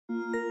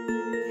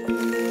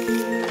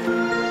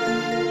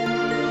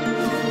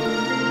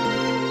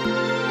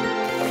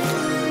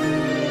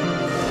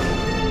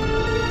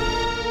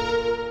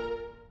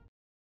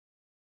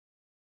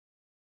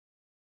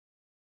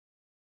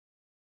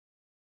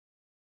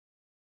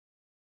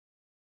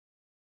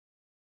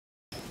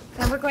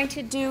And we're going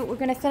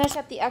to finish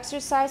up the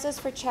exercises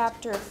for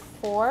chapter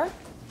 4.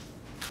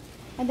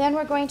 And then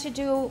we're going to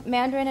do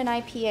Mandarin and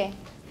IPA.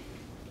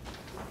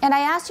 And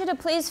I asked you to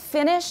please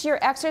finish your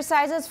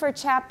exercises for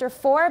chapter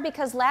 4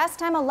 because last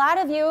time a lot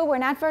of you were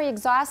not very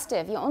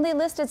exhaustive. You only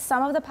listed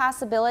some of the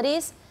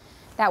possibilities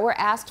that were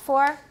asked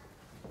for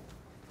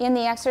in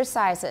the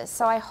exercises.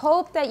 So I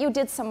hope that you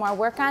did some more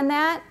work on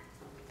that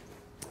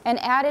and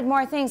added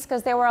more things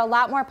because there were a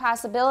lot more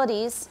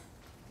possibilities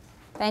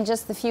than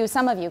just the few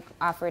some of you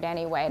offered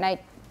anyway. And I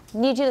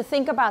need you to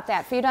think about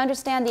that for you to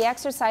understand the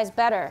exercise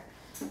better.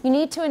 You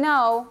need to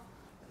know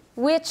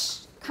which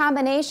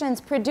combinations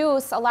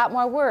produce a lot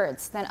more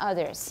words than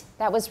others.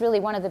 That was really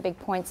one of the big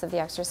points of the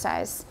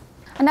exercise.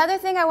 Another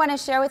thing I want to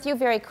share with you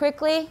very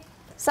quickly,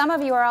 some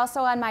of you are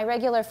also on my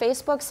regular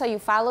Facebook, so you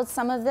followed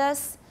some of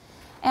this.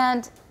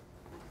 And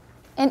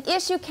an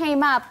issue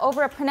came up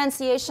over a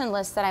pronunciation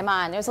list that I'm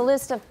on. There's a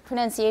list of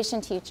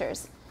pronunciation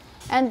teachers.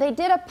 And they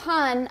did a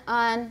pun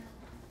on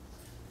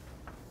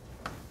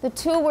the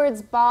two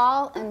words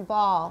ball and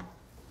ball.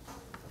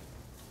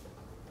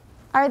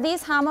 Are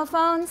these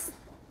homophones?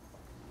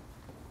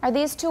 Are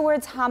these two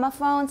words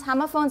homophones?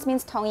 Homophones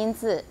means 同音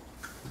字.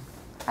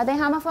 Are they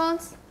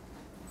homophones?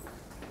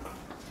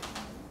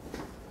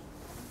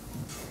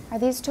 Are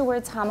these two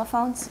words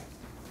homophones?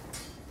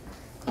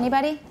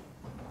 Anybody?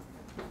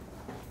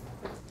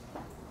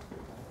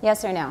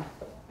 Yes or no?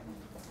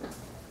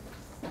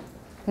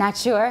 Not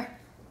sure?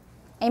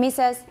 Amy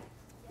says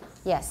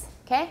yes.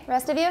 Okay,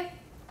 rest of you?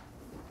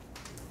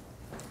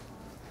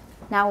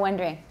 Now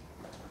wondering.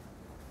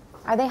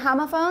 Are they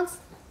homophones?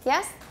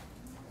 Yes?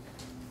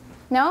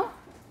 No?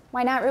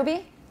 Why not, Ruby? I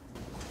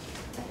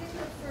think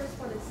the first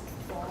one is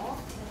ball,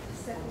 and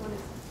the second one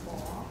is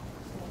ball.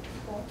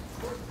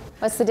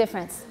 What's the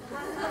difference?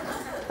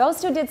 Those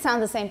two did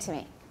sound the same to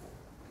me.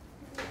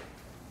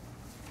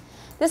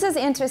 This is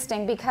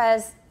interesting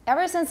because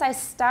ever since I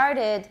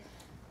started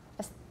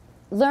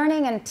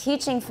learning and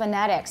teaching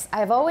phonetics,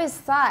 I've always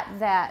thought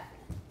that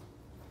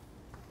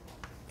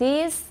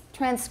these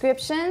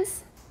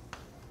transcriptions,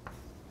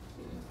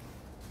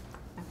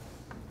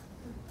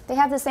 they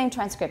have the same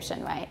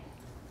transcription, right?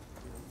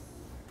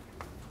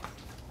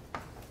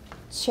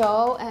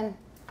 求 and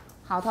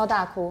嚎啕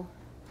大哭.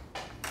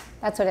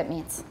 That's what it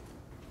means.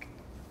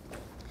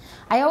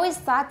 I always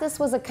thought this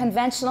was a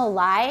conventional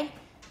lie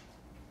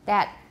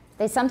that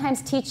they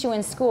sometimes teach you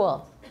in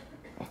school.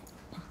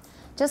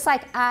 Just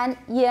like an,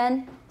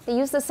 yin, they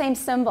use the same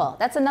symbol.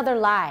 That's another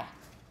lie.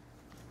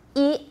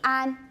 一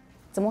安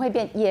怎么会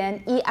变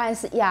yin? 一安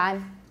是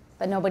yan,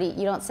 but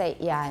you don't say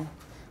yan.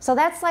 So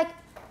that's like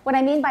what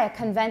I mean by a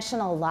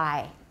conventional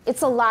lie.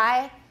 It's a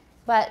lie,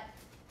 but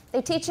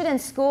they teach it in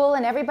school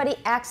and everybody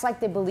acts like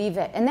they believe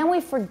it. And then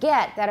we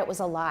forget that it was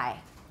a lie.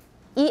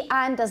 一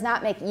安 does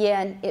not make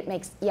yin, it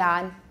makes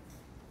yan.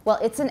 Well,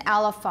 it's an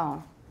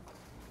allophone.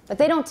 But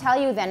they don't tell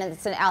you then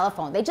it's an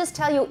allophone. They just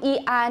tell you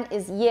一安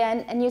is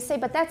yin, and you say,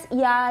 but that's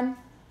yan.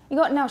 You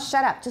go, no,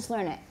 shut up, just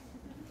learn it.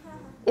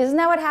 Isn't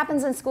that what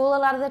happens in school a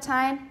lot of the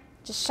time?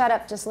 Just shut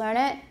up, just learn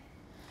it.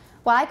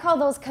 Well, I call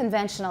those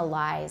conventional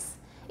lies.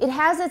 It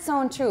has its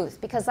own truth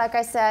because, like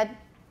I said,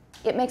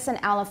 it makes an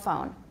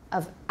allophone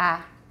of a,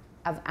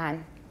 of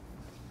an.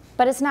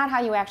 But it's not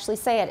how you actually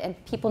say it, and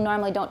people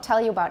normally don't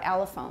tell you about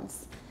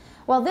allophones.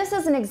 Well, this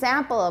is an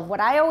example of what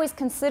I always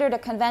considered a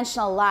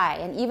conventional lie,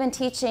 and even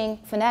teaching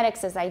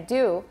phonetics as I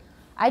do,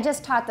 I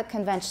just taught the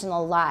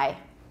conventional lie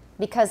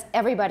because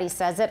everybody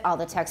says it, all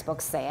the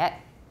textbooks say it.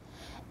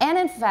 And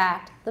in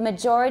fact, the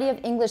majority of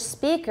English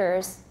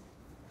speakers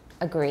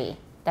agree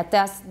that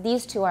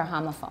these two are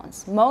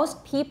homophones.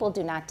 Most people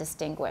do not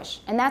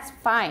distinguish, and that's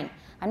fine.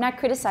 I'm not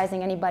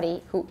criticizing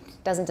anybody who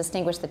doesn't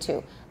distinguish the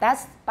two.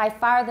 That's by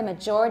far the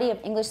majority of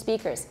English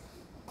speakers.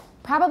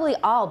 Probably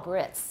all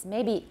Brits,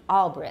 maybe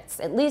all Brits.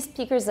 At least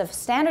speakers of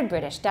Standard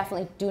British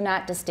definitely do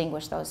not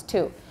distinguish those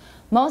two.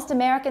 Most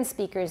American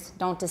speakers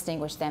don't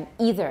distinguish them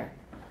either.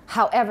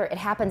 However, it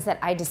happens that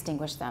I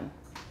distinguish them.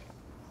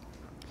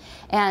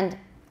 And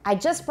I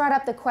just brought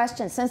up the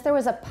question, since there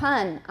was a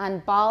pun on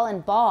ball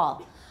and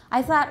ball,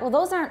 I thought, well,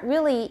 those aren't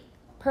really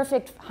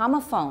perfect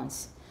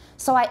homophones.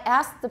 So I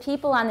asked the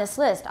people on this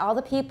list, all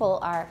the people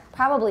are,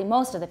 probably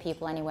most of the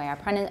people anyway, are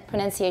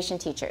pronunciation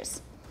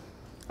teachers.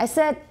 I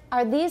said,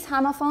 are these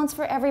homophones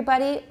for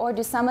everybody, or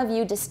do some of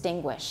you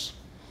distinguish?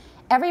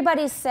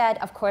 Everybody said,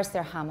 of course,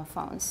 they're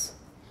homophones.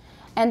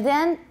 And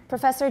then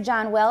Professor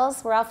John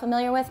Wells, we're all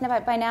familiar with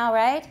by now,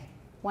 right?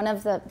 One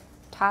of the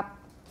top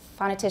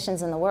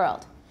phoneticians in the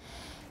world.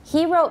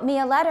 He wrote me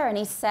a letter and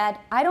he said,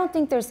 I don't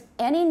think there's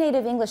any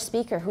native English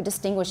speaker who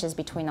distinguishes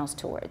between those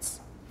two words.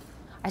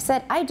 I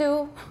said, I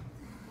do.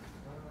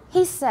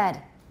 He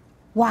said,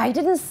 why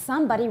didn't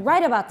somebody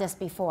write about this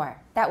before?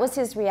 That was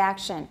his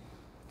reaction.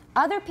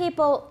 Other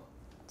people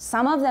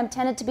some of them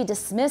tended to be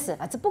dismissive.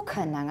 这不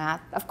可能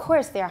啊. Of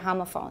course they are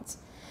homophones.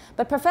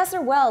 But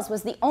Professor Wells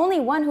was the only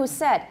one who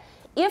said,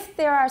 if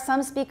there are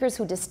some speakers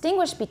who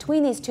distinguish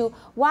between these two,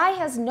 why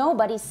has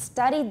nobody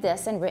studied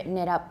this and written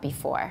it up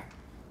before?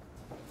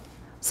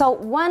 So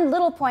one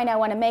little point I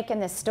want to make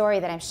in this story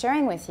that I'm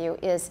sharing with you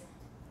is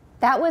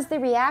that was the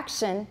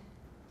reaction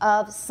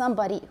of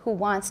somebody who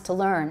wants to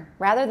learn,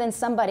 rather than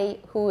somebody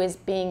who is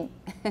being,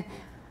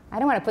 I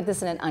don't want to put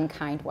this in an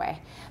unkind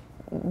way.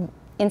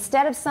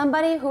 Instead of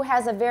somebody who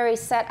has a very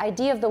set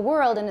idea of the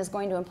world and is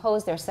going to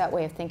impose their set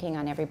way of thinking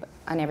on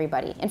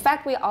everybody. In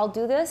fact, we all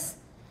do this.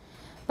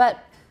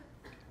 But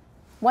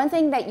one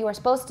thing that you are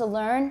supposed to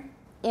learn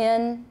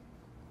in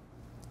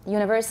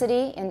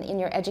university, in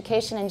your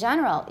education in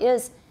general,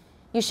 is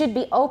you should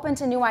be open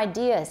to new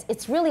ideas.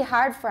 It's really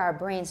hard for our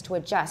brains to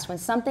adjust when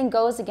something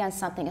goes against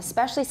something,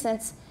 especially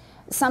since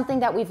something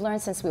that we've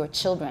learned since we were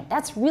children.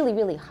 That's really,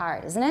 really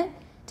hard, isn't it?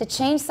 To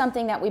change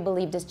something that we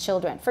believed as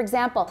children. For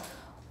example,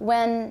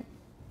 when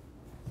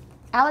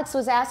Alex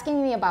was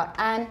asking me about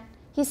an,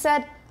 he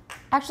said,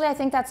 actually, I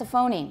think that's a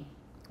phoneme.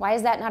 Why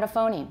is that not a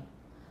phoneme?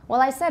 Well,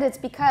 I said it's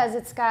because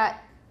it's got,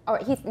 or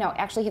no,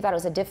 actually he thought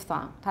it was a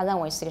diphthong. 他认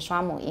为是个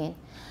双母音.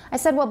 I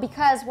said, well,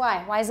 because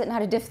why? Why is it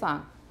not a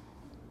diphthong?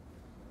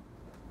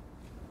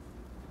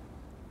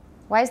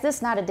 Why is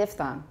this not a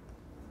diphthong?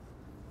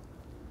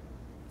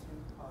 Two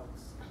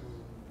parts.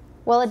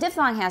 Well, a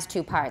diphthong has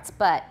two parts,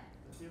 but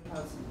The two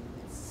parts,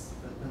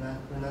 the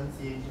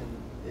pronunciation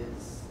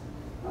is,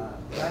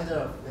 neither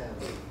of them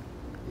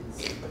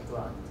is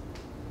correct.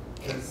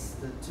 Because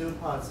the two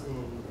parts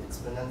in its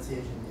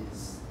pronunciation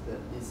is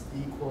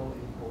equal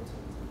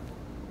important,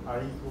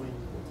 are equally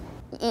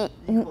important.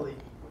 Equally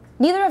important.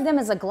 Neither of them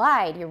is a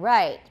glide, you're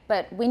right.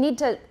 But we need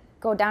to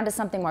go down to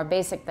something more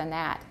basic than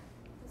that.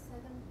 The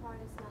second part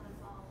is not a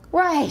vowel.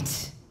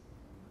 Right.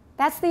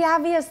 That's the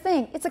obvious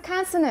thing. It's a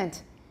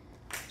consonant.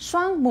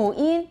 双母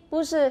音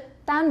不是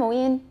单母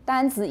音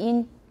单子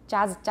音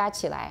加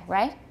起来,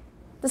 right?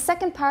 The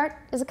second part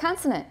is a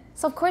consonant.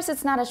 So of course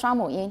it's not a 双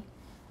母音.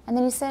 And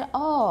then he said,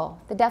 oh,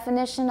 the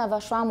definition of a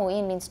双母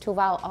音 means two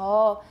vowels.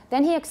 Oh,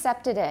 then he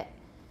accepted it.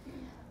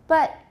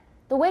 But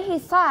the way he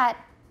thought,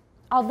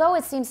 although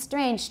it seems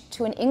strange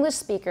to an English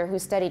speaker who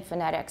studied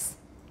phonetics,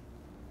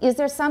 is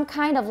there some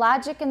kind of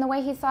logic in the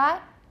way he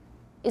thought?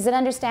 Is it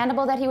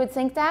understandable that he would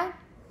think that?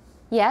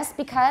 Yes,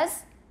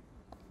 because?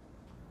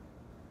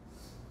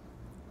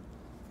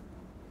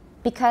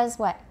 Because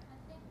what? I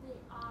think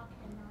the R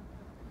cannot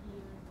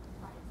appear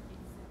by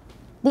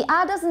itself. The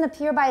A doesn't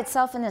appear by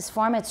itself in this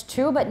form, it's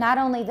true, but not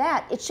only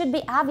that, it should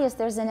be obvious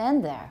there's an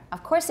N there.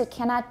 Of course it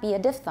cannot be a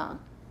diphthong.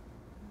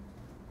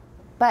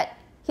 But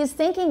his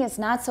thinking is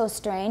not so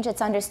strange,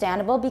 it's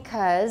understandable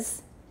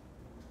because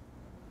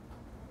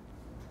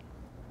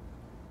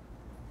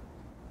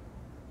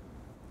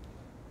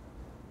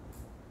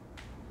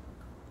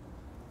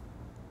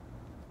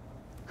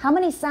how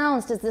many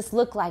sounds does this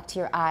look like to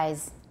your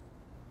eyes?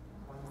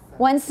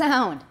 One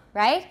sound,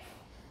 right?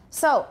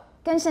 So,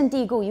 根深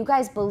蒂固, you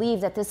guys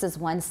believe that this is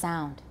one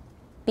sound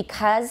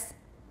because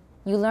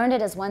you learned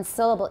it as one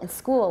syllable in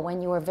school when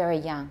you were very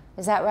young.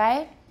 Is that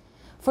right?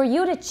 For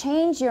you to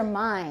change your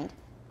mind,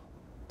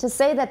 to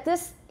say that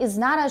this is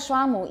not a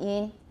双母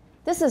音,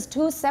 this is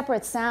two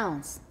separate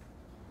sounds,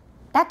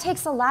 that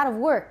takes a lot of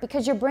work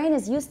because your brain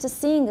is used to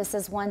seeing this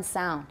as one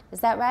sound.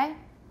 Is that right?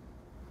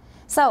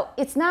 So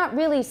it's not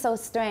really so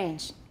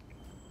strange.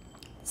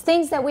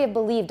 Things that we have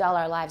believed all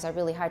our lives are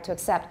really hard to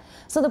accept.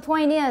 So the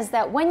point is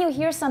that when you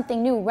hear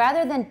something new,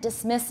 rather than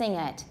dismissing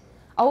it,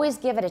 always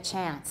give it a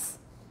chance.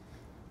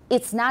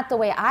 It's not the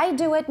way I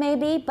do it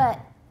maybe, but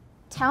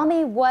tell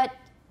me what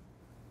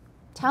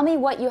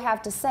you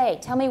have to say.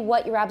 Tell me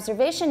what your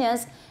observation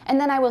is, and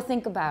then I will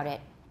think about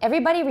it.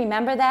 Everybody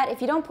remember that?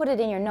 If you don't put it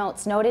in your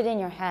notes, note it in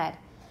your head.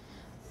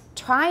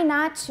 Try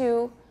not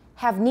to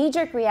have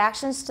knee-jerk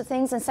reactions to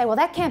things and say, well,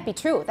 that can't be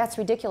true. That's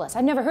ridiculous.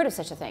 I've never heard of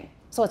such a thing,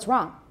 so it's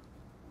wrong.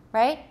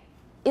 Right?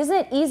 Isn't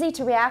it easy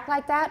to react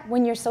like that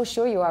when you're so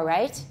sure you are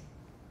right?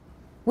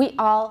 We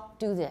all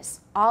do this.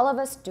 All of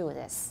us do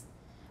this.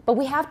 But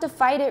we have to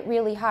fight it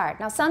really hard.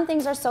 Now, some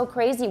things are so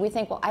crazy, we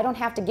think, well, I don't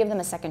have to give them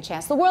a second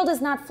chance. The world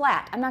is not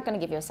flat. I'm not going to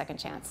give you a second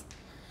chance.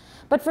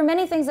 But for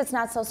many things, it's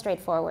not so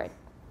straightforward.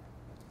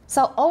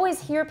 So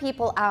always hear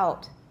people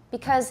out.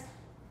 Because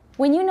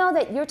when you know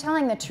that you're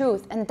telling the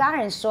truth, and 大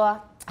人说,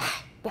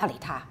 哎，不要理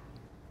他.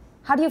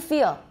 How do you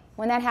feel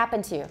when that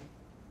happened to you?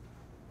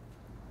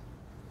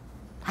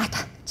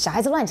 小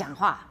孩子乱讲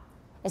话.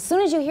 As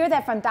soon as you hear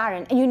that from 大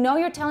人, and you know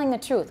you're telling the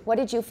truth, what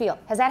did you feel?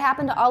 Has that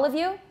happened to all of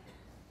you?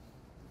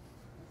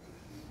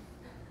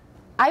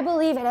 I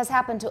believe it has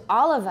happened to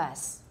all of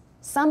us.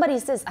 Somebody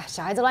says,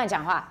 小孩子乱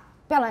讲话,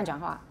不要乱讲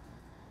话.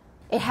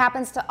 It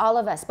happens to all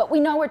of us, but we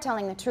know we're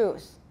telling the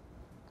truth.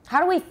 How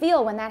do we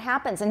feel when that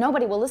happens and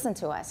nobody will listen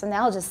to us? And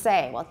they'll just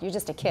say, well, you're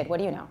just a kid, what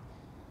do you know?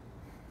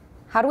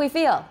 How do we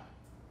feel?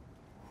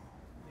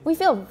 We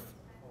feel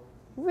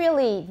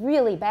really,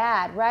 really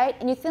bad, right?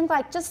 And you think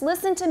like, just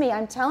listen to me.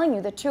 I'm telling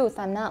you the truth.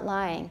 I'm not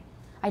lying.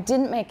 I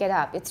didn't make it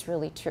up. It's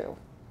really true.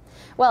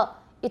 Well,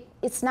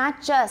 it's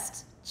not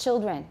just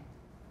children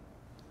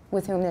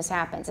with whom this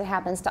happens. It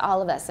happens to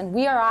all of us. And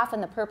we are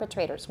often the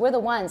perpetrators. We're the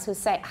ones who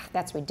say, ah,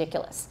 that's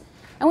ridiculous.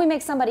 And we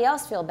make somebody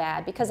else feel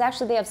bad because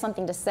actually they have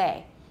something to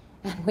say.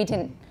 And we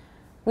didn't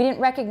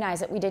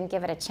recognize it. We didn't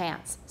give it a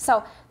chance.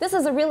 So this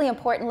is a really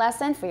important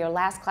lesson for your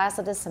last class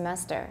of this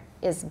semester,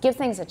 is give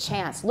things a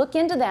chance. Look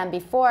into them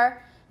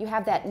before you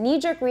have that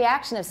knee-jerk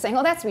reaction of saying,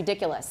 oh, that's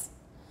ridiculous,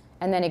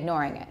 and then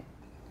ignoring it.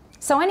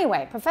 So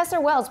anyway, Professor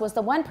Wells was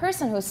the one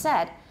person who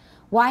said,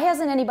 why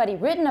hasn't anybody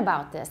written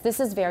about this? This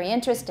is very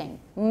interesting.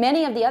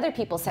 Many of the other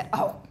people said,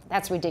 oh,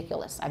 that's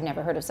ridiculous. I've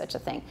never heard of such a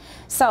thing.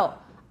 So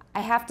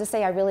I have to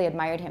say I really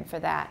admired him for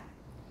that.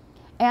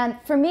 And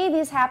for me,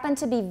 these happen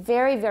to be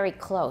very, very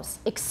close,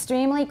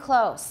 extremely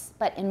close.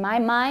 But in my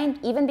mind,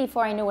 even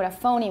before I knew what a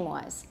phoneme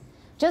was,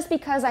 just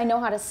because I know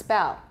how to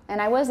spell,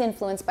 and I was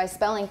influenced by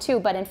spelling too,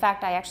 but in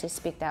fact, I actually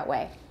speak that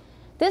way.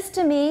 This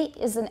to me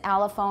is an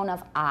allophone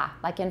of ah,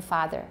 like in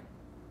father.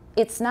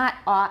 It's not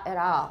ah at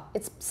all.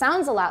 It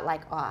sounds a lot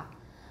like ah.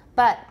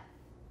 But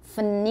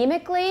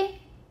phonemically,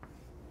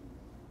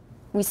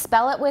 we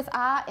spell it with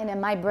ah, and in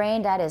my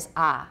brain, that is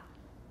ah.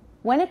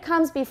 When it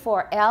comes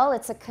before L,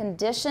 it's a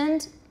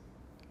conditioned,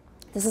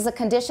 this is a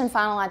conditioned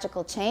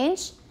phonological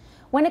change.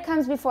 When it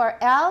comes before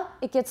L,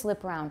 it gets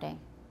lip rounding.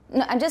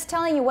 No, I'm just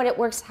telling you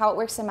how it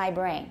works in my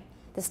brain.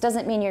 This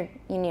doesn't mean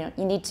you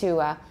need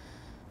to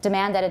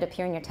demand that it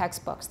appear in your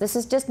textbooks. This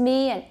is just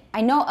me, and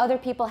I know other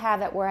people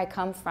have it where I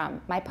come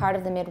from, my part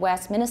of the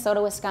Midwest,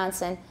 Minnesota,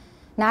 Wisconsin.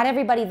 Not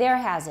everybody there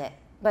has it,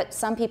 but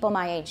some people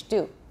my age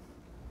do.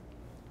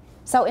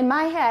 So in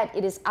my head,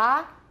 it is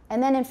ah,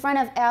 and then in front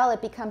of L,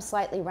 it becomes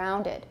slightly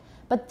rounded.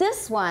 But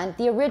this one,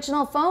 the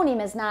original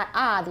phoneme is not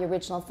ah, the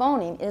original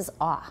phoneme is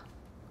ah.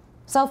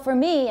 So for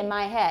me, in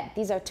my head,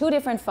 these are two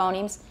different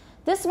phonemes.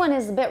 This one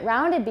is a bit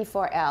rounded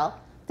before L.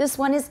 This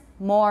one is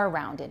more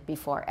rounded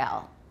before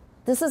L.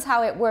 This is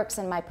how it works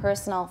in my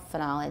personal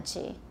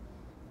phonology.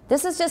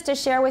 This is just to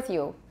share with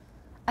you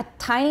a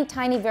tiny,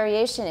 tiny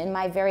variation in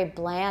my very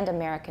bland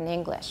American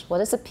English. 我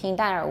的是平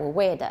淡而无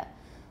味的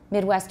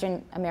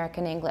Midwestern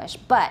American English.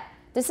 But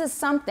this is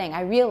something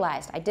I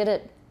realized. I did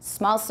a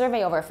small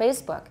survey over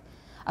Facebook.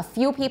 A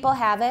few people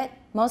have it.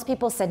 Most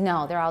people said,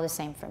 no, they're all the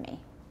same for me.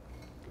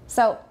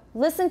 So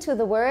listen to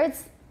the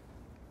words,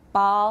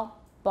 ball,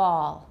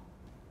 ball.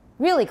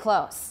 Really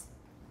close.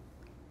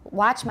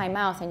 Watch my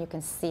mouth and you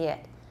can see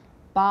it.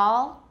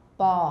 Ball,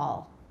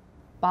 ball,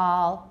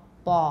 ball,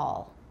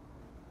 ball,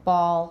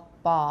 ball,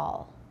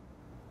 ball,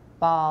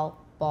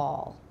 ball,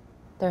 ball.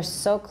 They're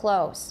so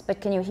close.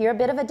 But can you hear a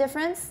bit of a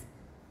difference?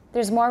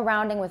 There's more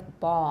rounding with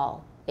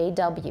ball,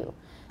 A-W.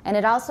 And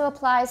it also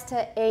applies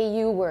to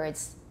A-U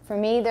words. For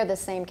me, they're the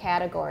same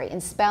category.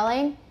 In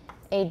spelling,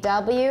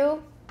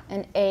 A-W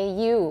and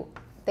A-U,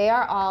 they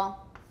are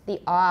all the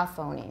ah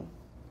phoneme.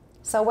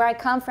 So where I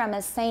come from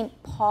is St.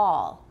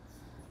 Paul.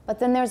 But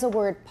then there's a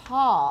word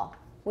Paul,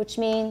 which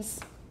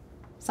means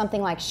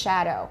something like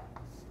shadow.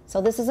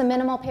 So this is a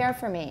minimal pair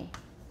for me.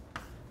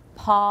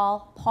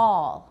 Paul,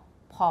 Paul,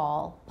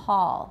 Paul,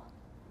 Paul.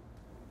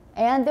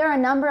 And there are a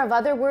number of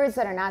other words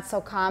that are not so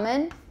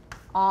common.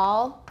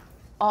 All,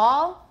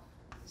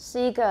 是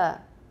一个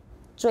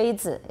锥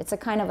子. It's a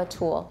kind of a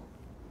tool.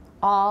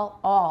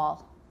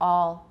 All.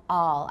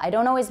 I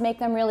don't always make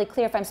them really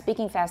clear. If I'm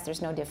speaking fast,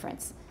 there's no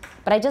difference.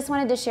 But I just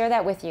wanted to share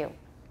that with you.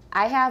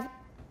 I have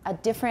a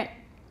different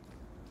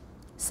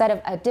set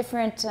of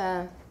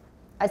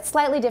a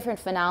slightly different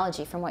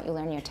phonology from what you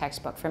learn in your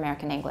textbook for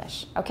American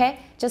English. Okay?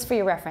 Just for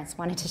your reference,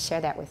 wanted to share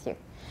that with you.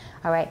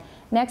 All right.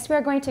 Next,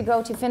 we're going to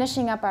go to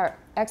finishing up our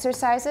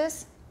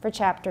exercises for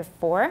Chapter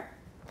 4.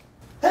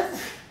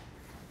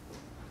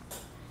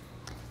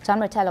 John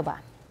Morteloba.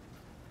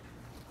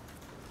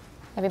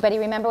 Everybody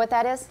remember what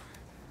that is?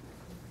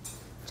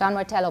 John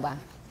Morteloba.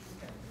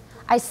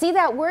 I see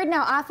that word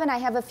now often. I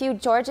have a few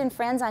Georgian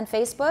friends on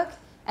Facebook,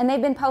 and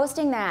they've been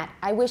posting that.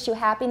 I wish you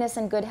happiness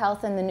and good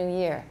health in the new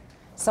year.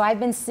 So I've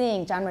been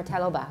seeing John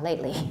Morteloba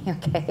lately.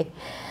 Okay.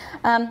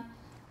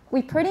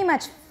 We pretty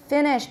much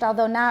finished,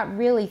 although not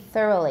really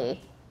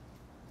thoroughly.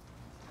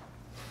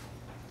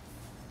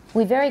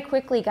 We very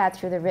quickly got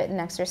through the written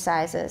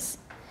exercises.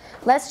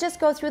 Let's just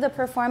go through the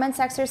performance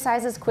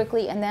exercises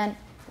quickly, and then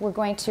we're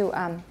going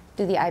to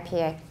do the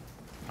IPA.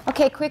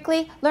 Okay,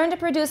 quickly. Learn to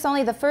produce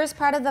only the first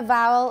part of the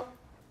vowel,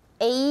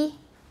 A,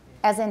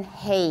 as in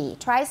hey.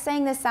 Try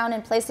saying this sound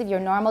in place of your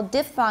normal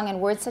diphthong in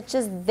words such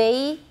as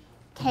they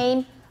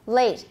came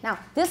late. Now,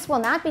 this will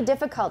not be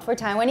difficult for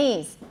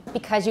Taiwanese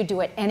because you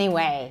do it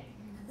anyway.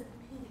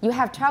 You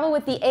have trouble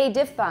with the A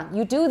diphthong.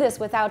 You do this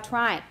without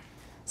trying.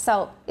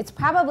 So it's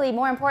probably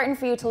more important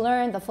for you to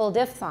learn the full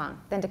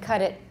diphthong than to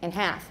cut it in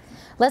half.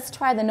 Let's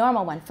try the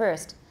normal one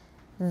first.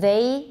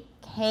 They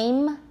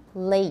came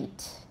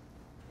late.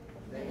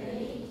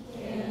 They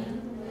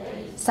came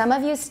late. Some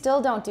of you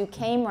still don't do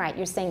came right.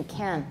 You're saying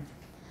came.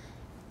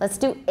 Let's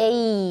do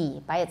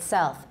A by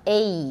itself.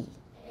 A.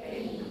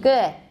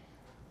 Good.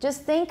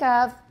 Just think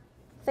of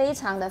非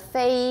常的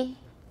非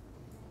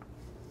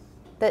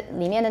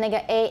里面的那个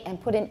A and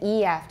put an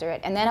E after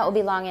it, and then it will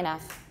be long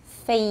enough.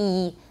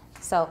 非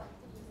So,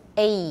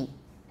 A.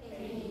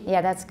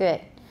 Yeah, that's good.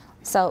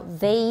 So,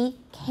 they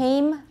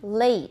came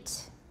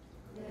late.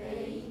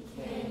 They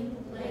came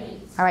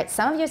late. All right,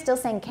 some of you are still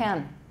saying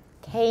came.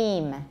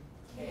 Came.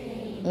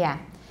 Yeah.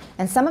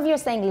 And some of you are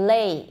saying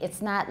lay.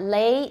 It's not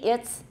lay,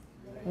 it's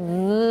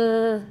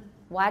v.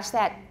 Watch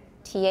that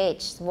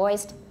TH,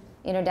 voiced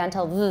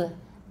interdental v.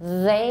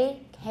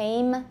 They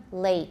came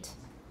late.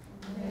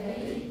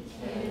 They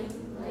came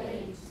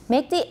late.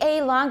 Make the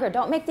A longer.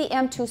 Don't make the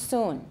M too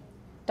soon.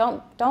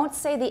 Don't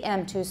say the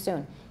M too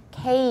soon.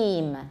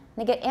 Came.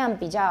 那个 M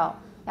比较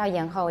要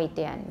延后一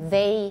点.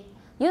 They.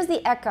 Use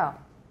the echo.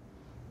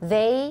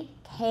 They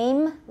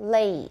came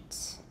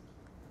late.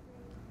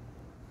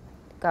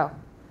 Go.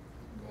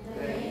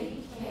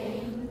 They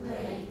came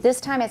late. This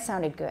time it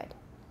sounded good.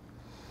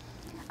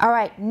 All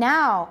right,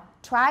 now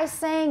try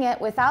saying it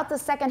without the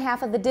second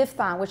half of the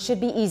diphthong, which should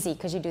be easy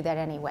because you do that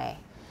anyway.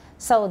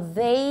 So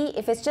they,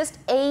 if it's just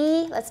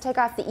A, let's take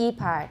off the E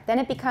part. Then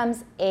it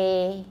becomes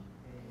A.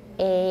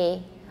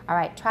 All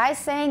right, try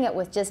saying it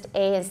with just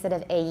A instead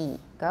of AE.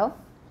 Go.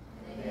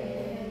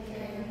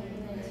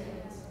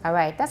 All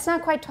right, that's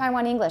not quite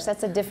Taiwan English.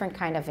 That's a different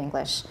kind of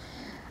English.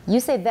 You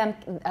say them,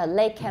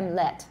 lei kem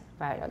let.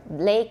 Right,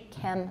 lei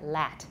kem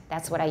lat.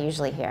 That's what I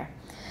usually hear.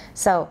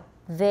 So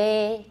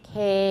they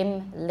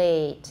came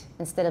late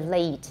instead of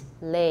late,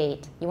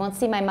 late. You won't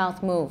see my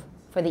mouth move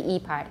for the E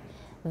part.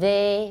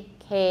 They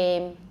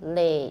came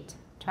late.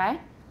 Try.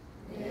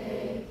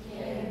 They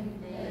came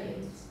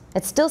late.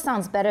 It still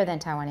sounds better than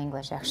Taiwan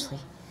English, actually.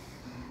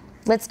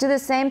 Let's do the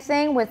same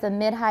thing with the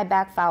mid-high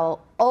back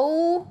vowel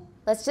O.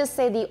 Let's just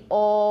say the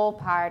O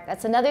part.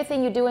 That's another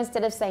thing you do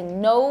instead of saying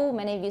no.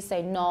 Many of you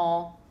say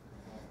no.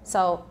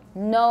 So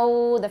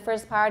no, the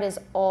first part is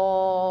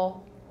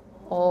O,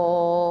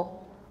 O.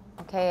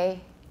 Okay.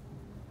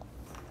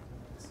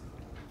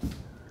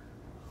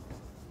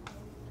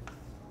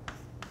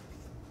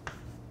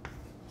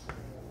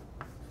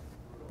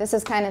 This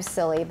is kind of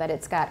silly, but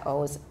it's got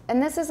O's.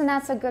 And this is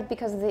not so good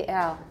because of the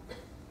L.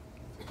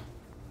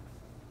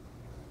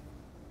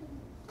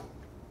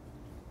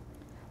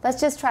 Let's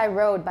just try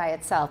road by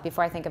itself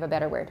before I think of a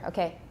better word.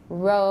 Okay,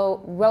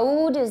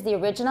 road is the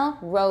original,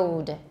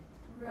 road.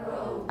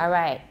 Road. All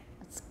right,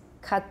 let's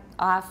cut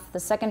off the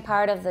second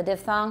part of the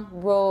diphthong,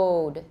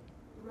 road.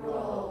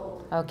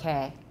 Road.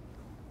 Okay.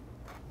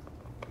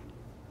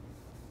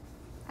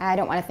 I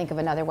don't want to think of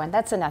another one.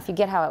 That's enough. You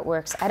get how it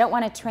works. I don't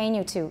want to train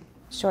you to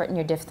shorten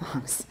your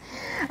diphthongs.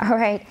 All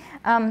right.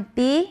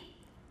 B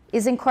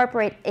is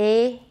incorporate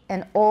A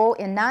and O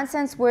in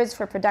nonsense words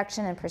for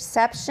production and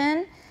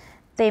perception.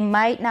 They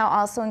might now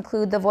also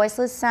include the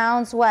voiceless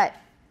sounds. What?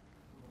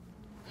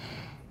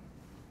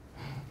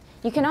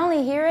 You can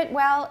only hear it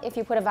well if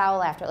you put a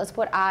vowel after it. Let's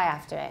put I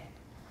after it.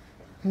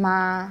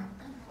 Ma,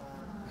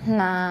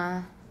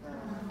 na,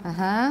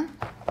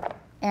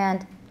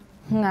 and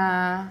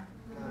na.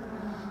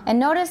 And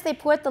notice they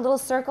put the little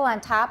circle on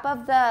top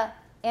of the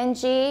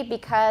NG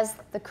because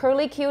the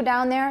curly Q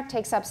down there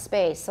takes up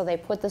space. So they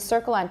put the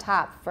circle on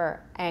top for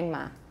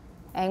angma.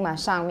 Angma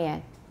上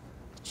面，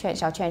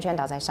小圈圈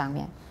倒在上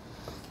面。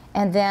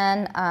And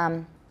then,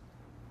 all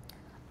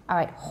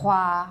right,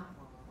 hua.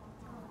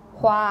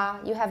 Hua,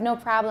 you have no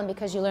problem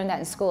because you learned that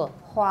in school.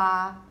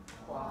 Hua.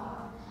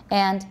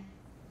 And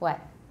what?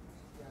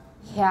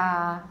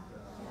 Hia.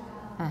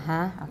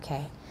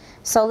 Okay.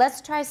 So let's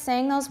try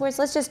saying those words.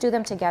 Let's just do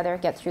them together,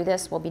 get through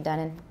this. We'll be done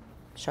in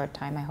a short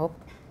time, I hope.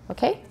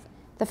 Okay?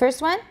 The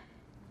first one?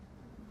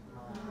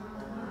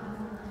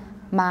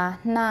 Ma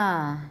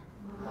na.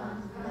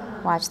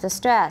 Watch the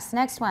stress.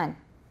 Next one.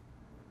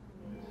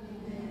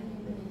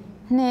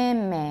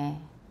 Neme.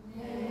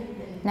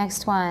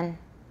 Next one.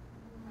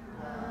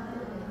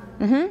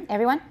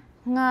 Everyone?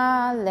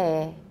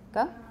 Ngale.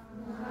 Go.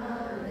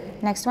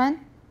 Next one.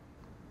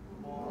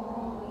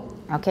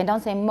 Okay,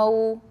 don't say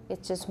mo.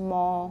 It's just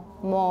mo,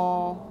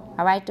 mo.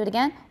 All right, do it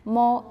again.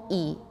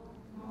 Mo-i.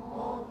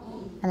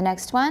 And the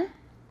next one?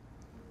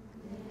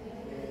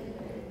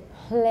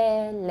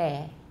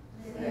 Hle-le.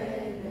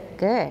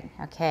 Good,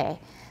 okay.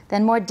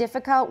 Then more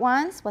difficult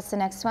ones. What's the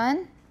next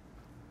one?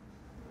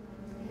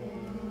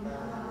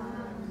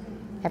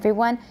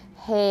 Everyone?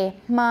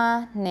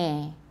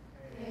 He-ma-ne.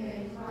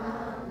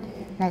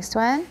 Next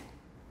one?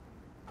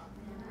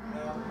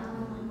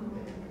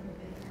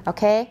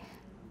 Okay.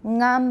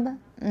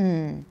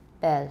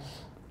 Ngam-bel.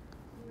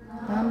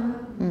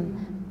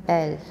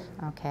 Ngam-bel.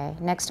 Okay.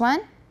 Next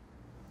one?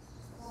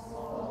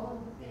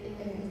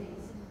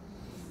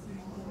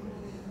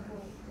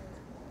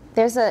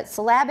 There's a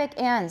syllabic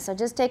end, so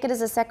just take it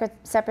as a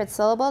separate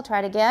syllable. Try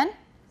it again.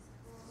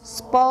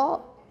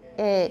 Spo,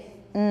 it,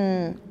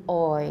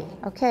 oi.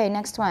 Okay,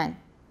 next one.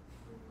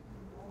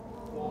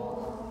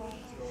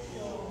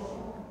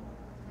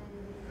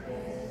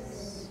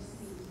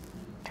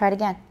 Try it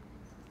again.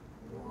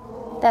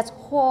 That's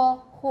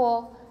ho,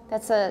 ho.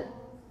 That's a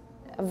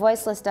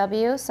voiceless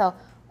W. So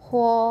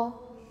ho,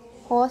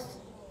 hoth,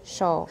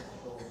 sho,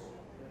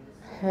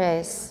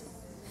 res,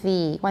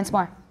 vi. Once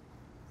more.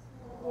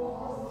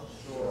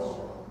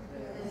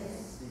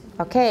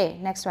 Okay,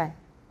 next one.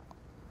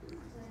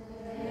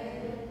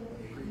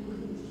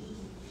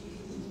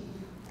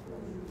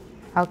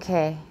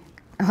 Okay,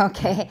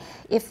 okay.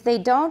 If they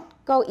don't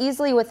go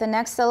easily with the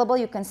next syllable,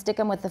 you can stick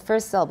them with the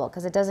first syllable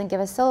because it doesn't give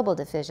a syllable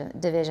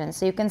division.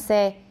 So you can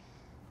say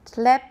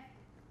tlep,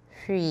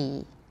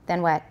 hui.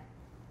 Then what?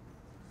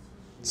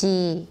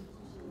 Ji,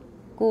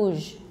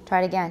 guj.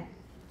 Try it again.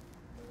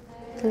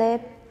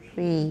 Tlep,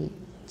 hui,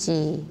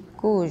 ji,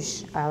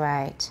 guj. All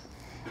right.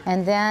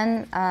 And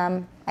then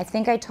I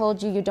think I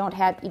told you you didn't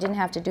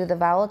have to do the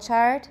vowel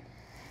chart.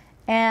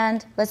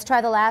 And let's try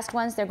the last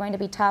ones. They're going to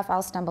be tough.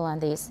 I'll stumble on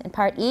these. In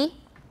part E,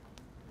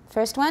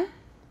 first one.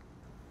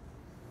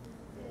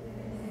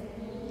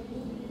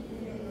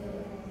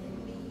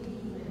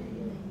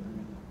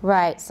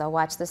 Right, so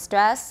watch the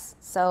stress.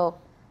 So,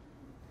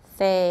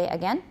 fe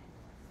again.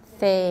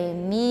 Fe,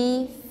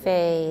 mi,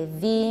 fe,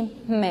 vi,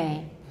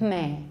 me.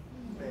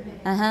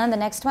 The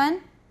next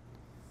one.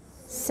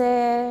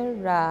 Se,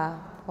 ra,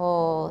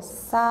 po,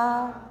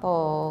 sa,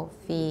 po,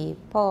 fi,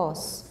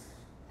 pos.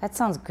 That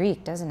sounds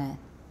Greek, doesn't it?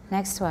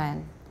 Next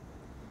one.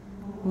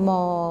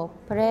 Mo,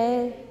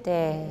 pre,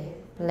 te,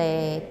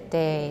 ple,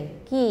 te,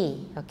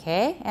 ki.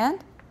 Okay,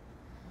 and?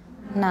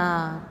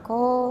 Na,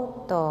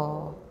 ko,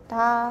 to,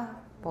 ta,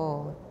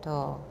 po,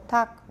 to,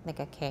 tak.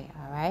 Like a K,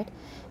 all right?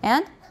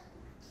 And?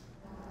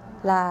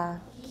 La,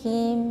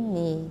 ki,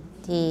 mi,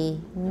 ti,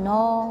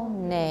 no,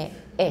 ne,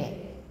 e.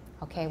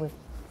 Okay, we've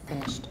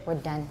finished. We're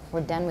done.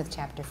 We're done with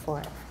chapter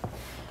 4.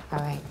 All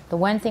right. The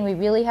one thing we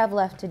really have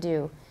left to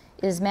do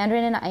is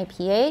Mandarin and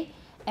IPA,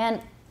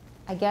 and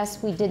I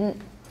guess we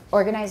didn't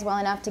organize well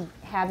enough to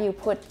have you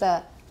put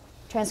the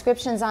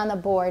transcriptions on the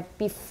board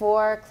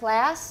before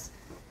class.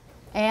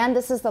 And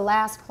this is the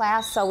last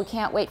class, so we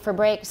can't wait for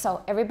break.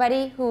 So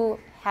everybody who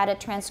had a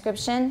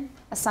transcription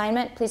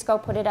assignment, please go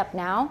put it up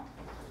now,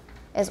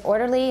 as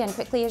orderly and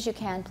quickly as you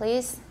can,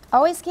 please.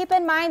 Always keep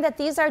in mind that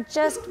these are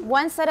just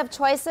one set of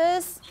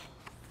choices,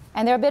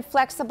 and they're a bit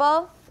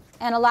flexible,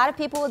 and a lot of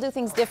people will do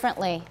things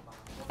differently.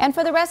 And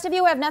for the rest of you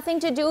who have nothing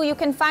to do, you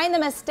can find the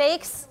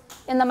mistakes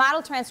in the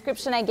model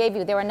transcription I gave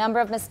you. There were a number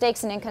of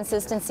mistakes and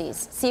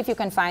inconsistencies. See if you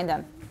can find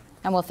them,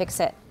 and we'll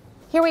fix it.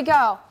 Here we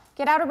go.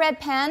 Get out a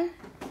red pen.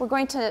 We're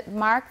going to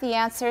mark the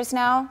answers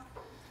now.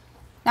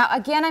 Now,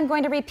 again, I'm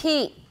going to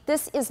repeat.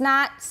 This is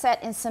not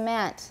set in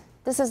cement.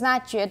 This is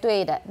not 绝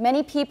对的.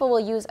 Many people will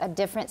use a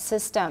different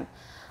system.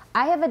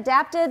 I have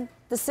adapted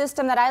the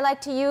system that I like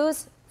to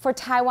use for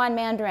Taiwan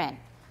Mandarin.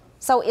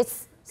 So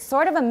it's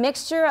sort of a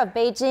mixture of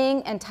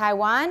Beijing and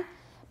Taiwan,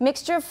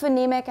 mixture of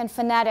phonemic and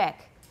phonetic.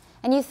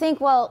 And you think,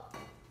 well,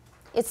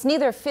 it's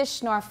neither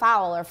fish nor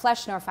fowl, or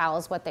flesh nor fowl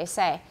is what they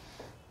say.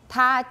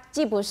 它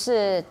既不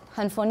是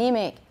很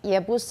phonemic, 也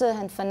不是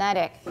很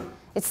phonetic.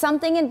 It's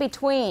something in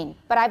between.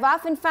 But I've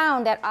often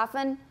found that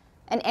often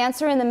an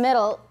answer in the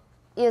middle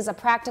is a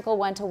practical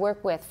one to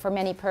work with for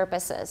many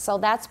purposes. So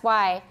that's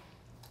why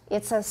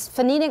it's a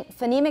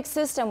phonemic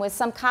system with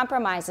some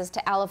compromises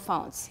to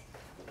allophones.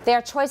 They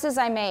are choices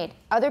I made.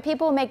 Other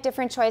people make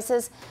different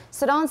choices.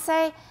 So don't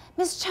say,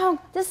 Ms. Chung,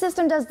 this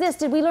system does this.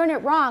 Did we learn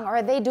it wrong, or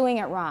are they doing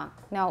it wrong?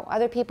 No,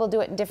 other people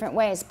do it in different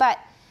ways. But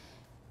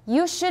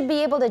you should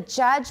be able to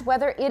judge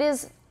whether it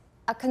is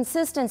a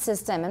consistent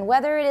system and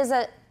whether it is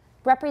a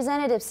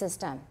representative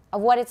system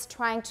of what it's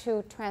trying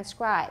to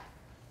transcribe.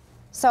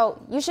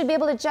 So you should be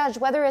able to judge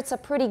whether it's a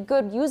pretty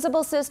good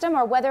usable system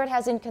or whether it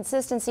has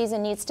inconsistencies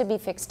and needs to be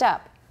fixed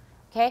up.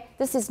 Okay?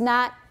 This is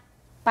not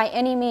by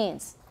any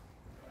means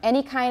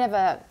any kind of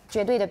a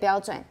绝对的标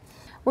准.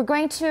 We're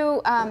going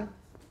to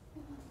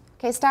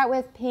start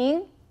with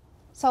ping.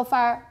 So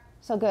far,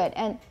 so good.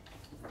 And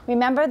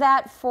remember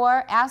that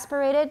for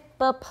aspirated,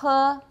 b, p,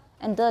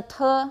 and the,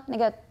 t, 那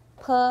个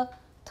p,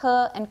 t,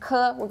 and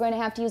k, we're going to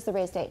have to use the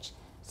raised H.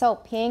 So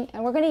ping,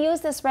 and we're going to use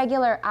this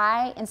regular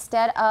I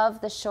instead of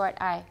the short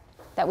I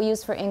that we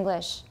use for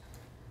English.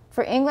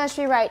 For English,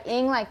 we write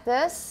ing like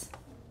this.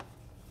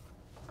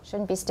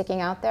 Shouldn't be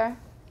sticking out there.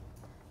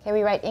 Okay,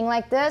 we write ing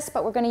like this,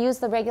 but we're going to use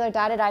the regular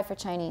dotted I for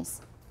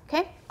Chinese.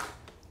 Okay?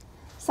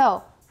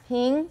 So,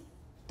 ping,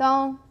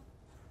 dong,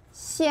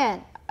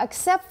 xian.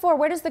 Except for,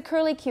 where does the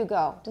curly Q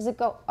go? Does it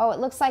go, oh, it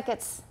looks like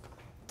it's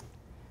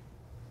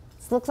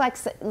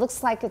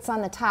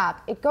on the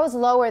top. It goes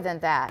lower than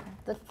that.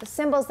 The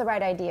symbol's the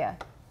right idea,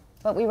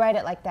 but we write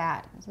it like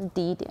that.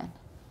 Ping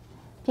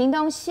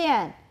dong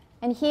xian.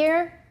 And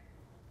here,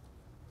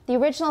 the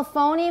original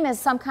phoneme is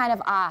some kind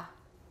of ah.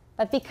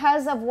 But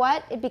because of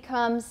what? It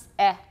becomes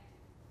eh.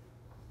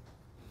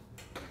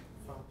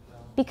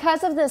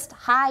 Because of this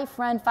high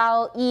front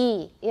vowel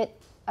e,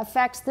 it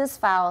affects this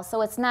vowel,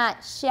 so it's not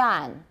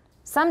xian.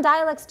 Some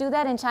dialects do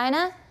that in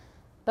China,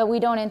 but we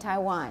don't in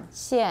Taiwan.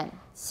 Xian,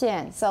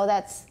 xian. So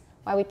that's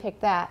why we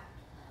picked that.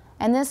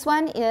 And this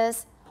one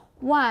is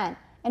 1.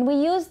 And we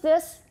use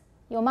this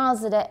有帽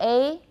子的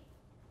a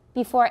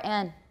before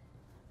n.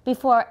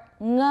 Before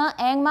ng,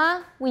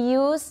 angma, we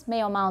use 没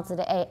有帽子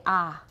的 a,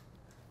 ah.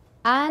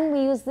 An,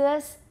 we use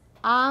this.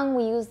 Ang,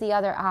 we use the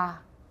other ah.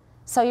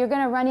 So you're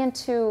going to run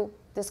into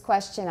this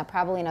question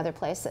probably in other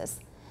places.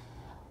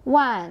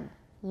 1,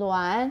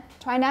 luan.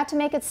 Try not to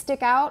make it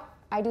stick out.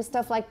 I do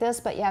stuff like this,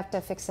 but you have to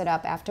fix it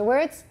up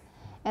afterwards.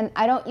 And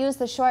I don't use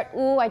the short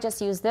u, I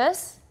just use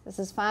this. This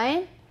is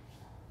fine.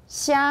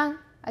 Xiang,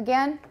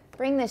 again,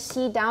 bring the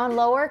xi down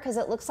lower because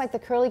it looks like the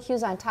curly Q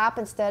is on top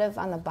instead of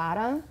on the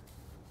bottom.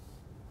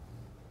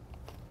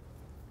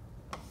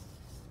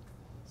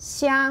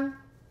 Xiang,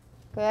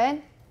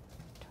 good.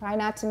 Try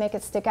not to make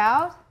it stick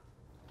out.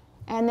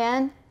 And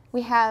then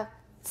we have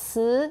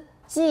ci,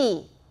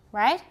 ji,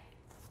 right?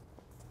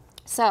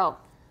 So,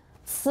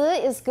 ci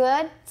is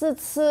good, zi,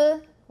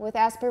 ci with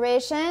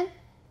aspiration.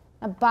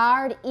 A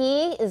barred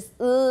e is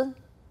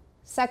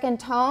second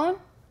tone,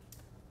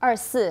 or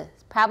si,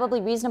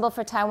 probably reasonable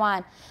for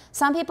Taiwan.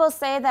 Some people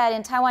say that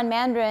in Taiwan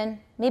Mandarin,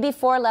 maybe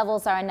 4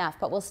 levels are enough,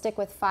 but we'll stick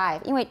with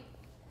 5. 因为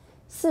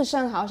4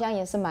声好像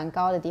也是蛮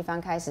高的地方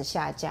开始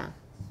下降。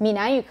闽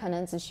南语可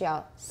能只需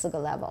要4个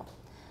level.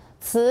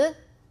 词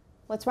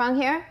what's wrong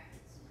here?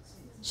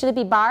 Should it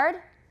be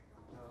barred?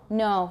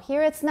 No,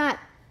 here it's not.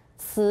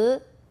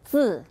 词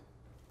字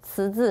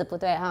不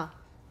对哈。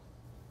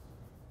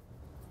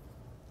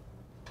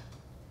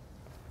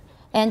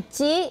And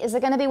G, is it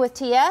going to be with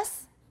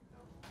TS?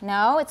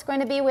 No, it's going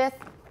to be with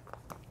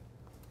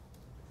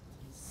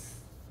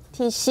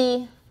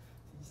TC.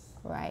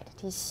 Right,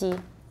 TC.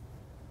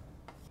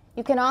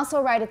 You can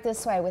also write it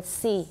this way with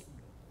C,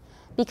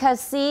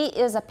 because C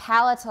is a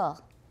palatal.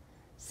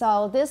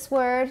 So this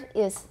word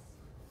is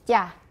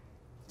yeah.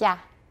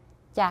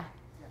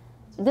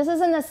 This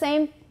is in the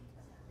same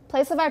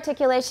place of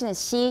articulation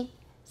as she.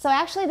 So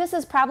actually this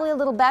is probably a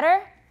little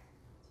better.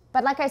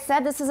 But like I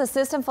said, this is a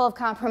system full of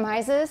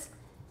compromises.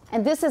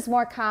 And this is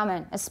more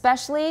common,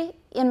 especially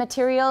in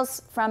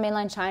materials from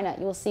mainland China.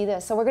 You will see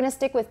this. So we're going to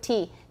stick with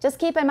T. Just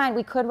keep in mind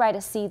we could write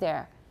a C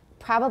there.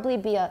 Probably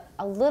be a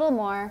little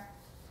more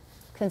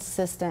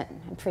consistent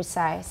and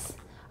precise.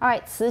 All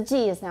right, 词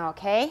句 is now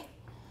okay.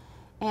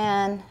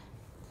 And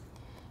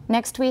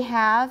next we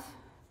have,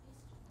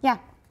 yeah.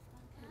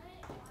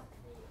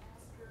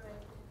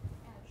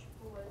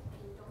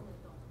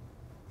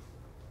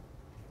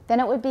 Then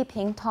it would be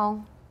平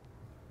通.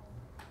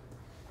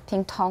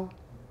 平通.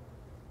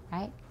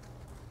 Right?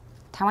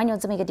 台湾有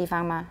这么一个地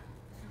方吗?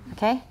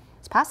 Okay,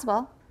 it's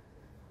possible.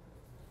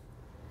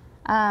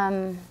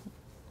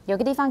 有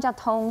个地方叫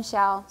通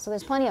宵, so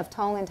there's plenty of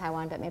tong in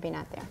Taiwan, but maybe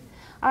not there.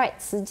 All right,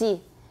 词句.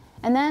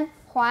 And then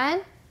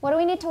还, what do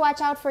we need to watch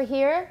out for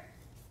here?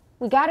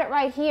 We got it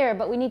right here,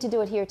 but we need to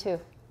do it here too.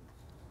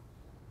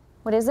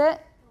 What is it?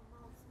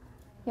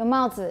 有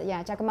帽子,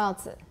 yeah, 加个帽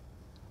子.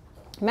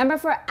 Remember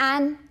for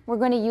an, we're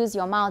going to use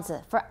有帽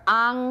子. For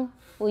ang,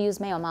 we'll use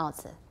没有帽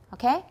子.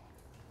 Okay?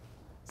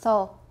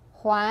 So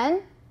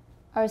还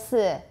or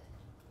是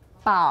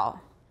保.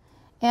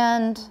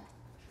 And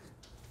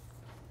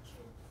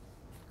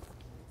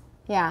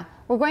yeah,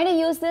 we're going to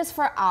use this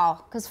for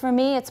ao, because for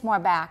me it's more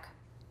back.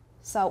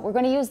 So we're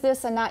going to use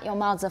this and not 有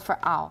帽子 for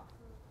ao.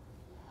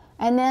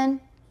 And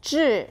then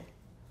智,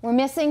 we're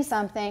missing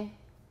something.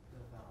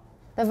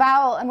 The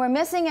vowel, and we're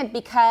missing it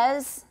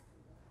because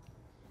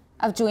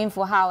of 注音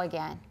符号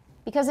again.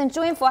 Because in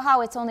注音符号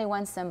it's only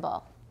one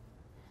symbol.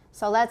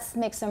 So let's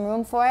make some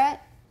room for it.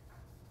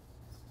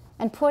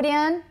 And put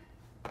in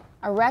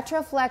a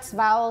retroflex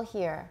vowel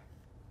here.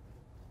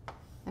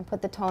 And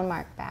put the tone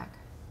mark back.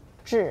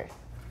 智.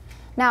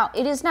 Now,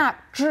 it is not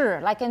智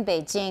like in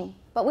Beijing,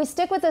 but we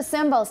stick with the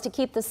symbols to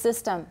keep the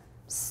system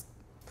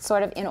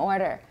sort of in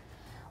order.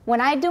 When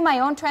I do my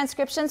own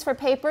transcriptions for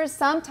papers,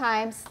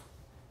 sometimes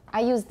I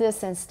use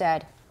this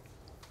instead.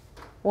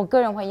 我个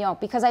人会用,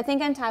 because I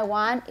think in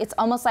Taiwan, it's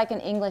almost like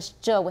an English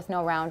智 with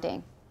no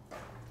rounding.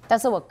 但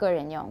是我个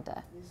人用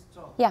的.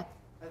 Yeah.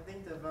 I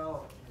think the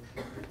vowel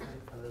can be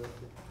a little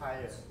bit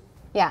higher.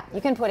 Yeah, you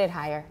can put it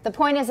higher. The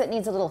point is it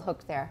needs a little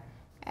hook there.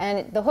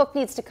 And the hook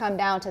needs to come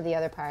down to the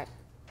other part.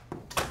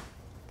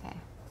 Okay.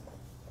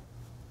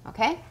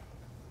 Okay?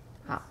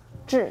 好,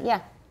智, yeah.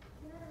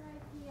 Can I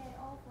write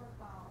PAO for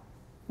保?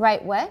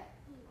 Right, what?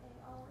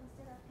 PAO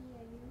instead of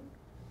PAU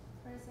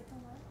for the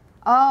second one?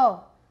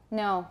 Oh,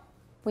 no.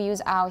 We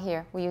use ao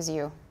here. We use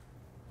you.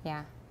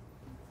 Yeah.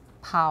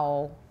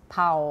 Pao.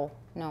 Pao.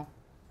 No,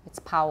 it's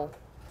pao.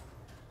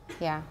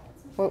 Yeah.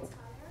 It's higher?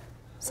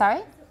 Sorry?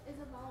 Is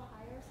the vowel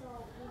higher, so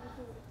we need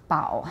to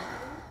Bao.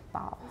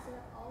 Bao. instead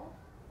of O?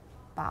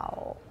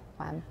 Bao.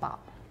 Wan bao.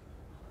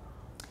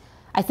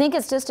 I think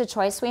it's just a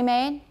choice we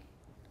made.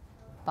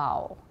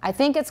 Bao. I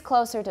think it's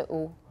closer to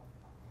u.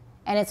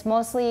 And it's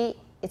mostly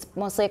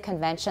a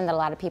convention that a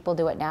lot of people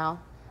do it now.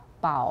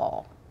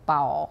 Bao.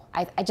 Bao.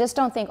 I just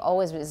don't think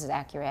o is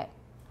accurate.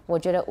 我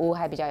觉得 u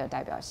还比较有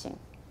代表性.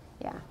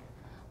 Yeah.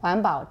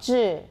 环保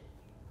智.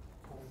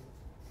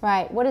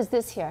 Right. What is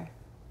this here?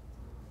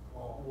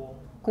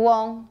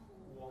 Guong.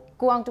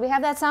 Guong. Do we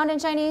have that sound in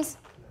Chinese?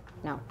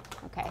 No.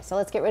 Okay. So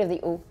let's get rid of the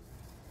u.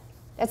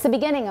 It's the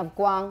beginning of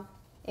guang.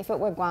 If it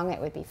were guang, it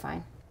would be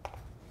fine.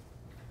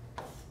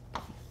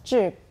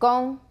 智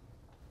公.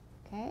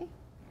 Okay.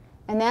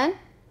 And then?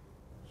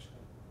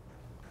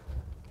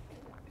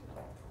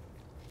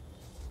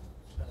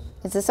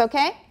 Is this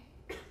okay?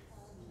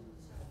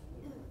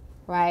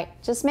 right?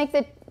 Just make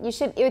the,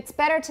 it's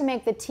better to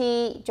make the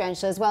T 卷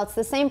舌 as well. It's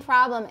the same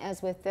problem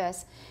as with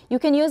this. You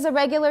can use a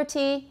regular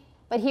T,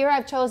 but here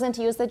I've chosen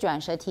to use the 卷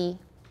舌 T.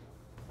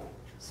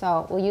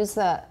 So we'll use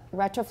the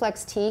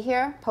retroflex T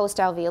here,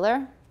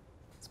 post-alveolar.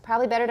 It's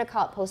probably better to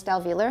call it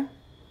post-alveolar.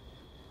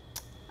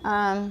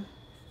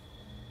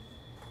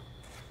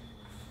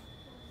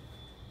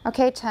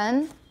 Okay,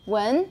 Chen,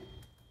 Wen,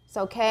 it's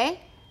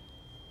okay.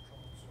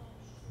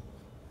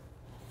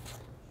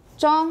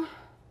 Zhong,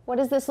 what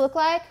does this look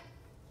like?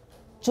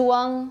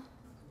 Zhuang,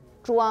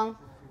 Zhuang.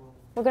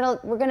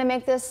 We're gonna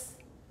make this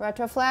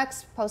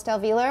retroflex,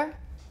 post-alveolar.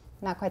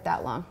 Not quite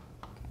that long.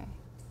 Okay.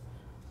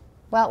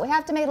 Well, we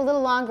have to make it a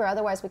little longer,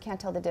 otherwise we can't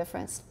tell the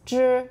difference.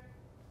 Zhi,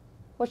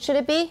 what should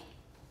it be?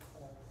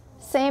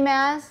 Same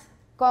as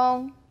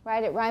gong,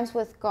 right? It rhymes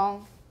with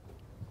gong.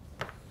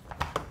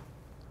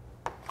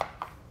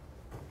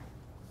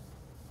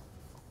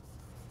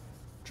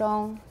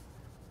 Zhong.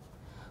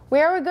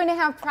 Where we're going to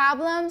have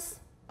problems,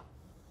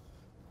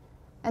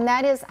 and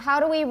that is, how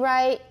do we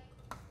write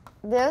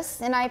this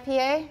in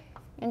IPA,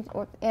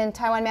 in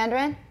Taiwan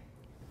Mandarin?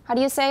 How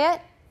do you say it?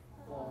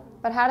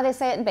 But how do they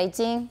say it in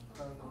Beijing?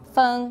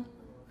 Feng.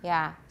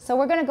 Yeah. So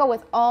we're going to go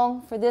with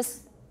ong for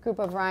this group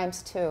of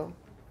rhymes too.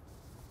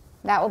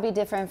 That will be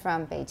different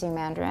from Beijing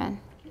Mandarin.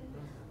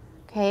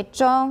 Okay,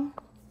 zhong.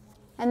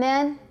 And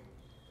then,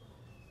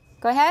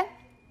 go ahead.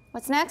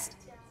 What's next?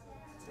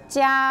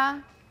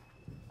 Jia.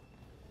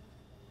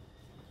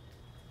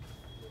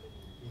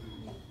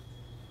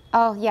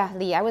 Oh, yeah,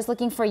 li. I was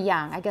looking for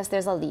yang. I guess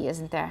there's a li,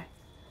 isn't there?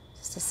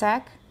 Just a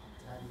sec.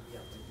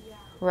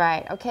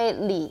 Right, okay,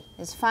 li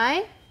is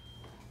fine.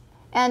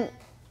 And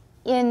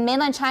in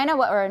mainland China,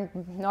 or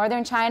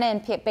northern China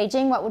and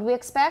Beijing, what would we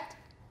expect?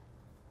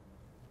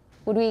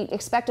 Would we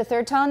expect a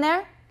third tone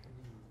there?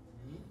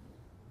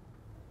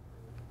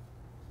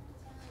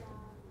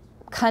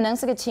 可能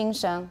是个轻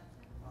声.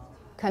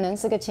 可能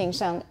是个轻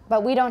声.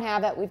 But we don't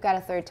have it. We've got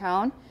a third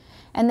tone.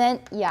 And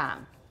then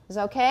yang is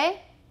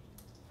okay.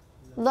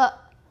 Le.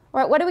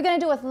 Right, what are we going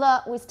to do with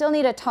le? We still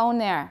need a tone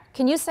there.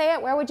 Can you say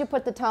it? Where would you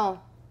put the tone?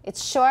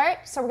 It's short,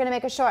 so we're going to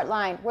make a short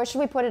line. Where should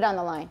we put it on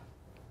the line?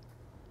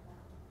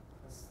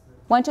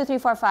 1, 2, 3,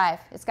 4, 5.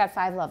 It's got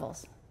 5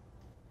 levels.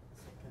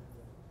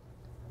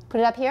 Put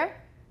it up here.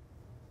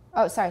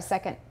 Oh, sorry,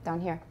 second, down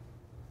here.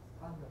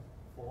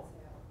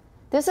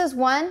 This is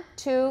 1,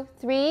 2,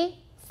 3,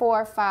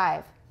 4,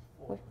 5.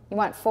 You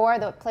want 4,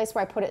 the place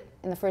where I put it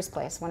in the first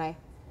place when I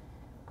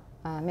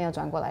没有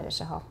转过来的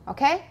时候.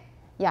 Okay?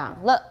 Yang,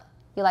 look.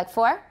 You like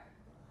 4?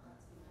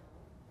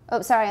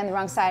 Oh, sorry, on the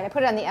wrong side. I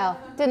put it on the L.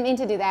 Didn't mean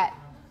to do that.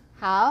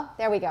 How?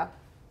 There we go.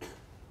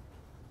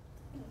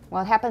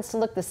 Well, it happens to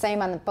look the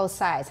same on both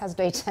sides. How's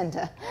对称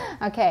的?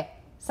 Okay,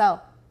 so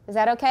is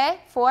that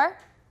okay? 4?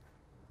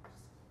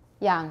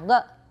 Yang,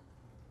 look.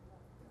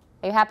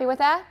 Are you happy with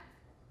that?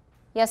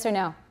 Yes or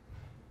no?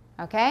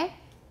 Okay.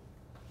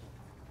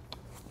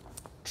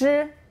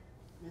 Zhi.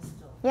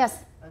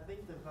 Yes. I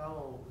think the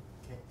vowel,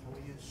 can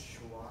we use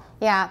schwa?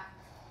 Yeah.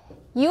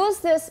 Use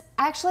this.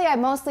 Actually, I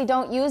mostly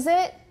don't use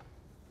it.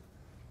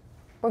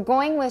 We're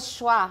going with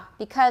schwa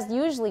because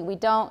usually we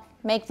don't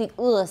make the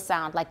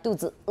sound like 肚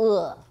子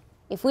饿.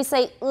 If we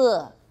say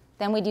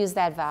then we'd use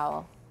that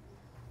vowel.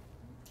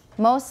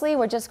 Mostly,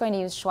 we're just going to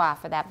use schwa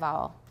for that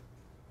vowel.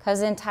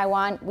 Because in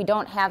Taiwan, we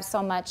don't have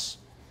so much.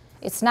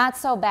 It's not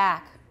so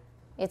back.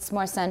 It's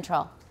more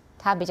central.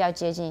 它比较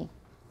接近.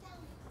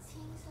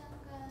 轻声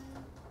跟一声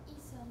的，我觉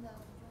得是一样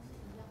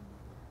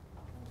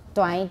的。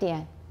短一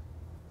点。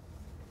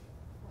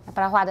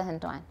把它画得很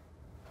短。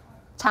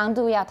长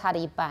度要它的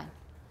一半。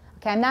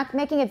Okay, I'm not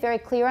making it very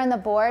clear on the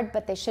board,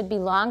 but they should be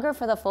longer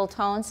for the full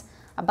tones,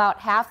 about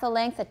half the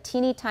length, a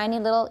teeny tiny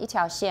little 一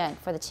条线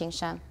for the 轻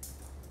声.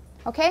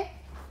 Okay?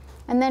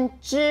 And then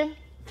zhi,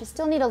 you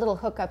still need a little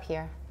hook up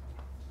here.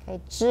 Okay,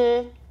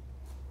 zhi.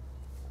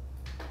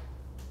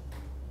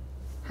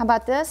 How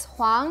about this?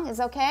 Huang is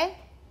okay?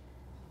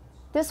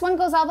 This one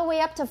goes all the way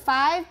up to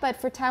 5, but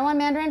for Taiwan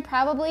Mandarin,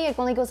 probably it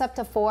only goes up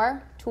to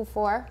 4, 2,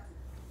 4.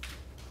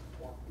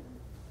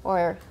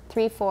 Or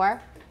 3,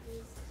 4.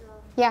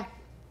 Yeah.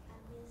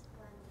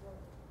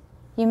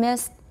 You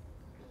missed?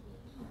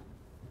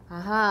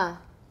 Aha.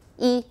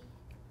 E.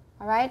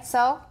 All right,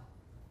 so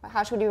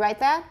how should we write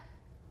that?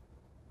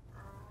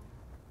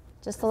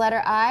 Just the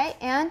letter I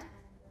and?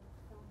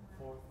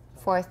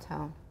 Fourth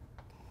tone.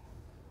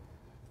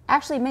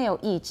 Actually, 没有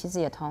E 其实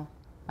也通.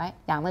 Right?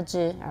 养了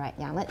只. All right,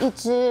 养了一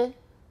只.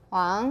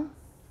 Huang.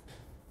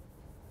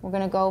 We're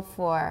going to go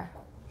for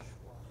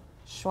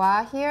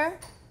schwa here.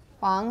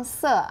 黄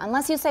色.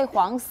 Unless you say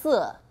黄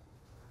色.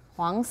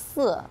 黄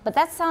色. But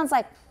that sounds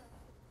like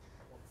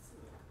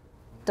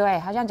对，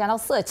好像讲到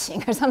色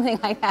情 or something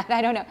like that.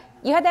 I don't know.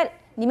 You had that?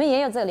 你们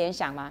也有这个联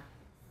想吗？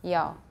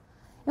有。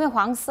因为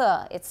黄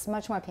色 it's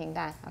much more 平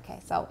淡. Okay,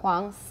 so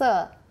黄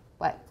色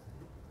what?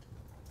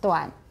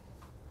 短.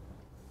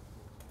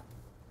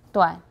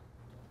 短.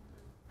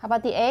 How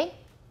about the A?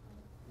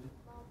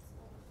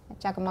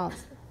 加个帽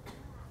子.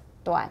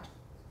 短.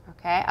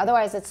 Okay,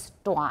 otherwise it's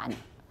短.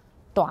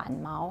 短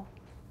毛.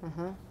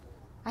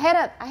 I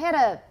had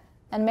an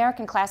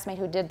American classmate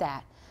who did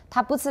that.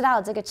 他不知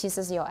道这个其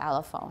实是有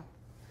allophone.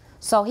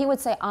 So he would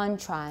say 安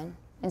全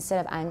instead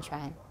of 安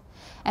全.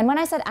 And when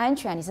I said 安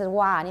全, he said,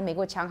 哇，你美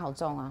国腔好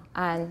重啊。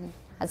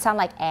It sounded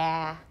like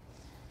ah.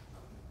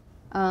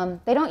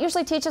 They don't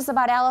usually teach us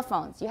about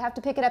allophones. You have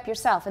to pick it up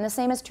yourself. And the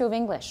same is true of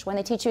English. When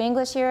they teach you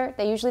English here,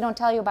 they usually don't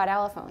tell you about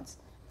allophones.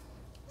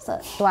 So,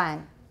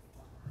 短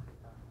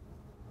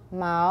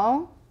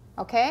毛,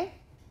 okay?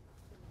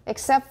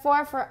 Except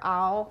for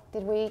ao.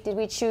 Did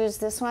we choose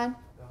this one?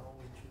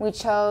 We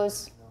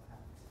chose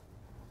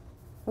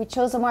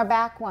the more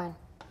back one.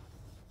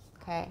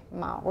 Okay,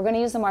 mao. We're going to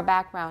use the more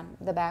back one.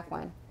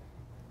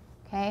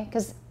 Okay,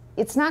 because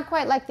it's not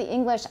quite like the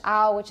English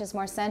ao, which is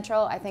more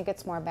central. I think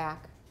it's more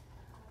back.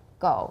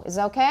 Go is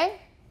okay?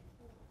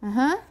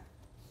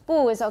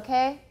 Bu is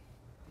okay.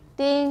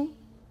 Ding.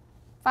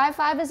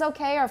 5-5 is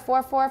okay, or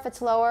 4-4 if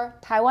it's lower.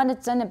 Taiwan 是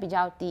真的比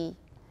较低.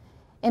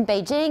 In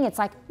Beijing, it's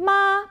like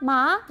ma,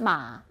 ma,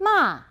 ma,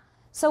 ma.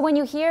 So when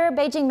you hear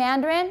Beijing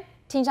Mandarin,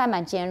 听起来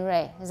蛮尖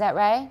锐. Is that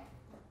right?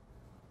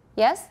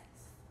 Yes?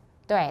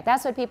 对,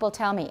 that's what people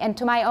tell me. And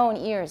to my own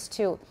ears,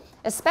 too.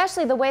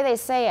 Especially the way they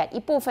say it. 一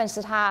部分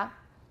是他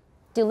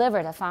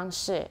deliver 的方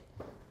式.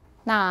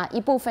 那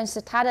一部分是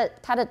他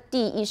的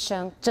第一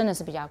声真的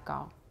是比较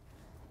高.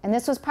 And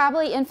this was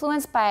probably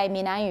influenced by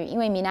闽南语, 因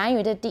为闽南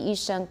语的第一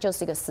声就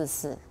是一个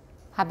4-4,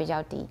 它比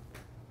较低.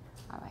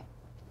 All right.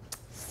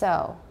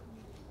 So,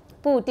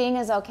 布丁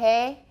is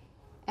okay.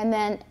 And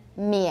then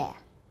灭.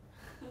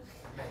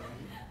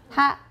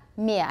 Ha,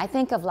 灭. I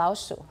think of 老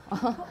鼠.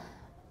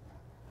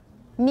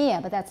 灭,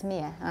 but that's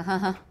灭.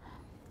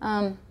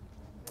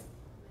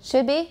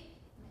 Should be?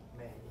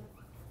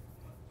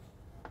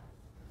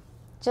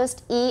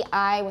 Just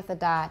E-I with a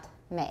dot,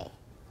 may.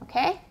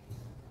 Okay?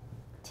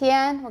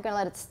 Tian, we're going to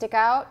let it stick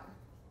out.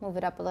 Move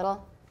it up a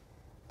little.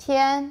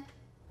 Tian,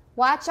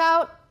 watch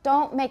out.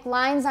 Don't make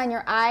lines on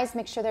your eyes.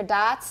 Make sure they're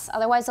dots.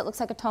 Otherwise, it looks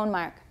like a tone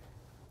mark.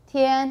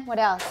 Tian, what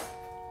else?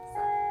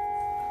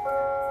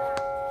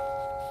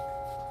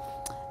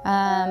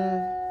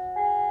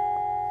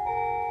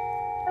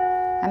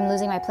 I'm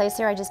losing my place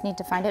here. I just need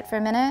to find it for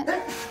a minute.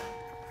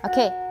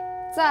 Okay,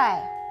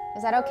 在.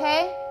 Is that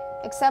okay?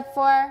 Except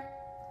for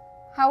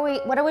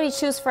what do we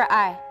choose for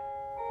I?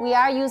 We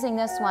are using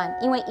this one.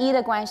 因为一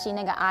的关系，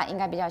那个 I 应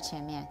该比较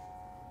前面.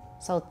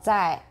 So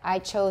在, I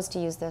chose to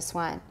use this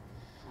one.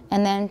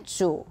 And then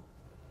主.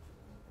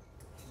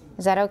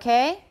 Is that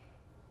okay?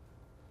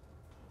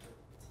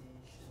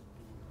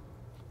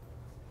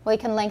 We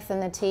can lengthen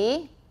the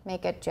T,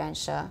 make it 卷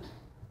舌.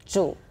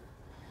 主.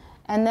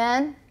 And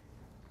then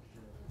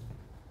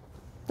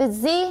the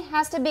Z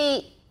has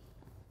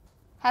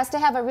to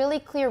have a really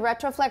clear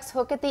retroflex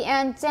hook at the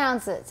end. 这样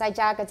子再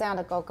加个这样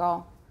的勾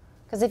勾.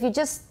 Because if you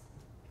just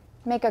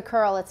make a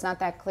curl, it's not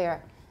that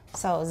clear.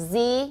 So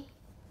Z,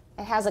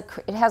 it has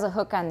a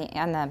hook on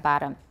the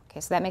bottom. Okay,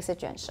 so that makes it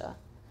卷舌.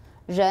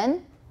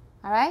 人,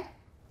 all right?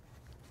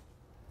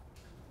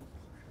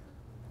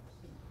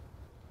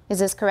 Is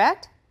this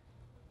correct?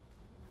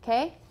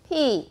 Okay,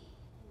 P.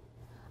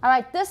 All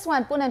right, this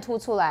one 不能凸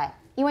出来，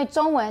因为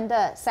中文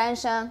的三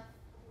声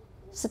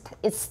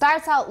it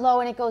starts out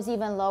low and it goes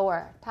even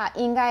lower. 它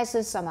应该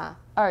是什么？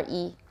二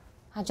一，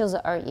它就是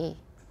二一，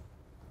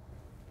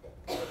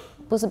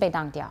不是被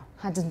当掉，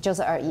它就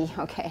是二一。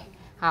OK，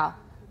 好，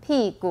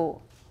屁股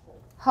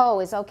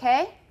 ，hoe is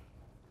okay.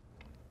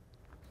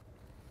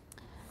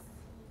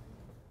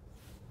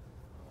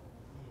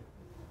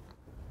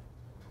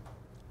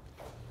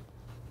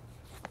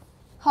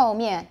 后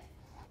面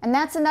and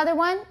that's another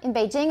one. In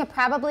Beijing, it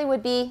probably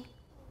would be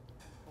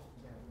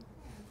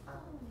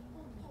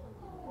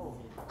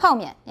后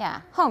面,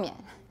 yeah, 后面.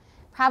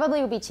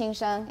 Probably would be 轻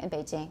声 in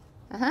Beijing.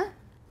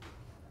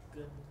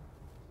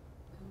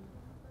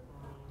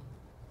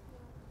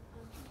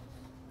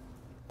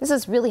 This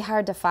is really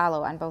hard to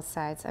follow on both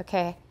sides.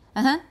 Okay.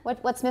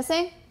 What's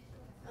missing?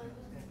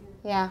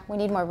 Yeah, we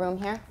need more room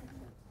here.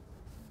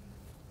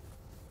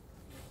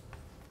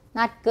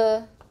 Not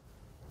good.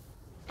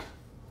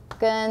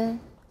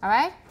 Gun. All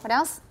right, what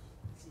else?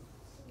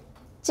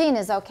 Jin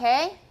is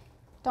okay.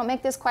 Don't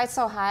make this quite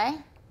so high.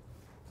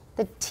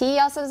 The T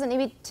also doesn't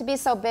need to be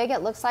so big.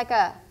 It looks like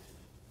a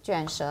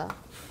卷舌.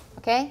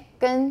 Okay,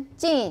 跟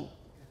进.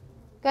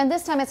 Gun,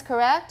 this time it's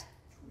correct.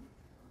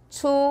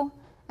 出.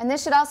 And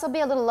this should also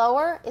be a little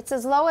lower. It's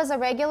as low as a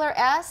regular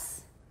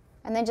S.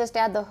 And then just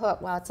add the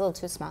hook. Well, it's a little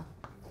too small.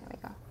 There we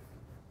go.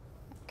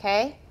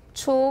 Okay,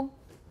 出.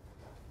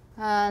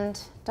 And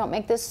don't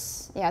make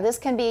this, yeah, this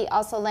can be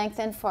also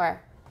lengthened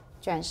for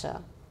卷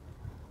舌.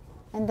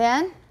 And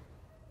then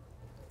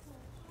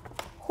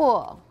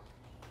或.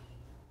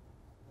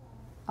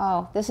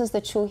 Oh, this is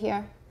the 出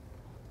here.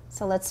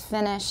 So let's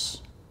finish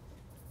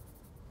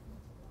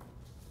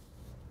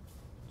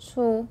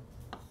出.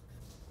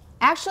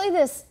 Actually,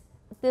 this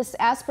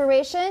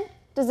aspiration,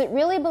 does it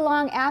really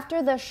belong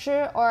after the sh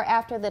or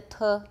after the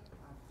t?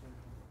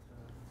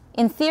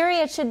 In theory,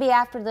 it should be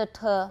after the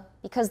t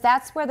because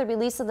that's where the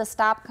release of the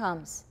stop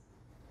comes.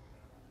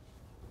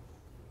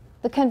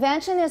 The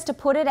convention is to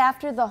put it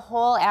after the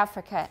whole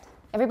affricate.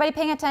 Everybody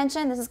paying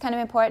attention? This is kind of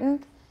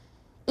important.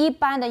 一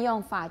般的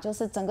用法就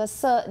是整个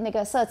那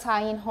个色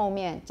擦音后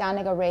面加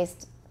那个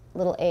raised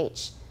little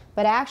h.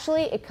 But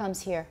actually, it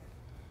comes here.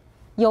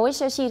 有一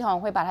些系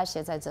统会把它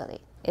写在这里.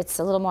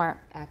 It's a little more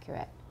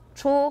accurate.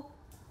 出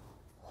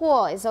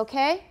或 is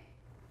okay.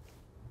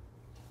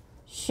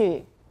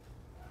 续.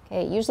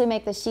 Okay, usually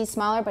make the she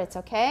smaller, but it's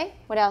okay.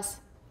 What else?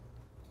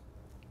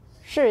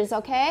 是 is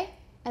okay.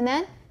 And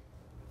then?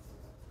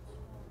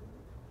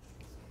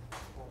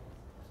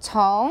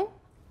 从.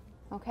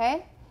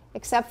 Okay.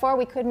 Except for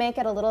we could make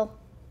it a little,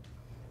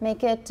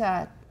 make it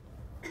 3-4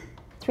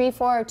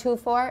 or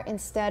 2-4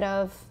 instead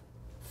of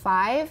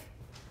 5.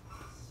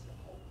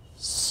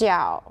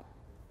 小.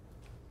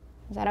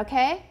 Is that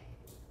okay?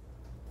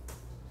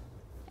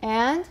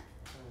 And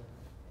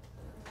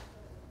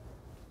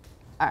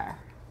二.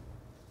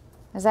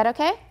 Is that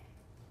okay?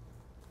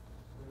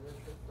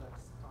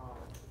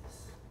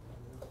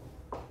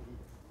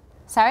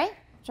 Sorry,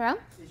 Jerome?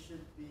 It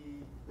should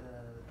be the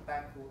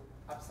backward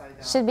upside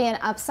down. Should be an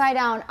upside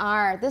down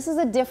R. This is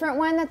a different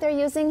one that they're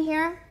using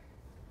here.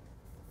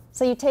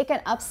 So you take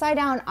an upside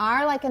down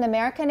R like in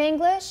American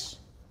English.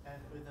 And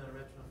with a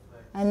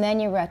retroflex. And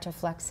then you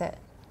retroflex it.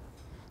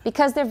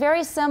 Because they're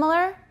very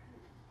similar,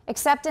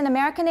 except in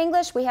American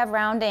English we have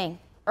rounding.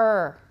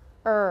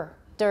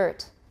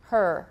 Dirt,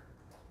 her.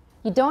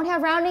 You don't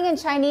have rounding in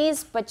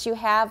Chinese, but you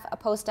have a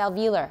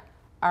post-alveolar.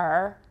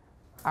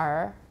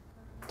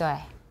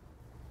 Dui.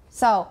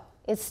 So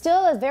it's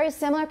still a very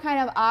similar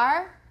kind of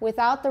R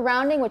without the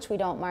rounding, which we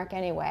don't mark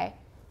anyway,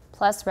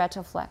 plus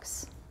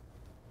retroflex.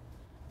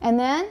 And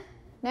then,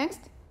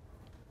 next,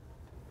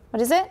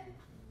 what is it?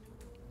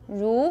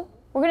 Ru.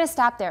 We're going to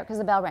stop there because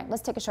the bell rang.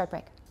 Let's take a short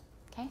break.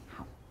 Okay?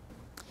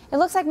 It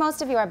looks like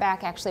most of you are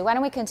back, actually. Why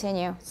don't we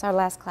continue? It's our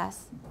last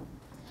class.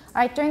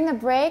 All right, during the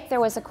break, there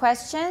was a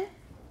question,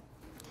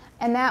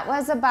 and that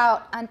was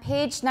about on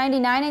page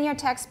 99 in your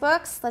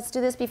textbooks. Let's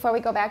do this before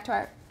we go back to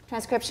our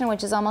transcription,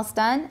 which is almost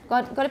done.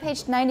 Go to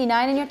page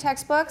 99 in your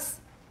textbooks.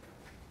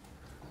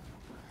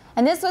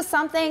 And this was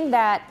something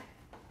that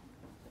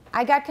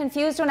I got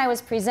confused when I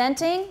was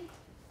presenting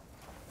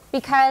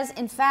because,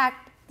 in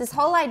fact, this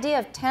whole idea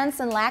of tense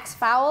and lax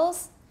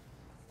vowels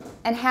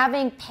and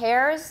having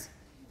pairs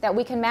that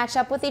we can match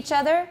up with each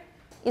other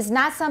is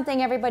not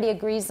something everybody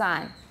agrees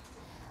on.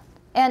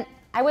 And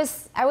I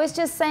was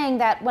just saying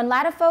that when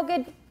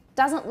Ladefoged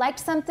doesn't like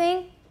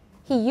something,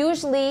 he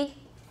usually,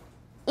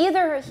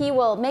 either he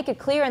will make it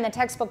clear in the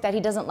textbook that he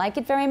doesn't like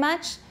it very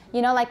much.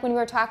 You know, like when we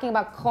were talking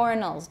about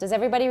coronals. Does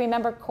everybody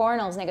remember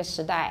coronals?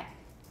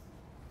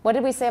 What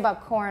did we say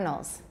about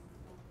coronals?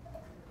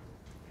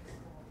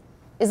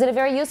 Is it a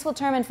very useful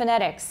term in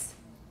phonetics?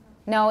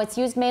 No, it's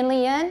used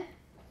mainly in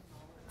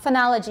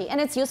phonology. And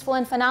it's useful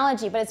in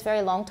phonology, but it's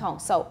very long tone.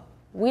 So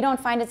we don't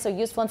find it so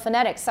useful in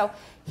phonetics. So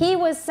he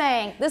was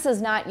saying this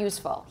is not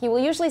useful. He will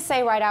usually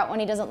say right out when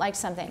he doesn't like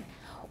something.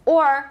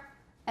 Or,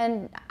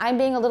 and I'm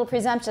being a little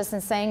presumptuous in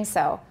saying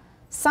so,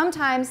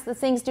 sometimes the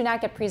things do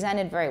not get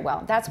presented very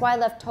well. That's why I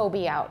left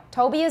Toby out.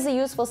 Toby is a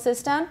useful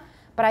system,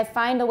 but I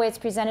find the way it's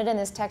presented in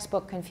this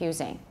textbook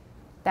confusing.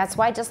 That's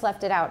why I just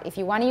left it out. If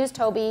you want to use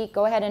Toby,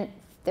 go ahead and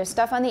there's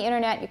stuff on the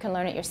internet. You can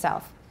learn it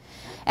yourself.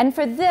 And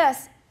for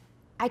this,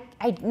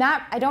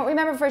 I don't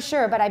remember for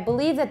sure, but I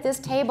believe that this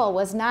table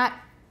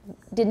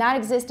did not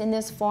exist in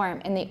this form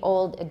in the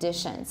old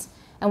editions.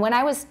 And when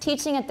I was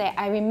teaching it,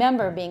 I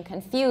remember being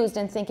confused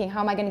and thinking, how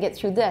am I going to get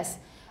through this?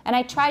 And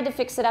I tried to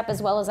fix it up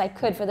as well as I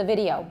could for the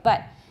video.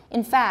 But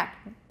in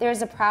fact,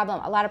 there's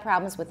a lot of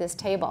problems with this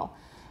table.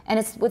 And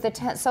it's with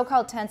the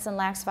so-called tense and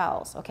lax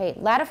vowels. Okay,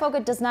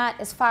 Ladefoged does not,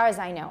 as far as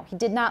I know, he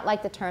did not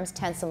like the terms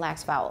tense and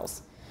lax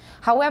vowels.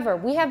 However,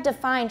 we have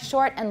defined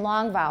short and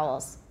long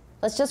vowels.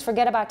 Let's just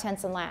forget about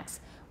tense and lax.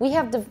 We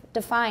have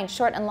defined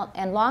short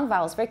and long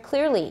vowels very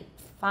clearly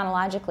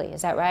phonologically.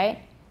 Is that right?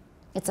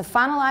 It's a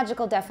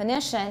phonological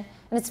definition,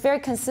 and it's very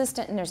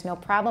consistent, and there's no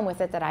problem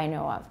with it that I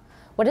know of.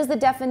 What is the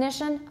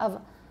definition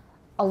of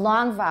a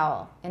long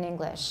vowel in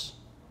English?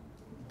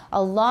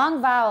 A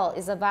long vowel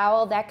is a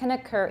vowel that can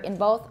occur in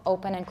both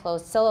open and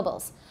closed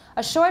syllables.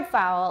 A short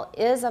vowel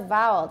is a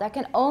vowel that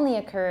can only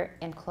occur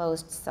in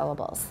closed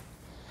syllables.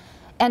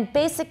 And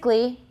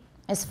basically,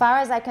 as far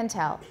as I can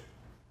tell,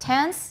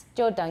 tense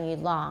就等于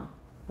long,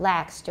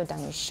 lax 就等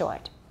于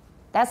short.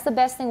 That's the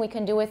best thing we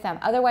can do with them.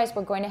 Otherwise,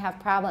 we're going to have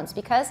problems.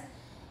 Because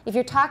if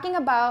you're talking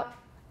about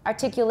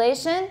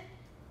articulation,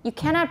 you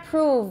cannot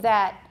prove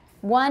that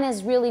one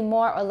is really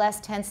more or less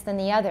tense than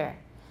the other.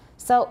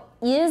 So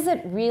is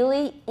it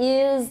really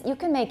is? You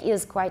can make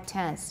is quite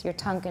tense. Your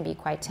tongue can be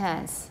quite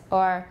tense.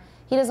 Or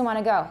he doesn't want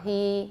to go.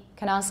 He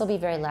can also be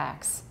very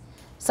lax.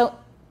 So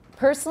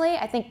personally,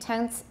 I think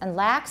tense and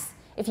lax,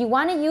 if you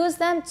want to use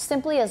them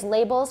simply as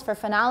labels for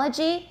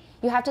phonology,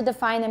 you have to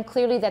define them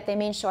clearly that they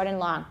mean short and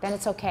long. Then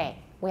it's okay.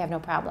 We have no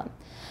problem.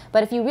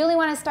 But if you really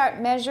want to start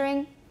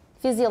measuring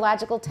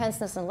physiological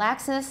tenseness and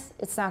laxness,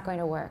 it's not going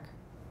to work.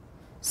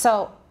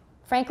 So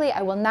frankly,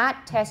 I will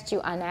not test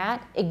you on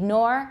that.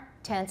 Ignore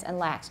tense and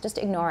lax. Just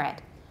ignore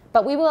it.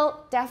 But we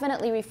will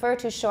definitely refer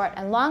to short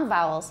and long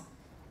vowels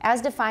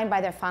as defined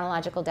by their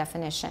phonological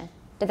definition.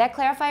 Did that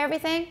clarify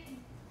everything?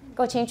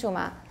 够清楚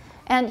吗?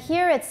 And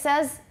here it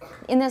says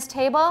in this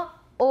table,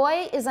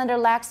 oi is under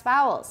lax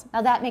vowels.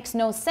 Now that makes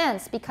no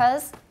sense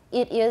because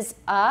it is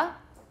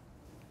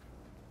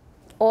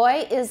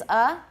oi is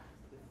a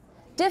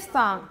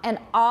diphthong, and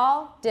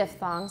all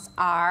diphthongs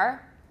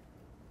are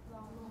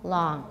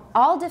long.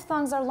 All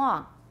diphthongs are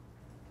long.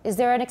 Is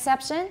there an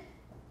exception?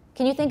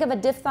 Can you think of a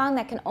diphthong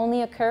that can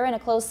only occur in a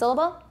closed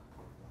syllable?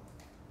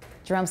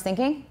 Jerome's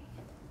thinking.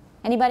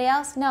 Anybody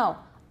else? No.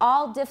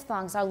 All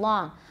diphthongs are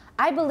long.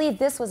 I believe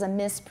this was a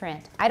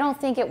misprint. I don't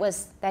think it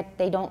was that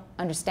they don't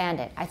understand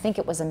it. I think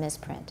it was a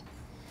misprint.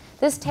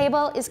 This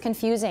table is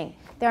confusing.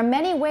 There are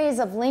many ways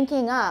of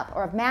linking up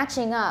or of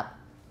matching up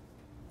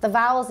the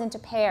vowels into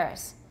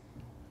pairs.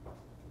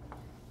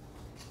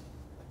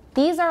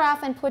 These are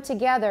often put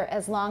together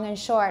as long and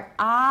short.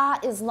 Ah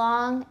is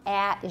long,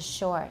 at is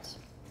short.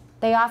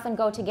 They often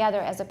go together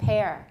as a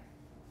pair.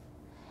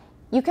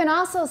 You can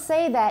also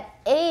say that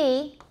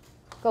a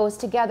goes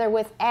together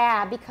with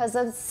a because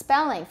of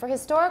spelling for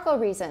historical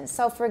reasons.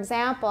 So for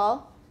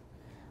example,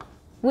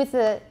 with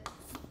the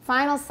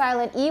final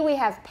silent e we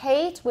have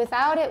pate,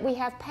 without it we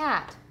have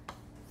pat.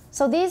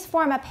 So these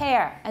form a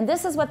pair, and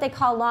this is what they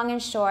call long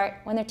and short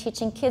when they're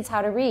teaching kids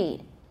how to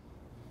read.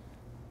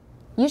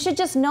 You should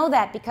just know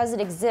that because it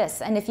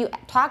exists, and if you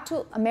talk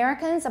to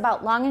Americans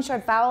about long and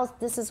short vowels,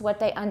 this is what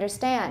they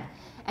understand.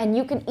 And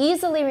you can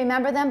easily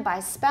remember them by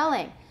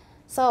spelling.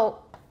 So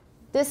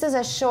this is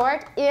a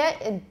short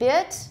it,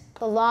 bit.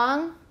 The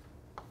long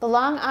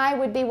I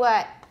would be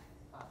what?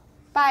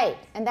 Bite,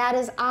 and that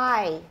is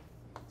I.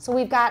 So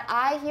we've got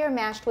I here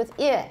matched with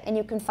it, and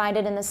you can find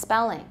it in the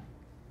spelling.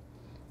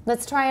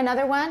 Let's try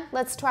another one.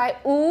 Let's try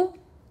oo.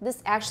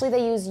 This actually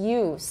they use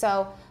u.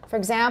 So for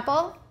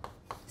example,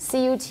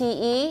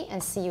 C-U-T-E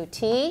and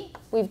C-U-T.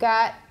 We've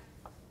got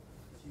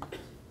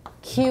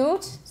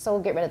cute, so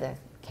we'll get rid of the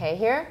K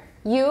here.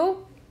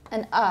 U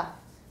and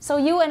So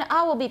U and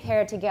will be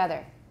paired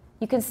together.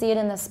 You can see it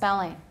in the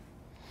spelling.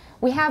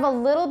 We have a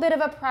little bit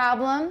of a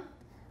problem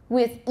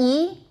with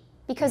E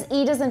because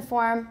E doesn't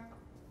form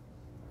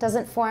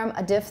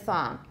a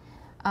diphthong.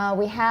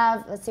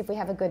 Let's see if we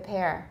have a good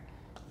pair.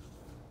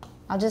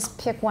 I'll just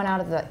pick one out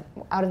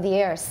of the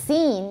air.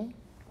 Seen.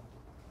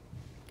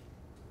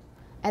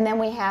 And then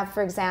we have,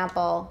 for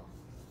example,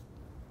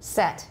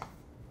 set.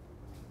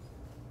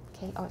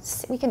 Okay,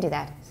 we can do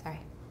that. Sorry,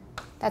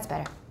 that's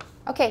better.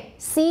 Okay,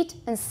 seat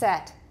and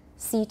set.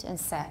 Seat and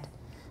set.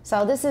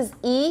 So this is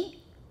E,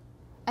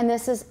 and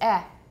this is E.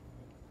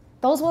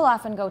 Those will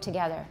often go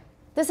together.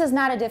 This is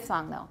not a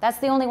diphthong, though. That's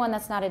the only one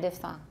that's not a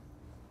diphthong.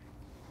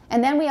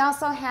 And then we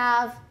also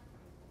have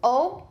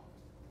O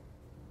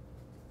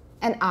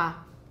and A.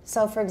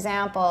 So for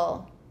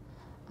example,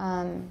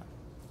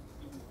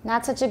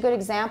 not such a good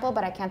example,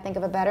 but I can't think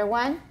of a better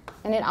one.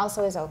 And it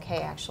also is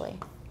okay, actually.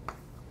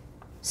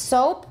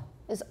 Soap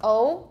is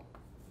O.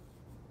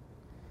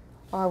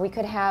 Or we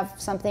could have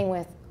something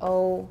with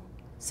O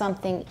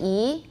something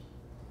E.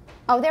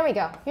 Oh, there we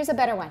go. Here's a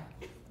better one.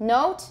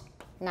 Note,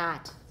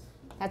 not.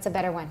 That's a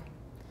better one.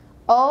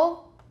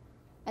 O,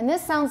 and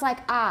this sounds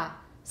like A.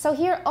 So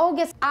here O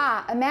gets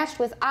A, matched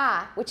with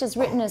A, which is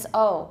written as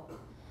O.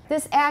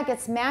 This A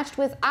gets matched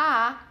with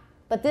A,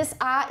 but this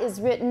A is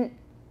written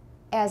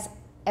as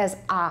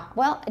A.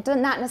 Well,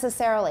 not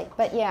necessarily,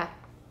 but yeah.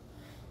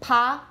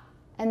 Pa,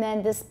 and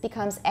then this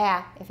becomes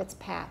A if it's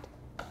pat.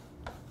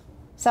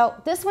 So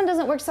this one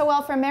doesn't work so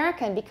well for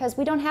American because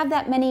we don't have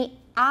that many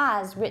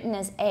A's written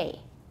as A.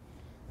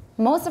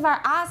 Most of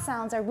our A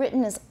sounds are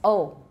written as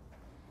O.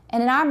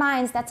 And in our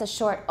minds, that's a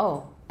short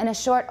O. And a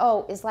short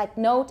O is like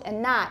note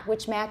and not,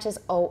 which matches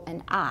O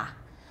and A.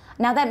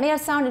 Now that may have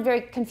sounded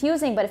very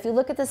confusing, but if you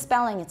look at the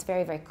spelling, it's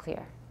very, very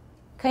clear.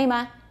 可以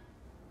吗?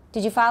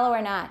 Did you follow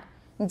or not?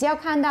 你只要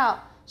看到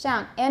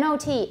像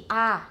N-O-T,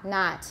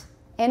 not.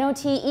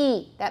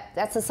 N-O-T-E,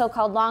 that's a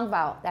so-called long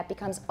vowel. That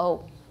becomes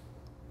O.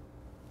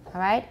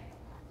 All right?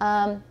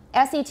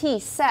 S-E-T,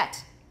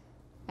 set.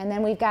 And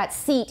then we've got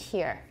seat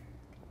here.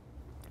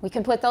 We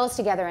can put those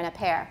together in a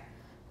pair.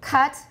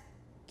 Cut,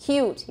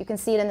 cute. You can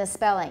see it in the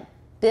spelling.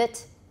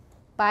 Bit,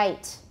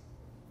 bite.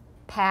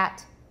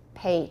 Pat,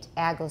 pate.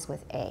 A goes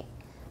with A.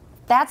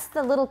 That's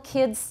the little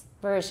kids'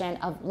 version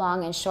of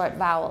long and short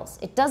vowels.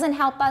 It doesn't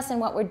help us in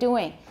what we're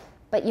doing,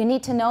 but you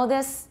need to know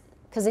this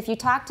because if you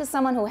talk to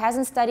someone who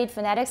hasn't studied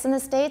phonetics in the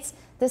States,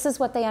 this is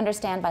what they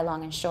understand by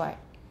long and short.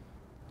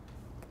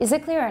 Is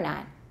it clear or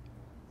not?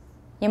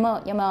 有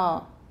没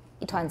有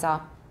一团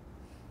糟？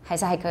还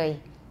是还可以？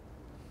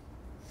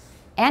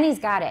 Annie's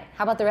got it.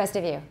 How about the rest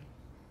of you?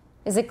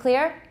 Is it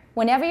clear?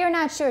 Whenever you're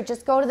not sure,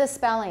 just go to the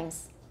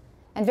spellings.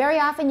 And very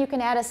often you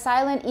can add a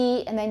silent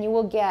E and then you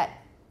will get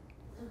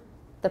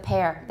the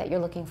pair that you're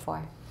looking for.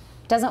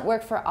 It doesn't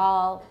work for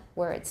all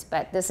words,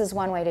 but this is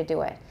one way to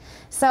do it.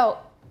 So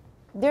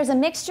there's a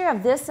mixture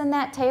of this in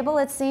that table,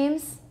 it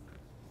seems.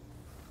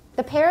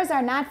 The pairs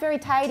are not very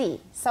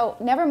tidy, so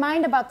never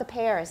mind about the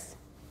pairs.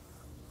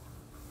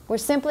 We're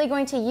simply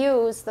going to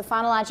use the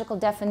phonological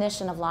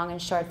definition of long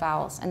and short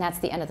vowels, and that's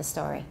the end of the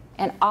story.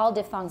 And all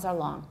diphthongs are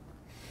long.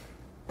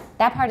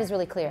 That part is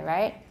really clear,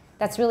 right?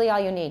 That's really all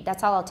you need.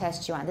 That's all I'll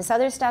test you on. This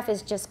other stuff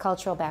is just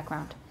cultural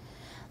background.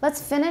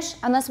 Let's finish,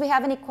 unless we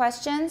have any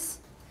questions.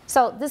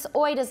 So this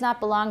oi does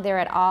not belong there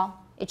at all.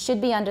 It should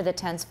be under the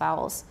tense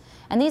vowels.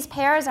 And these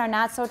pairs are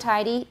not so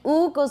tidy.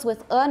 U goes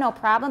with no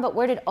problem, but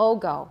where did O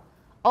go?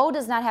 O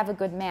does not have a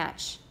good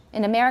match.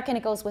 In American,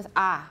 it goes with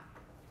A.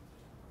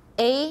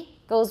 A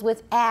goes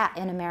with A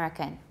in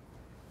American.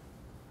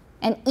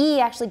 And E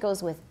actually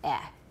goes with E.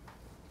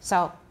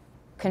 So,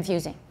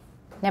 confusing.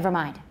 Never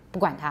mind. 不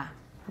管它.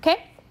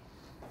 Okay?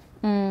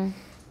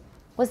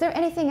 Was there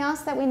anything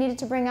else that we needed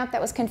to bring up that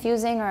was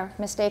confusing or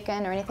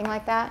mistaken or anything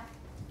like that?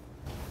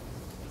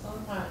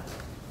 Sometimes,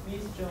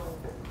 Miss Jones,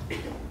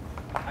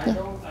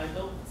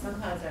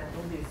 sometimes I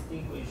don't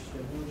distinguish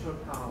the neutral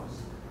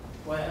towns.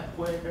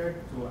 Whether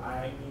do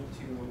I need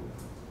to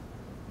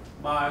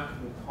mark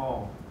the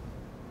tone?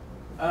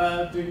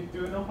 Do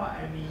you know what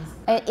I mean?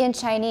 In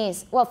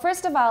Chinese. Well,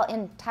 first of all,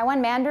 in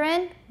Taiwan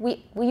Mandarin,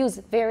 we use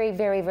very,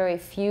 very, very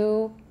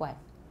few what?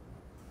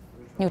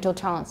 Neutral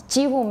tones.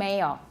 几乎没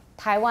有。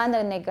台湾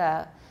的那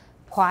个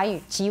华语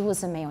几乎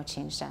是没有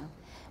轻声。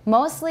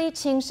Mostly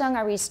轻声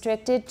are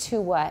restricted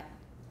to what?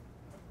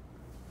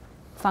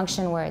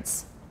 Function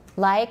words.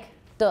 Like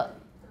的、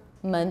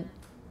门、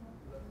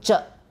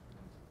着。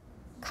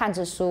看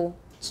着书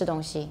吃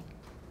东西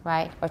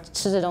right? Or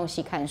吃着东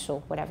西看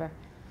书 whatever.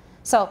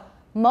 So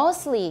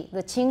mostly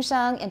the 轻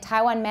声 in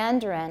Taiwan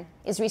Mandarin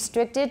is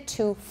restricted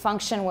to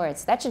function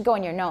words. That should go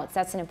in your notes.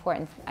 That's an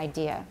important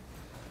idea.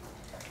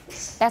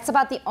 That's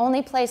about the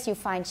only place you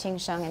find 轻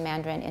声 in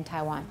Mandarin in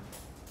Taiwan.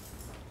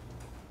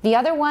 The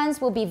other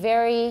ones will be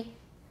very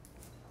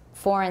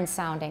foreign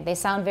sounding. They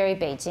sound very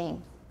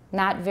Beijing.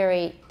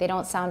 They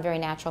don't sound very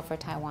natural for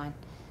Taiwan.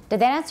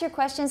 Did that answer your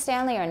question,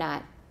 Stanley, or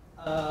not?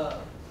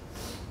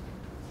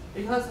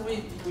 Because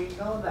we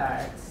know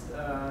that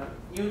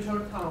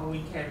neutral tone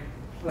we can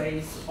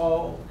place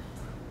all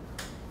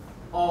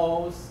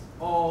the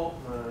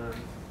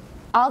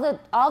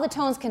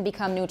tones can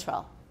become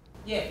neutral.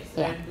 Yes,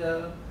 Yeah. and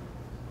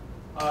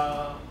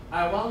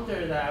I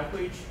wonder that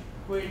which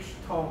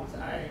tones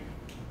I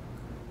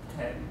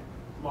can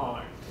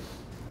mark.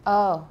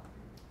 Oh.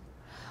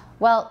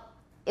 Well,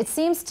 it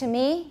seems to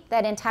me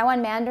that in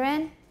Taiwan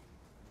Mandarin,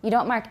 you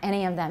don't mark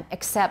any of them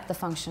except the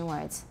function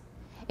words.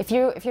 If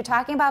you're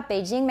talking about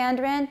Beijing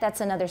Mandarin,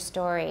 that's another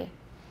story.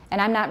 And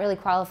I'm not really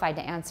qualified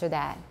to answer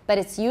that. But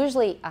it's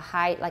usually a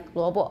high, like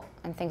萝卜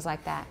and things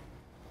like that.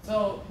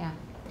 So Yeah.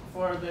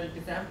 for the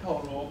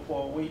example, 萝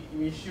卜,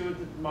 we should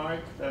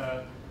mark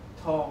the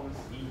tones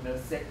in the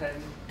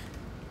second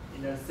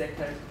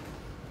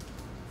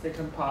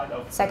part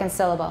of Second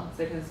syllable.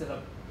 Second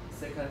syllable.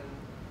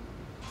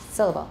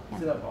 Syllable. Yeah.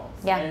 Syllable.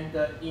 Yeah. And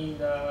in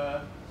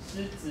the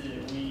狮子,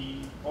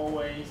 we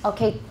always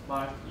Okay.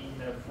 mark in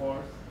the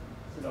fourth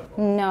syllable.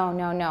 No.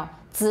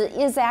 子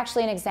is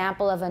actually an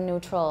example of a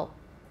neutral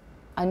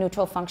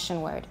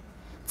function word.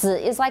 子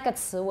is like a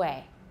词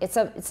尾. It's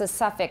a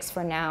suffix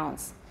for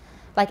nouns.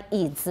 Like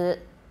椅子,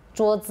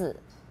桌子,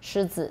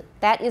狮子.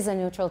 That is a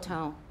neutral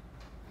tone.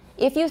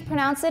 If you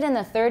pronounce it in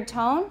the third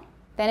tone,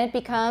 then it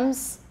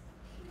becomes,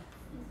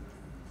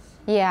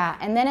 yeah,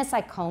 and then it's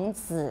like 孔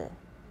子,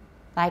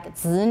 like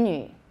子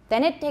女.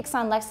 Then it takes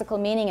on lexical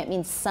meaning. It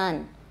means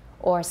son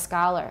or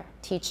scholar,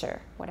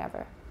 teacher,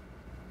 whatever.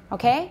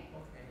 Okay?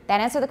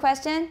 That answer the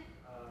question?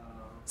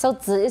 So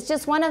子 is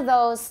just one of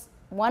those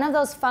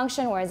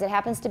function words. It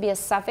happens to be a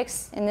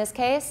suffix in this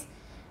case.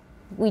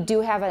 We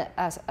do have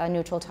a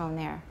neutral tone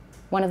there.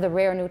 One of the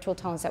rare neutral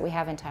tones that we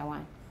have in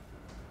Taiwan.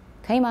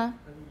 可以吗?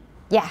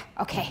 Yeah,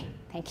 okay,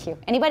 thank you.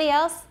 Anybody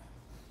else?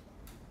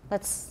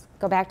 Let's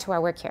go back to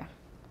our work here.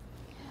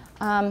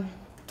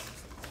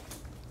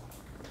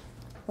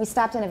 We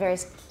stopped in a very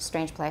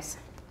strange place.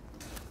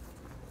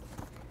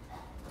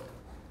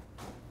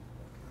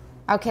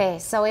 Okay,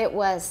 so it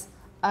was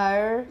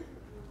如.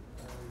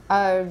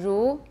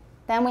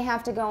 Then we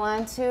have to go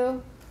on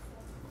to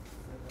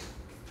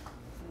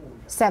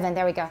 7.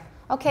 There we go.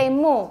 Okay,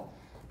 木.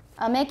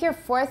 Make your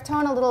fourth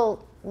tone a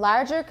little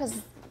larger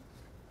because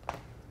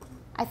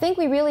I think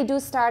we really do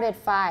start at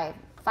 5.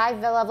 5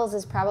 levels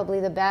is probably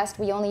the best.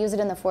 We only use it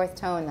in the fourth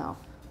tone though.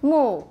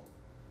 Mu.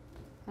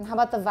 And how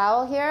about the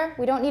vowel here?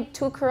 We don't need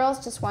 2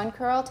 curls, just 1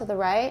 curl to the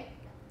right.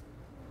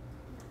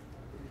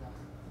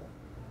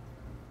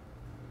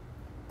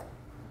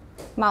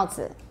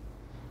 Maozi.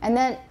 And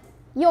then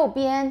右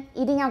边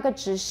一定要个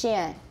直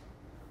线，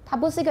它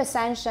不是一个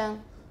三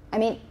声。I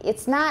mean,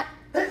 it's not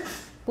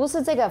不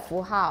是这个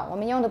符号，我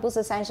们用的不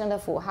是三声的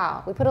符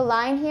号。We put a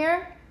line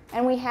here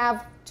and we have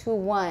 2,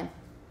 1.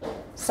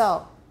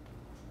 So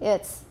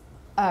it's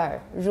耳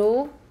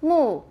濡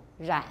目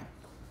染，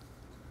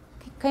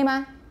可以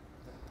吗？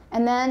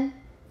 And then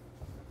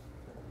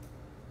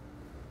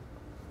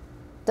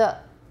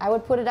I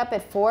would put it up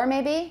at 4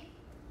 maybe.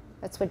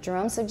 That's what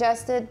Jerome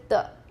suggested.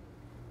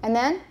 And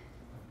then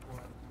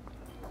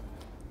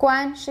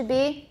关 should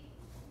be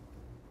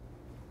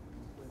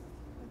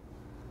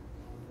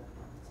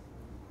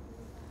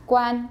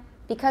关,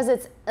 because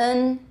it's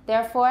n,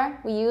 therefore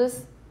we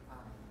use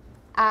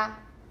啊，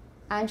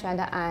安全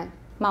的安，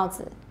帽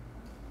子。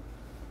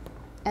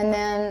And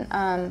then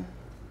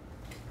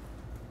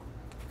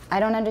I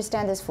don't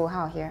understand this 符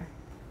号 here.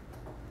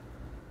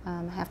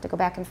 I have to go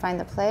back and find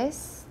the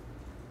place.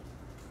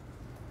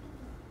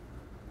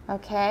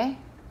 Okay,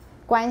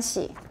 关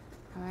系.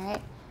 All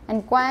right,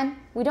 and 关,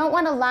 we don't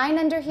want a line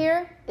under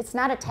here. It's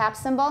not a tap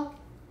symbol.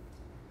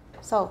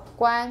 So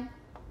关,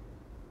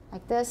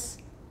 like this,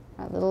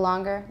 a little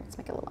longer. Let's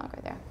make it a little longer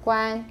there.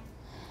 关.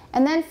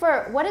 And then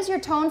for, what is your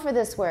tone for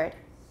this word?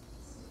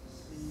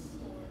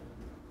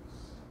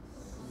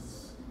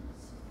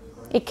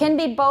 It can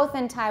be both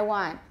in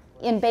Taiwan.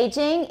 In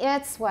Beijing,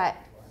 it's what?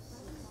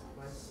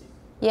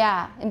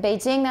 Yeah, in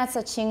Beijing, that's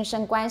a 轻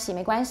声关系,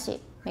 没关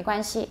系, 没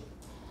关系.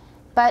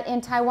 But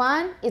in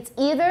Taiwan, it's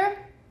either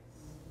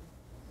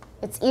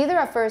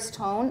a first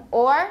tone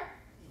or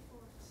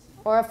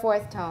a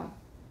fourth tone.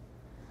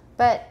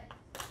 But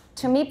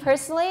to me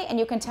personally, and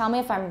you can tell me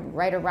if I'm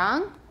right or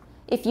wrong,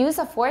 if you use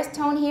a fourth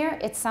tone here,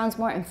 it sounds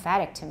more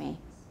emphatic to me.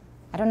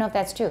 I don't know if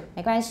that's true.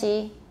 没关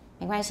系,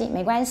 没关系,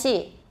 没关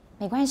系.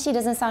 没关系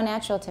doesn't sound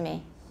natural to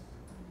me.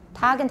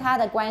 他跟他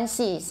的关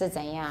系是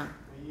怎样?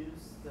 We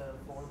use the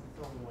fourth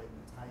tone when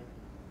typing.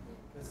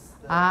 Because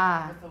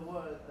the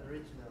word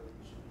originally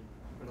should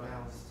be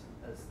pronounced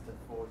as the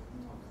fourth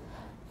tone.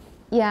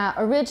 Yeah,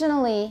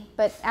 originally,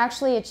 but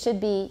actually it should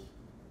be,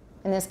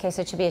 in this case,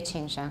 it should be a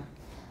轻声.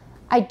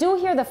 I do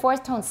hear the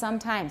fourth tone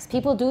sometimes.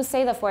 People do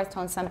say the fourth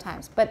tone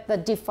sometimes. But the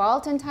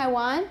default in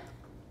Taiwan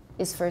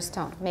is first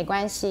tone. 没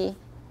关系.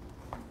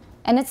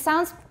 And it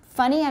sounds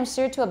funny, I'm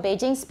sure, to a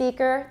Beijing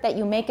speaker that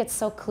you make it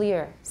so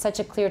clear, such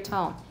a clear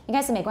tone. 应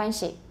该是没关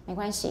系, 没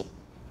关系.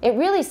 It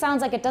really sounds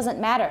like it doesn't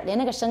matter. 连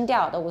那个声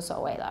调都无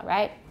所谓了,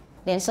 right?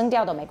 连声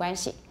调都没关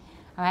系.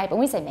 All right, but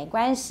when we say 没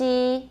关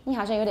系, 你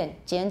好像有点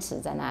坚持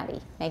在那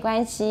里. 没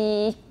关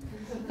系.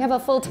 You have a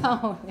full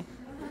tone.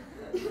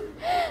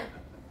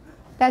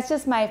 That's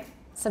just my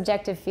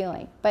subjective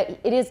feeling. But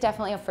it is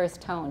definitely a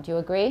first tone. Do you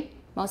agree?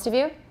 Most of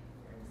you?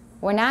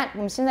 We're not,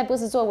 我们现在不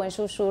是做文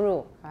书输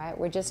入, right?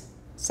 We're just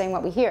saying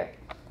what we hear.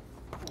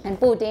 And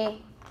布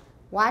丁,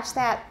 watch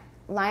that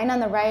line on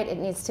the right. It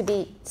needs to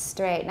be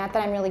straight. Not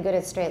that I'm really good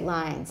at straight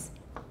lines.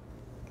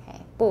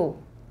 Okay, 布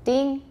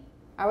丁.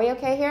 Are we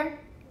okay here?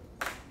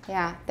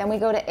 Yeah, then we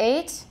go to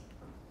 8.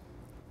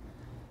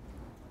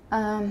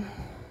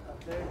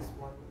 There is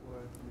one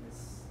word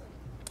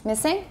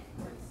Missing?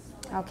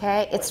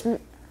 Okay, it's,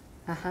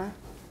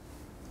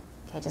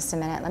 Okay, just a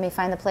minute. Let me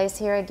find the place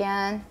here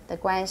again. The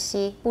关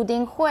系, 布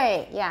丁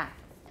会, yeah.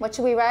 What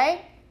should we write?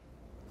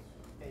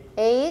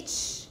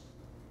 H,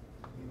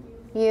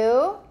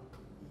 U,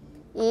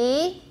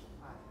 E,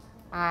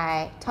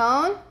 I.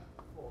 Tone?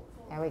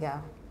 There we go.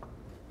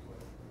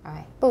 All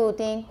right, 布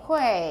丁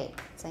会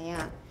怎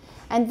样?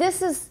 And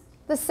this is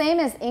the same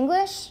as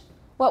English.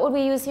 What would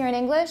we use here in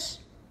English?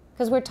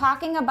 Because we're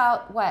talking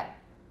about what?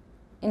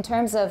 In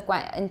terms of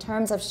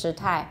时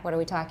态, what are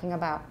we talking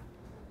about?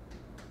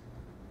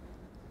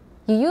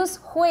 You use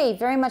会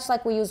very much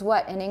like we use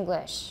what in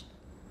English?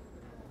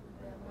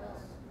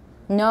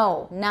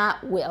 No,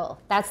 not will.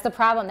 That's the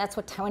problem. That's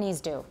what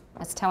Taiwanese do.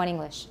 That's Taiwan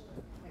English.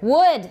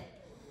 Would.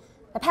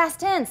 The past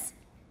tense.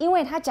 因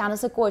为他讲的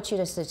是过去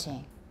的事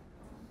情。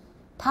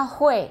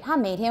他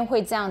每天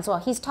会这样做.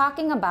 He's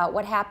talking about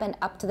what happened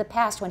up to the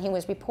past when he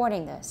was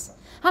reporting this.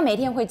 他每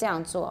天会这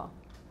样做.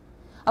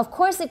 Of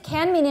course, it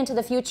can mean into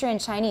the future in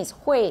Chinese.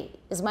 会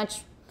is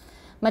much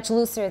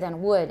looser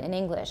than would in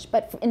English.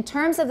 But in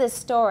terms of this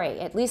story,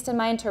 at least in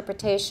my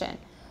interpretation,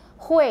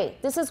 会,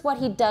 this is what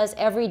he does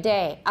every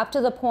day up to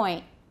the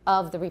point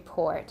of the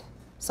report.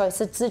 So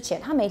是之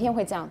前, 他每天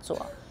会这样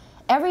做.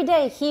 Every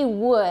day he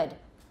would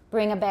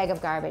bring a bag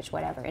of garbage,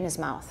 whatever, in his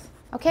mouth.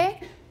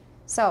 Okay?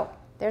 So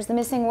there's the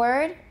missing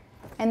word.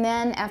 And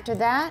then after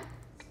that,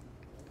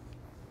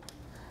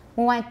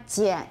 we want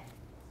剪.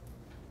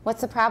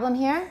 What's the problem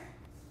here?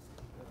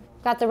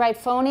 Got the right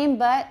phoneme,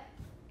 but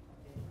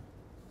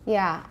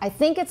yeah, I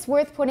think it's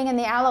worth putting in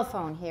the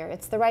allophone here.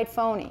 It's the right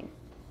phoneme.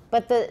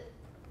 But the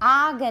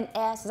A 跟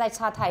S 在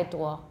差太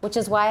多, which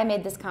is why I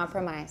made this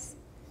compromise.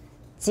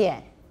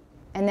 剪.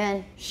 And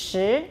then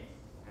十.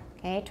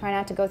 Okay, try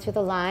not to go through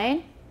the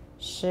line.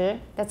 十,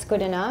 that's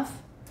good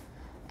enough.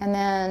 And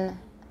then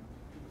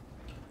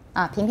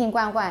瓶瓶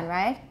罐罐,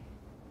 right?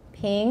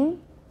 瓶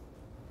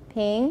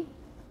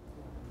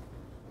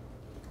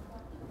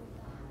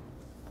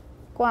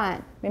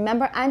罐.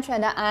 Remember 安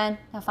全的安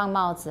要放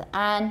帽子.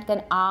 安跟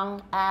ang,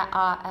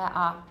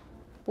 a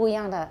不一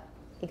样的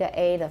一个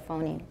a 的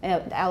phoneme,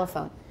 the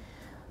allophone.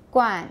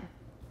 罐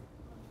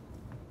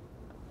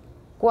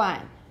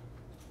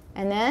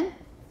and then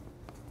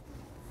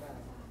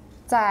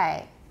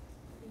在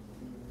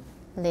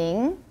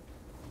ling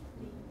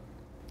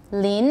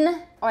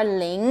or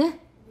ling.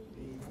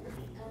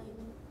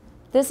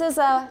 This is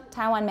a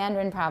Taiwan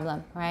Mandarin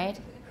problem, right?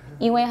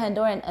 因为很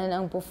多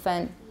人不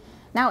分.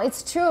 Now,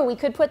 it's true, we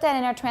could put that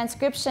in our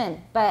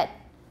transcription, but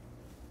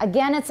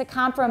again, it's a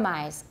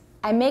compromise.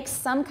 I make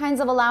some kinds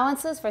of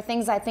allowances for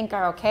things I think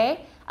are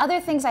okay.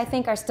 Other things I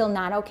think are still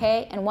not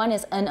okay. And one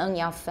is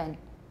要分。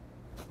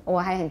我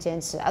还很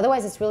坚持.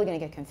 Otherwise, it's really going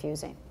to get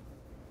confusing.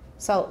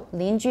 So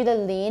邻居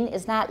的邻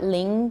is not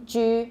邻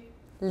居,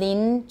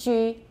 邻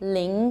居,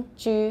 邻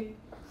居.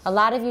 A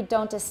lot of you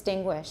don't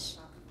distinguish.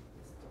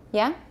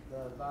 Yeah?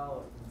 The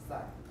vowel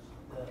inside,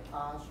 the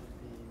R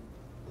should be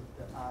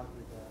the R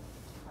with the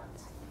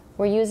hat.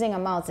 We're using a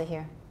帽子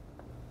here.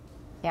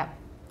 Yeah,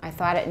 I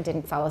thought it and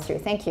didn't follow through.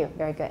 Thank you.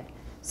 Very good.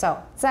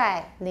 So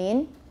在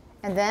邻,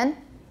 and then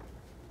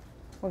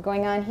we're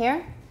going on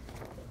here.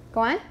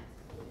 Go on.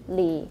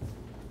 里.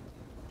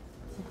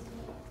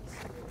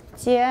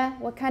 接.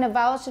 What kind of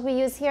vowel should we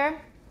use here?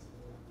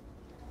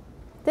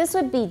 This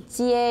would be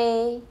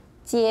接,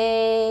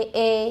 接,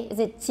 a. Is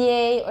it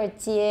接 or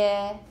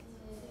接?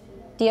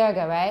 第二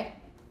个, right?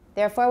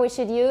 Therefore, we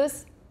should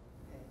use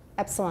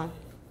epsilon.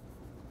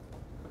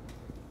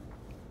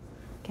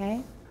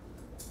 Okay?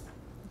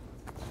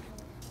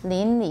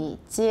 邻里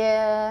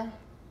街.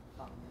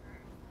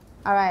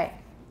 All right.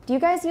 Do you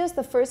guys use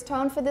the first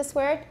tone for this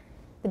word?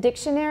 The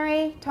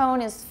dictionary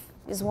tone is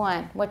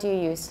 1. What do you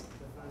use?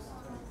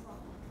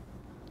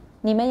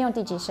 你们用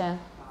第几声？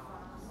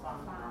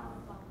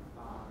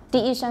第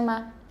一声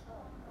吗？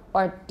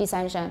 Or 第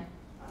三声？ I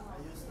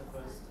use the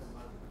first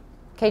tone.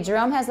 Okay,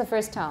 Jerome has the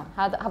first tone.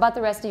 How about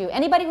the rest of you?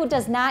 Anybody who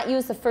does not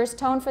use the first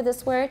tone for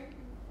this word?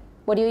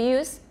 What do you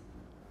use?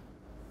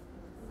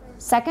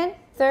 Second?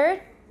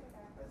 Third?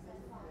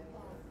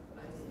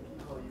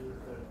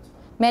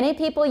 Many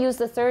people use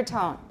the third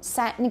tone.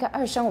 那个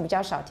二声我比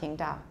较少听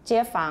到，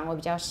街坊我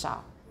比较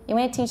少，因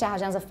为听起来好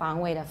像是防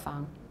卫的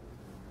防。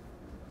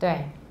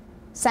对，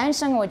三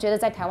声我觉得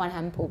在台湾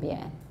很普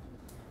遍。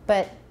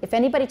But if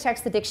anybody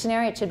checks the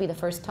dictionary, it should be the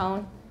first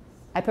tone.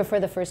 I prefer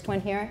the first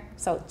one here.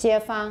 So 街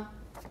坊,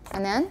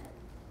 and then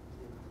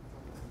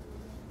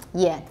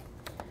眼.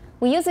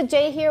 We use a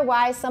J here.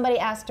 Why? Somebody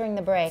asked during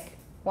the break.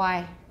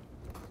 Why?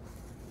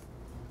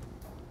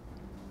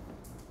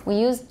 We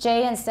use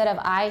J instead of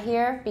I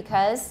here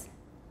because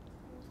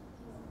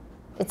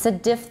it's a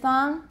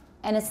diphthong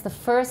and it's the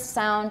first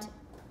sound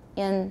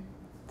in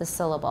the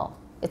syllable.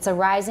 It's a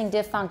rising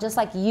diphthong, just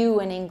like U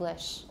in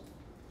English.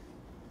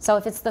 So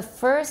if it's the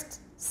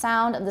first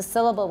sound of the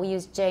syllable, we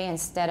use J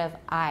instead of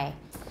I.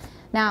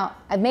 Now,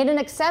 I've made an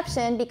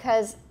exception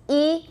because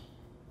E,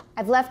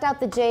 I've left out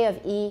the J of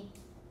E.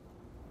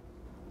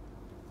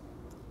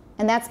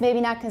 And that's maybe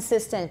not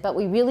consistent, but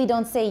we really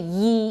don't say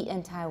yi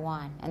in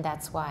Taiwan, and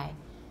that's why.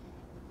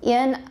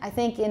 I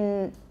think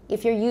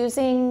if you're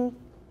using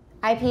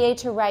IPA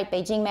to write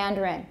Beijing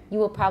Mandarin, you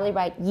will probably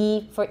write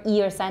yi for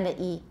E or san de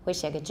E, 会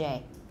写个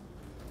J.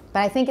 But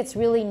I think it's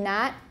really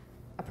not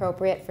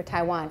appropriate for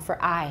Taiwan, for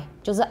I,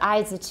 就是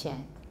I 之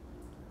前.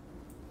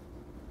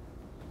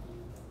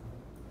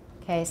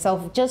 Okay,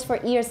 so just for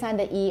E or san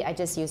de E, I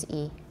just use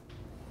E.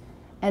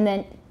 And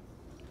then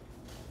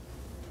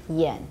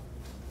眼.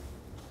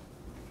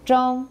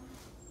 中,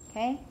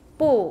 okay,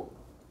 不,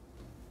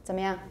 怎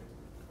么样?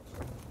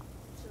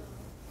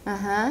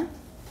 Uh-huh.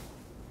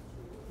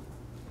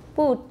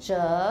 不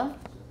折.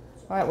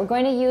 All right, we're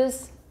going to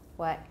use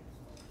what?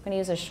 We're going to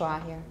use a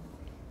schwa here.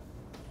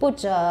 不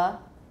折,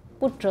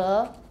 不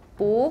折,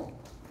 不,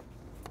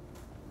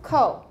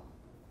 扣.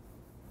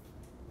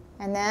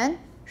 And then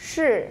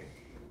是,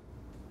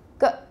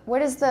 g. Where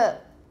does the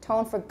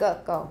tone for g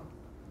go?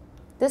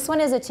 This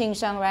one is a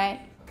qingsheng, right?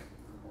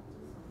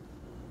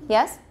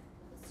 Yes?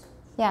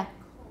 Yeah.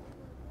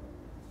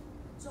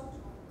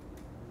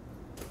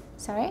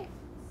 Sorry?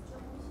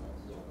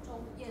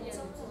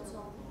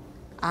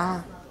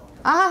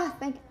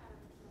 Thank you.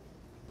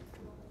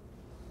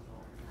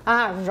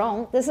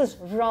 Rong. This is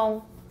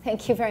rong.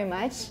 Thank you very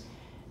much.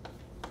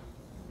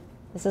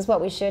 This is what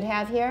we should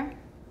have here.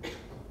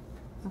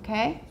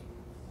 Okay?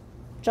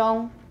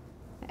 Zhong.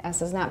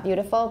 S is not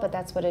beautiful, but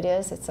that's what it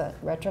is. It's a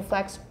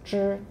retroflex.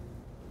 Zhi.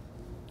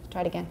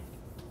 Try it again.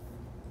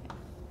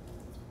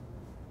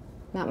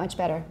 Not much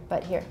better,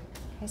 but here.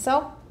 Okay,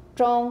 so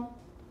中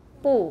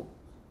不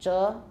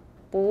折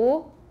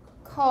不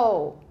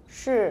扣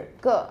是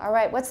个. All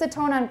right, what's the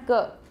tone on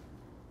ge?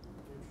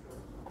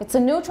 It's a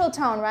neutral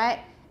tone, right?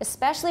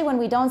 Especially when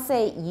we don't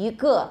say 一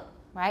个,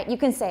 right? You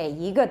can say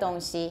一个东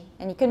西,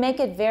 and you can make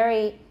it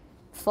very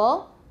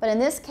full. But in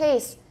this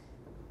case,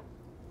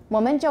 我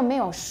们就没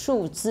有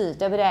数字,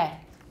 对不对?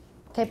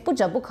 Okay, 不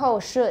折不扣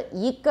是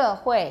一个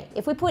会.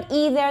 If we put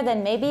E there,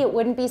 then maybe it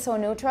wouldn't be so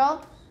neutral.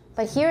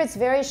 But here it's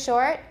very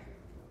short.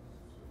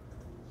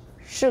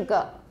 是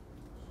个.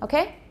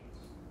 Okay?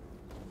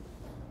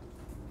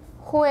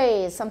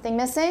 会, is something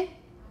missing?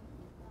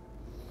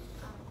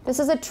 This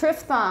is a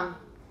triphthong.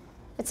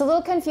 It's a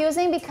little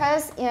confusing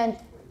because in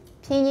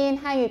pinyin,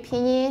 Hanyu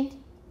pinyin,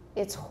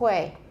 it's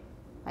hui,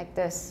 like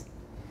this.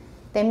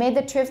 They made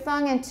the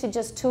triphthong into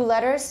just 2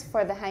 letters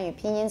for the Hanyu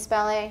pinyin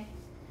spelling.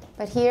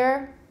 But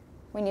here,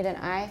 we need an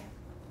I.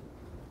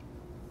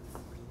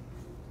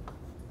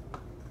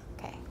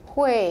 Okay.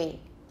 会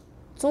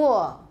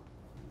做.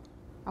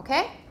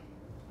 Okay?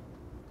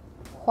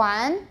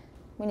 还,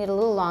 we need a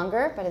little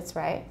longer, but it's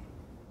right.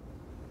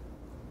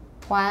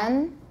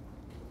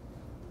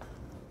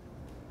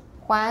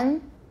 环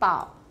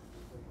保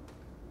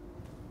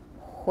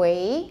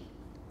回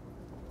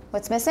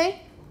What's missing?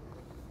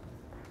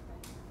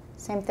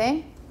 Same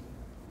thing.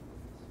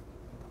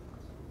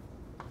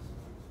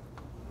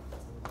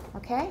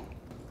 Okay.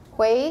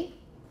 回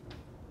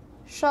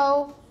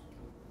收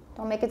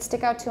Don't make it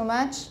stick out too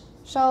much.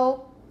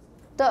 收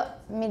的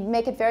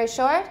make it very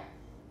short.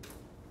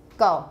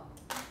 Go.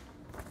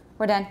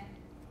 We're done.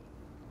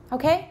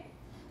 Okay?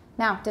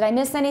 Now, did I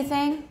miss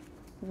anything?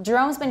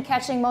 Jerome's been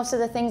catching most of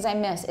the things I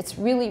miss. It's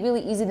really, really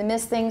easy to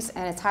miss things,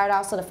 and it's hard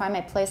also to find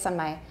my place on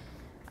my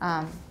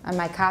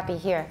copy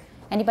here.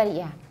 Anybody?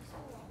 Yeah.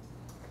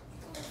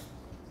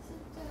 是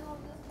最后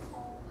的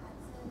头还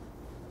是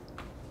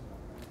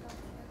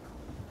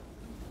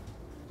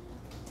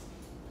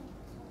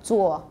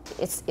做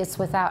it's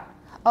without.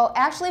 Oh,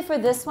 actually for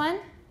this one,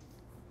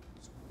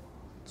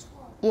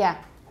 yeah,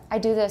 I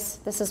do this.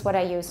 This is what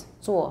I use.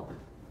 做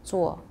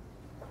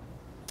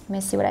Let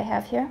me see what I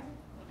have here.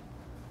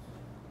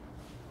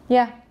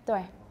 Yeah,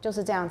 对，就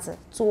是这样子。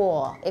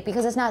做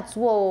because it's not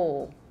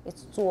做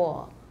it's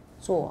做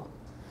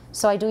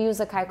So I do use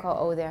the kaiko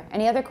o there.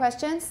 Any other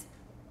questions?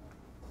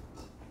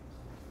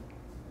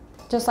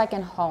 Just like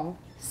in home,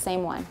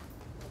 same one.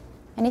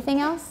 Anything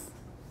else?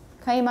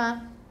 可以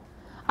吗?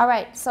 All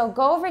right, so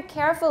go over it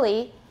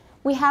carefully.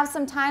 We have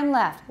some time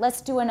left.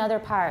 Let's do another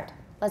part.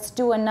 Let's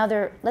do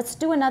another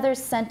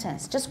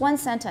sentence, just one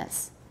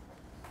sentence.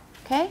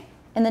 Okay?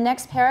 In the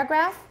next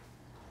paragraph,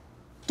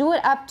 do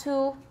it up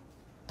to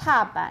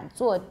踏板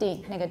坐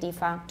定那个地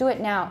方. Do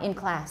it now in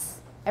class.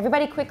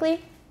 Everybody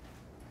quickly.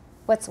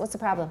 What's the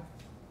problem?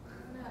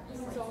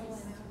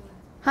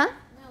 Huh?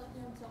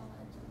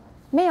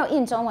 没有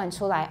印中文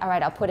出来. All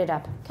right, I'll put it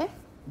up. Okay?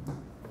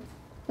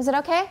 Is it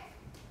okay?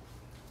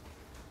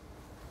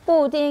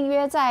 布丁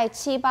约在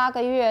7、8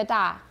个月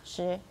大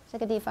时这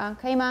个地方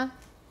可以吗?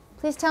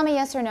 Please tell me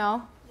yes or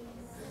no.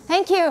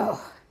 Thank you.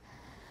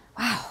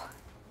 Wow.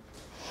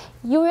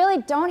 You really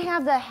don't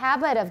have the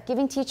habit of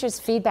giving teachers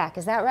feedback,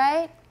 is that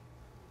right?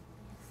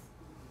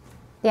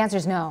 The answer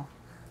is no.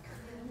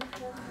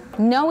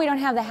 No, we don't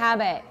have the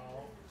habit.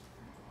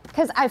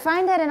 Because I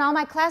find that in all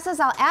my classes,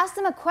 I'll ask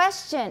them a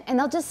question and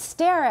they'll just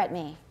stare at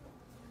me.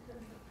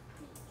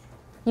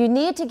 You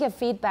need to give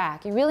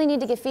feedback. You really need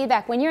to give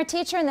feedback. When you're a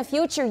teacher in the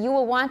future, you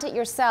will want it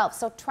yourself.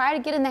 So try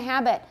to get in the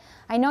habit.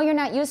 I know you're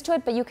not used to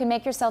it, but you can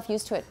make yourself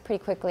used to it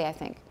pretty quickly, I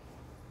think.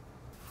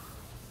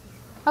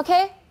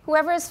 Okay?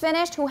 Whoever is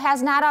finished, who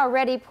has not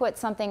already put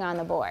something on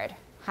the board.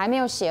 还没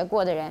有写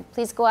过的人,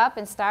 please go up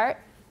and start.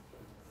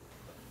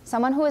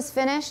 Someone who is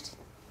finished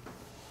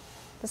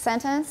the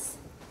sentence.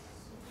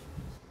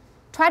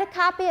 Try to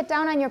copy it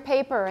down on your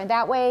paper, and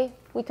that way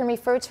we can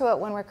refer to it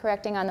when we're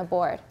correcting on the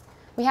board.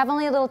 We have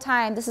only a little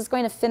time. This is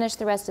going to finish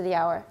the rest of the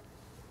hour.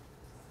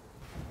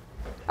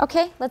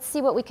 Okay, let's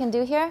see what we can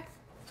do here.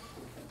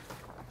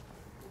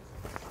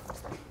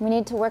 We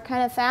need to work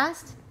kind of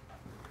fast.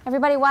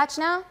 Everybody watch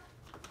now.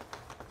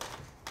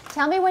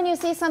 Tell me when you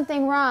see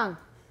something wrong.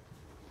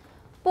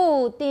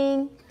 布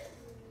丁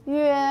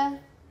约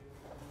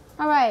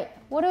All right,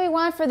 what do we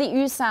want for the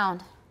U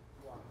sound?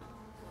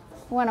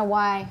 We want a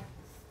Y.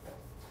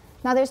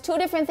 Now there's two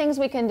different things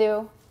we can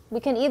do. We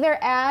can either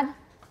add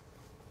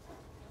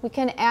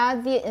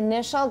the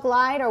initial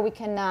glide or we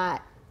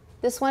cannot.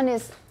 This one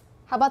is,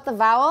 how about the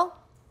vowel?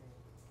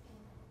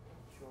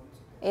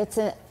 It's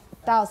a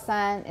到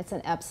三, it's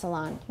an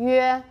epsilon.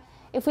 约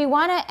If we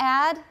want to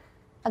add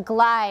a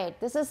glide,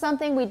 this is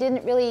something we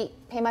didn't really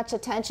pay much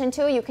attention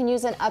to. You can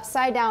use an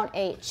upside down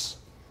H.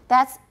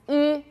 That's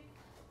U,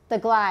 the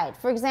glide.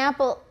 For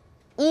example,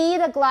 I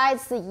the glide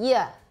是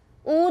Y,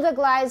 U the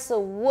glide 是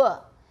W,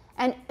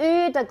 and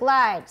U the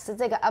glide 是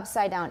这个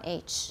upside down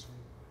H.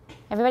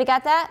 Everybody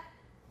got that?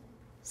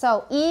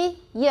 So I,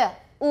 Y,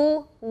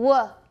 U,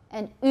 W,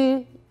 and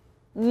U,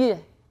 Y,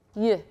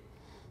 Y.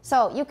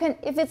 So you can,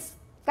 if it's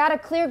got a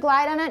clear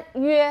glide on it,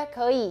 约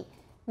可以。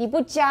你不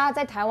加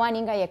在台湾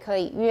应该也可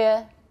以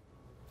约。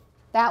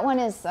That one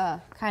is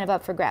kind of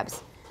up for grabs.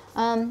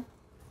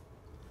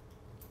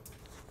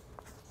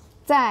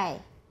 在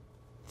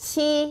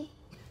7、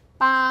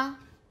8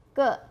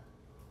个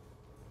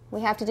We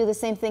have to do the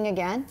same thing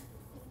again.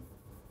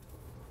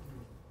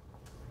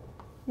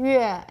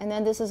 月 and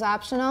then this is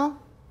optional.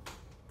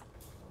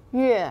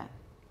 月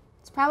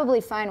It's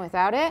probably fine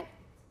without it.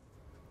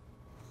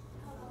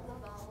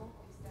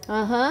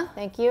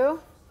 Thank you.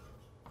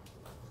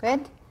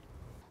 Good.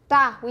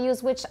 Da, we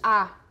use which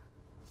ah?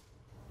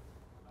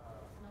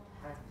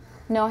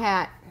 No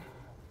hat.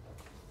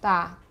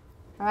 Da.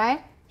 All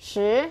right?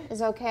 Shi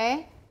is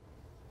okay.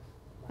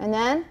 And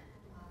then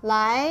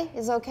lai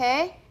is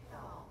okay.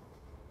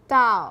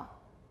 Dao.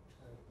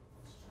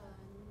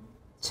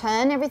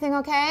 Chen, everything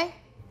okay?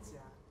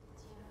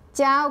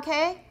 Jia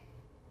okay?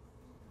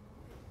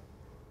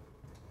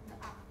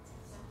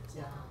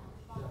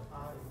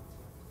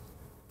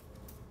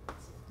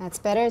 That's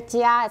better.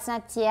 Jia, it's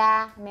not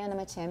jia. 没有那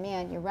么前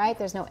面. You're right,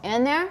 there's no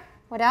N there.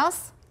 What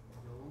else?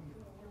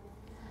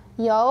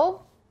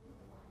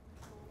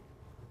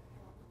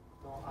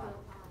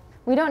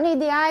 We don't need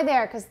the I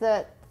there because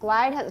the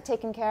glide has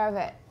taken care of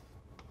it.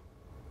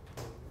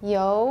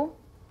 有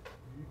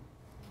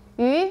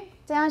鱼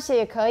这样写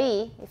也可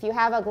以. If you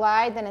have a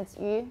glide, then it's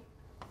鱼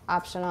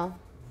optional.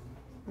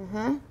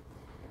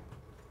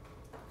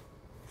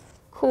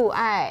 酷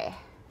爱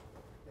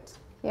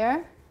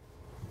here.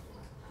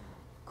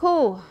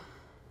 酷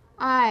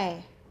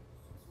爱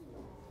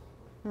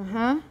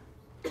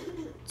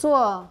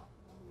做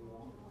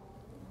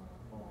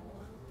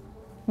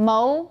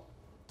谋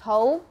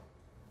头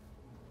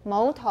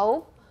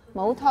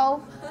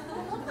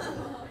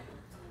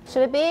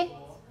Should it be?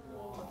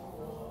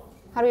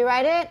 How do we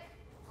write it?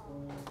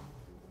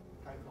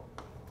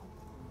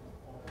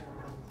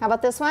 How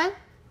about this one?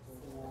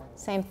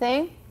 Same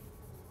thing.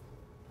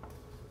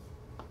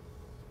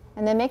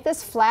 And then make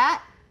this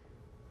flat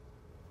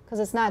because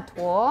it's not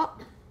拖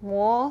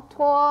摩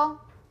托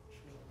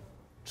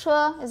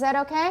车. Is that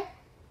okay?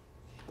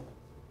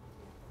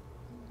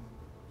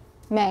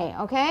 美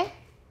okay?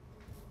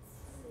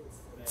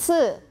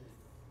 次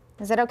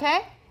Is that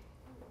okay?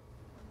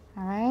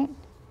 All right.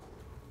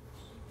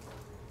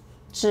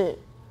 指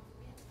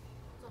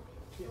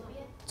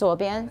左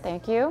边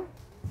Thank you.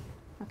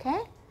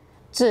 Okay.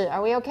 指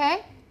Are we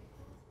okay?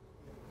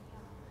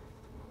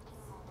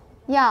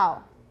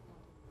 要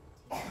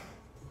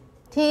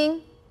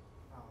听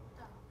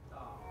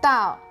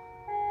到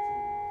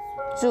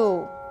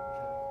主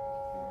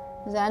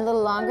Is that a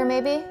little longer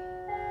maybe?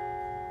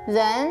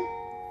 人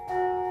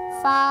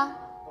发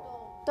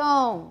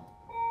动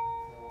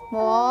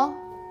摩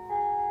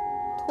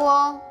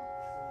托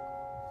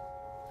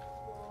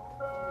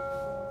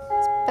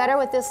It's better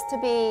with this to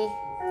be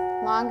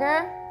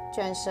longer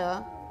卷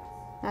舌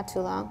Not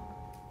too long.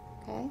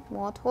 Okay.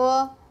 摩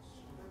托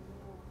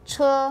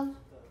车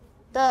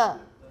的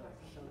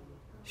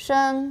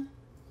声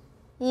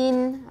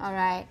音 All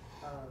right.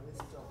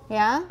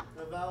 Yeah?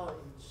 The vowel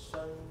in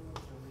声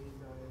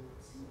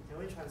can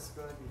we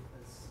transcribe it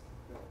as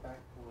the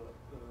backward?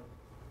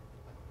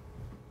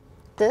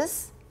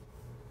 This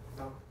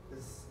No,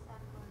 this.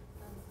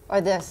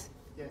 or this?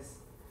 Yes.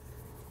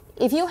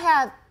 If you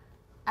have,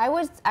 I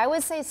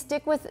would say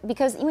stick with,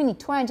 because 因为你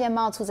突然间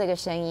冒出这个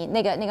声音，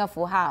那个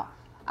符号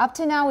Up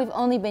to now we've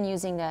only been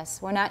using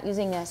this. We're not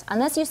using this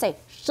unless you say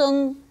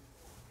声，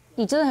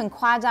你真的很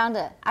夸张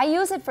的。I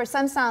use it for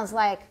some sounds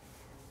like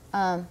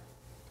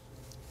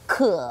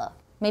可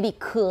maybe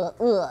可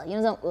恶，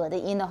用这种的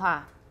音的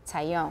话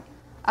才用。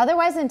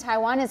Otherwise in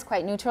Taiwan it's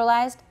quite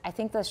neutralized. I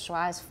think the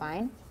schwa is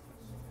fine.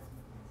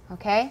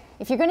 Okay?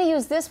 If you're going to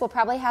use this, we'll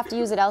probably have to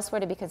use it elsewhere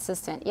to be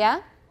consistent.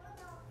 Yeah? What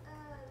about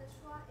the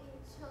schwa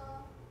in 车?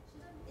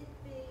 Shouldn't it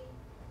be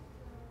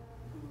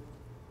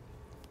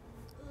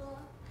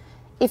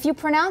If you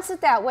pronounce it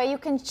that way, you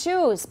can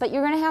choose, but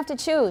you're going to have to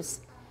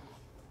choose.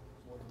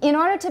 In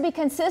order to be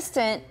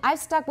consistent, I've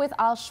stuck with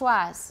all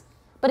schwas.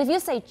 But if you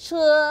say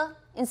车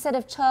instead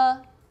of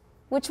车,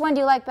 which one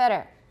do you like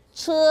better?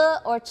 车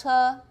or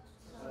车?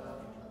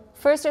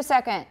 First or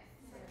second?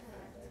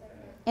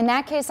 In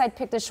that case, I'd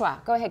pick the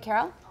schwa. Go ahead,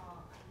 Carol.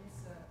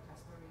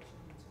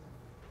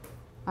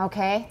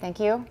 Okay, thank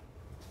you.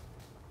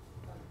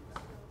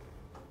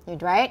 You're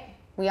right.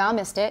 We all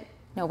missed it.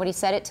 Nobody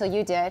said it till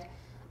you did.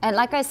 And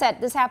like I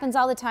said, this happens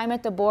all the time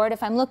at the board.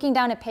 If I'm looking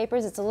down at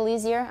papers, it's a little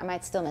easier. I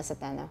might still miss it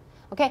then, though.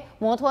 Okay,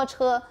 摩托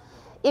车.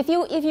 If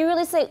you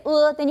really say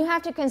then you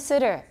have to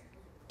consider,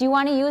 do you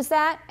want to use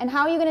that? And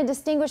how are you going to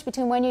distinguish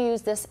between when you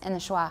use this and the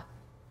schwa?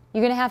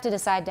 You're going to have to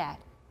decide that.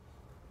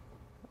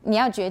 你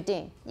要决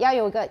定，要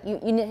有个 you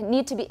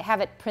need to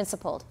have it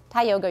principled.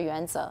 它有个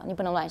原则，你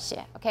不能乱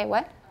写. Okay,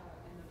 what?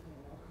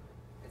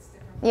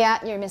 Yeah,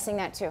 you're missing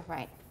that too,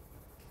 right?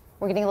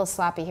 We're getting a little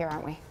sloppy here,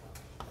 aren't we?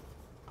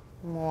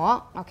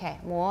 摩 okay,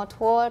 摩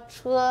托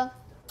车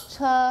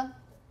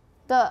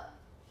的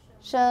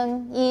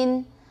声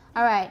音.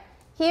 All right,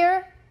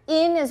 here,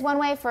 in is one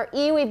way for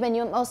E. We've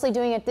been mostly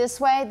doing it this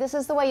way. This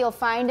is the way you'll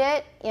find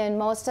it in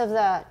most of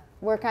the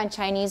work on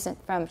Chinese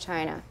from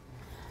China.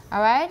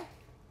 All right?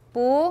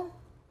 不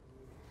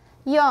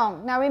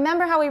用. Now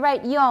remember how we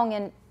write 用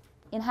in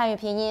Hanyu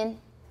Pinyin?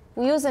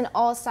 We use an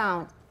O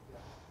sound.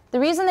 The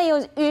reason they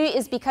use yu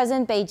is because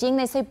in Beijing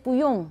they say 不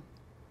用.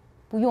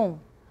 不用.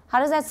 How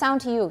does that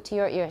sound to you, to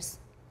your ears?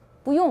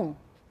 不用.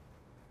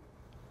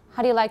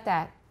 How do you like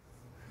that?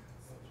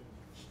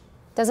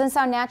 Doesn't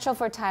sound natural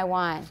for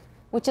Taiwan,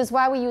 which is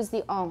why we use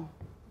the ong.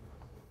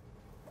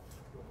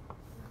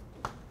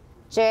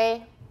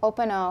 J,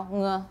 open O,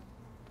 ng.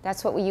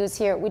 That's what we use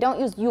here. We don't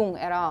use yung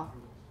at all.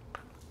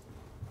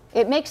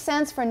 It makes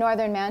sense for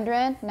Northern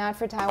Mandarin, not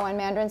for Taiwan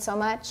Mandarin so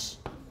much.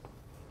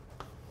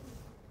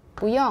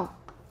 不用.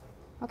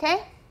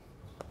 Okay?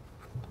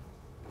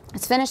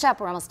 Let's finish up.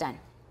 We're almost done.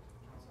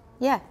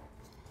 Yeah.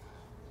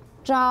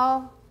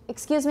 招.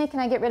 Excuse me, can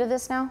I get rid of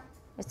this now?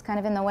 It's kind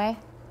of in the way.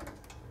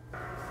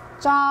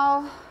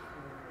 招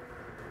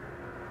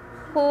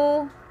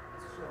呼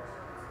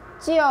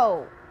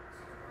就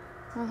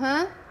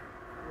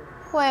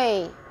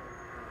会.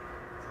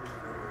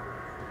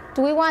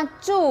 Do we want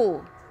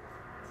住?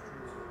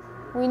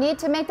 We need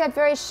to make that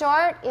very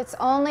short. It's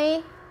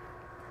only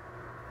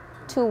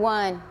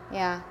 2-1,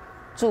 yeah.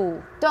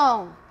 主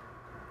动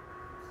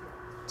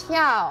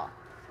跳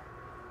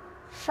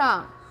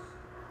上.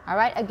 All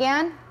right,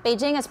 again,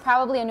 Beijing is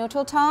probably a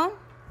neutral tone.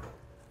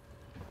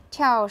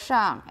 跳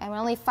上, and we're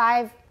only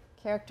 5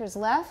 characters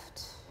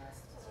left.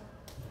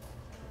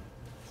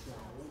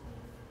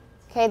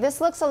 Okay,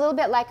 this looks a little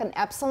bit like an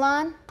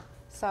epsilon.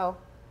 So,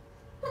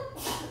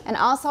 and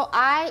also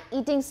I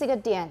一定是个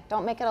点,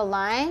 don't make it a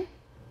line.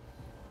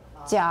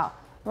 脚,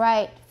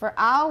 right, for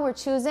ao we're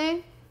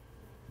choosing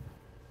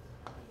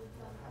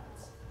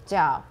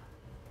脚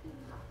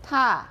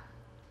踏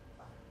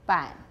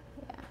板,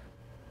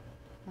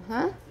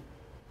 yeah.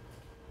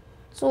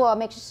 坐,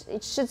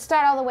 it should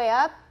start all the way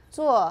up.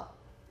 坐.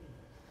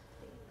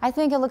 I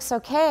think it looks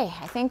okay.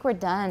 I think we're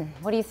done.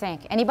 What do you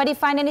think? Anybody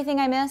find anything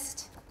I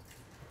missed?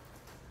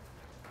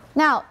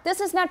 Now, this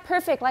is not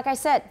perfect. Like I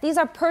said, these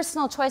are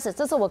personal choices.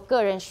 这是我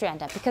个人选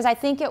的 because I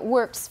think it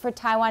works for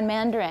Taiwan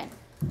Mandarin.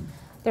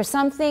 There's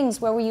some things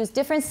where we use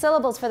different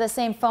syllables for the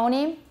same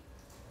phoneme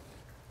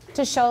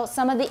to show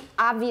some of the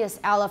obvious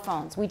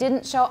allophones. We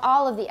didn't show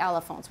all of the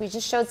allophones. We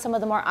just showed some of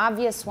the more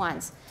obvious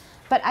ones.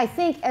 But I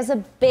think as a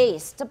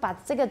base, 就把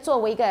这个作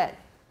为一个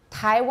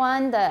台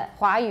湾的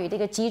华语的一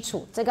个基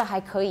础，这个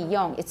还可以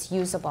用. It's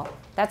usable.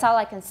 That's all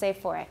I can say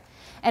for it.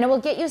 And it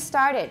will get you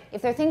started.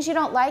 If there are things you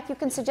don't like, you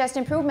can suggest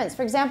improvements.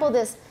 For example,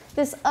 this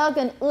ug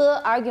and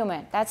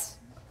argument, that's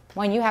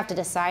one you have to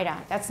decide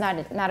on. That's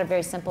not a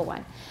very simple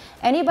one.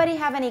 Anybody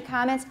have any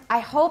comments? I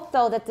hope,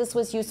 though, that this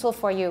was useful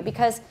for you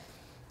because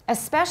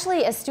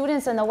especially as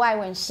students in the 外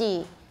文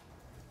系,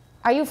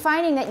 are you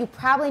finding that you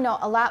probably know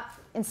a lot,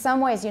 in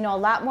some ways, you know a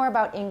lot more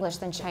about English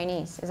than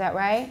Chinese? Is that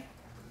right?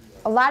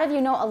 A lot of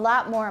you know a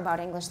lot more about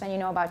English than you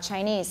know about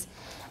Chinese.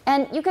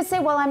 And you could say,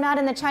 well, I'm not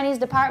in the Chinese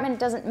department, it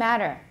doesn't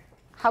matter.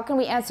 How can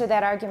we answer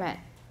that argument?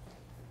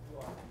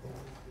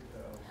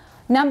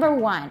 Number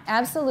one,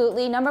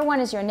 absolutely. Number one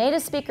is you're a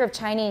native speaker of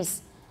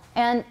Chinese,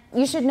 and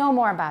you should know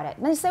more about it.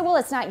 And you say, well,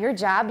 it's not your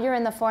job. You're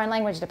in the foreign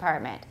language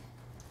department.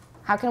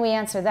 How can we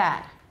answer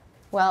that?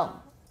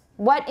 Well,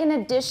 what in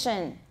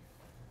addition,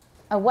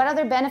 what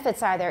other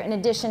benefits are there in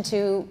addition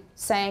to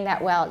saying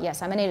that, well,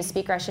 yes, I'm a native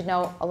speaker. I should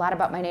know a lot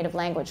about my native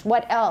language.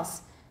 What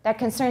else that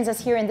concerns us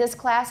here in this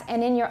class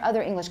and in your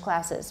other English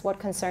classes? What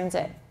concerns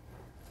it?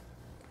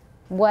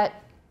 What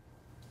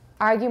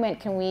argument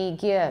can we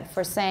give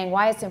for saying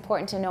why it's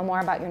important to know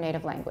more about your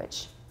native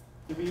language?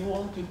 If you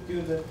want to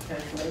do the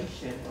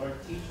translation or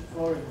teach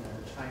foreigner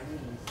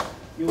Chinese,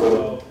 you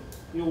will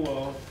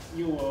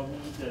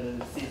need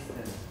the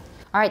system.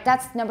 All right,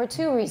 that's number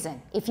 2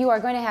 reason. If you are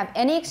going to have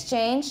any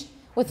exchange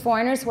with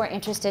foreigners who are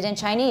interested in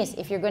Chinese,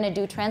 if you're going to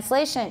do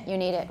translation, you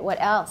need it. What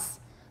else?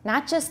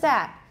 Not just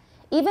that.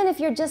 Even if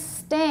you're just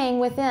staying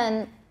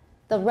within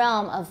the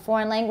realm of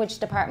foreign language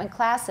department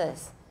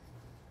classes,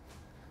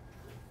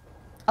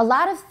 a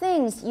lot of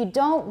things you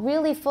don't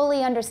really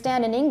fully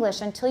understand in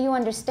English until you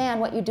understand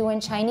what you do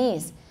in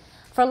Chinese.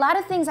 For a lot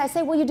of things, I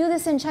say, well, you do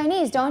this in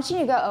Chinese, don't you?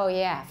 You go, oh,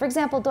 yeah. For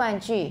example, 断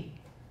句.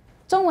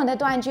 中文的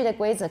断句的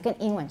规则跟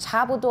英文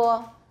差不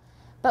多.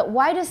 But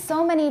why do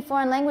so many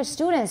foreign language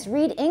students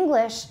read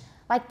English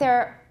like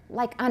they're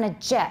like on a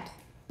jet?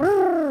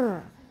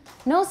 Brrr.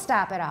 No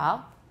stop at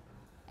all.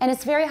 And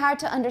it's very hard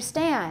to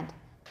understand.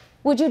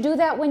 Would you do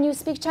that when you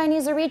speak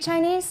Chinese or read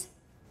Chinese?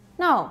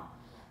 No.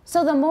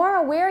 So the more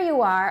aware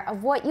you are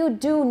of what you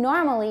do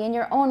normally in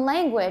your own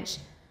language,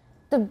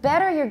 the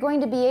better you're going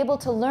to be able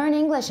to learn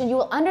English and you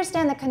will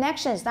understand the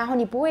connections. 然后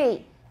你不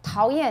会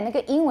讨厌那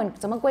个英文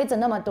怎么规则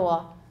那么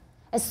多.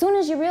 As soon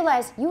as you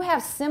realize you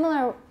have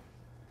similar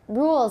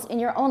rules in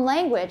your own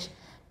language,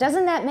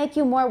 doesn't that make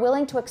you more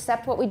willing to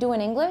accept what we do in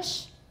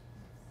English?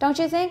 Don't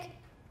you think?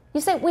 You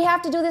say, we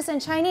have to do this in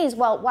Chinese.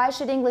 Well, why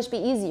should English be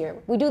easier?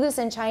 We do this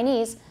in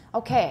Chinese.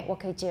 Okay, 我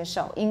可以接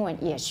受，英文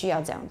也需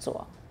要这样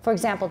做. For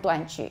example,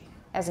 断句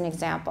as an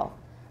example.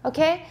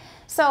 Okay?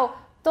 So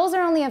those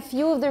are only a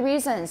few of the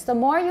reasons. The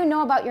more you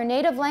know about your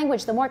native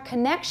language, the more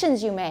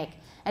connections you make.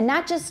 And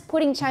not just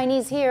putting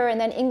Chinese here and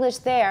then English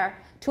there,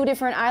 2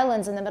 different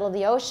islands in the middle of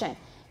the ocean.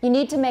 You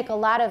need to make a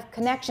lot of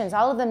connections.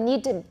 All of them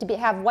need to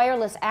have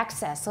wireless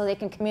access so they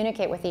can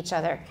communicate with each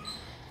other.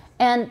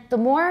 And the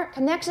more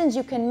connections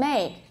you can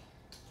make,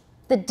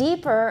 the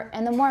deeper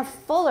and the more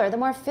fuller, the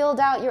more filled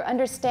out your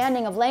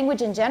understanding of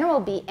language in general will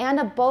be, and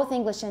of both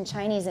English and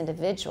Chinese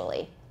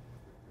individually.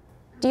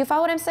 Do you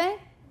follow what I'm saying?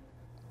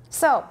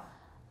 So,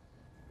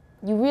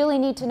 you really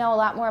need to know a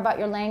lot more about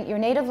your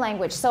native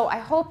language. So I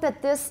hope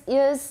that this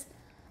is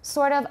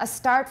sort of a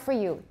start for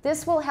you.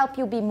 This will help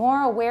you be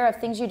more aware of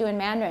things you do in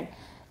Mandarin.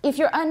 If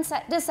you're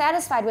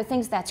dissatisfied with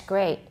things, that's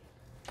great.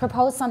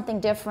 Propose something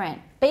different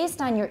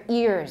based on your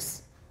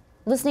ears.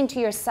 Listening to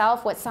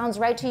yourself, what sounds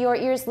right to your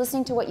ears,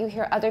 listening to what you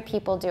hear other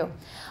people do.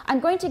 I'm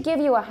going to give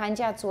you a 寒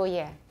假作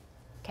业.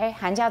 Okay,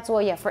 寒假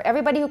作业 for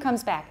everybody who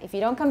comes back. If you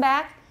don't come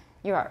back,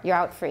 you're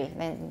out free.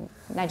 Then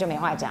那就没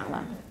话讲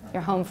了.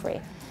 You're home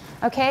free.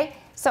 Okay,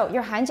 so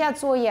your 寒假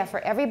作业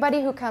for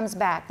everybody who comes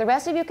back. The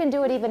rest of you can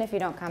do it even if you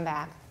don't come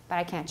back, but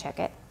I can't check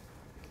it.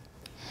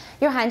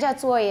 Your 寒假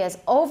作业 is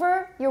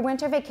over your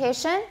winter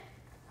vacation.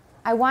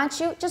 I want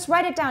you, just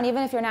write it down,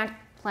 even if you're not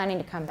planning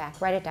to come back.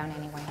 Write it down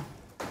anyway.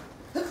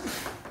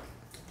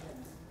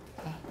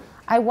 Okay.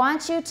 I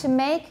want you to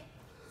make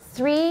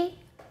 3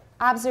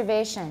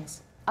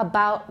 observations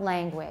about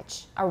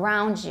language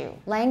around you,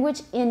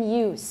 language in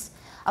use.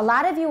 A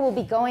lot of you will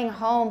be going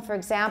home, for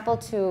example,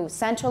 to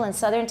central and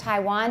southern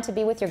Taiwan to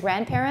be with your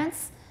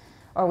grandparents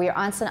or your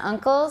aunts and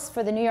uncles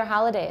for the New Year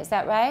holiday. Is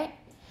that right?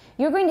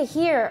 You're going to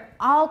hear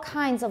all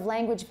kinds of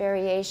language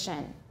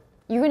variation.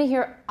 You're going to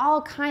hear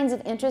all kinds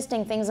of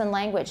interesting things in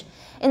language.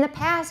 In the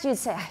past, you'd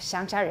say,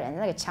 乡下人,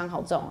 那个腔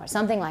好重, or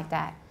something like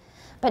that.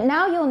 But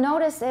now you'll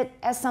notice it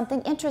as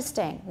something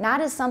interesting,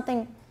 not as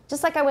something,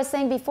 just like I was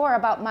saying before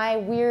about my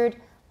weird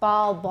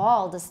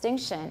ball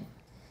distinction.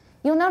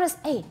 You'll notice,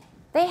 hey,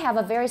 they have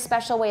a very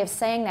special way of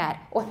saying that.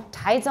 Or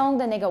台中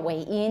的那个尾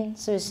音,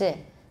 是不是?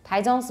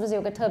 台中是不是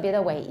有个特别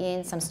的尾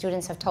音? Some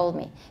students have told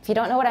me. If you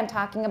don't know what I'm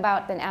talking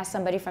about, then ask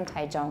somebody from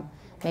Taichung.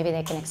 Maybe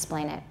they can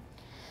explain it.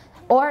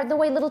 Or the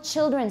way little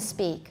children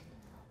speak.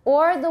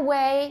 Or the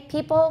way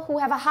people who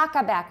have a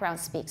Hakka background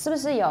speak. 是不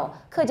是有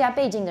客家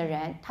背景的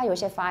人，他有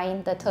些发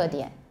音的特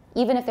点,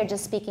 even if they're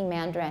just speaking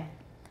Mandarin.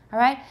 All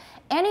right?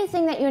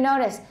 Anything that you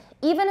notice,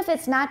 even if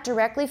it's not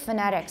directly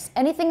phonetics,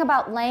 anything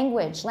about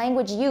language,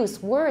 language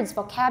use, words,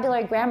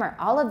 vocabulary, grammar,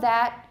 all of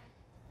that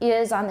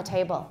is on the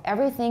table.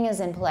 Everything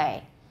is in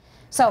play.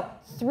 So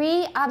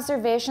 3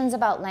 observations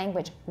about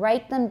language.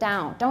 Write them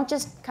down. Don't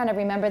just kind of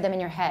remember them in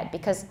your head,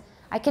 because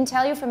I can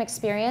tell you from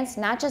experience,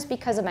 not just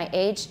because of my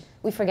age,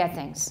 we forget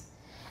things.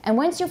 And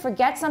once you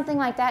forget something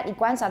like that, 你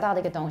观察到的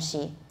一个东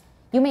西,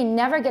 you may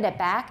never get it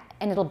back,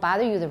 and it'll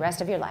bother you the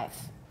rest of your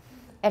life.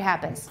 It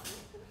happens.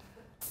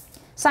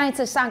 上一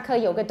次上课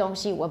有个东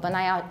西，我本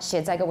来要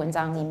写在一个文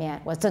章里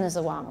面，我真的是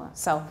忘了。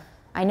So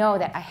I know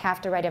that I have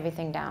to write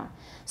everything down.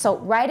 So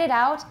write it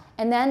out,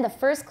 and then the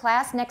first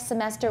class next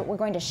semester, we're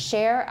going to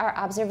share our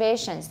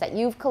observations that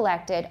you've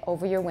collected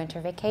over your winter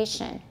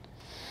vacation.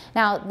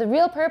 Now, the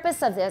real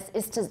purpose of this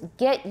is to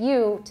get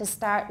you to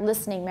start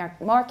listening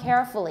more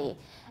carefully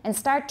and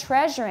start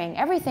treasuring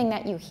everything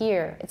that you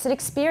hear. It's an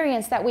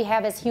experience that we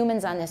have as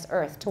humans on this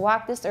earth. To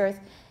walk this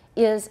earth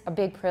is a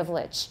big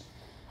privilege.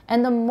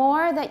 And the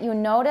more that you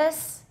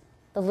notice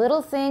the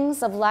little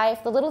things of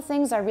life, the little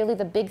things are really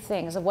the big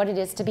things of what it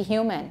is to be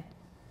human.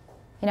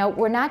 You know,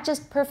 we're not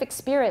just perfect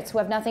spirits who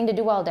have nothing to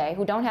do all day,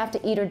 who don't have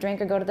to eat or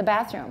drink or go to the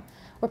bathroom.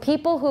 We're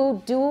people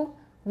who do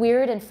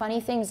weird and funny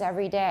things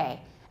every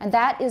day. And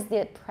that is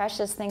the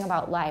precious thing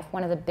about life,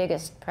 one of the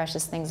biggest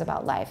precious things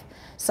about life.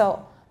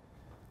 So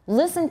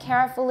listen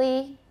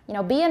carefully, you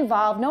know, be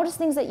involved, notice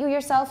things that you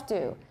yourself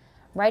do.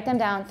 Write them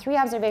down, 3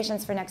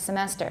 observations for next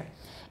semester.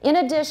 In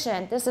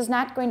addition, this is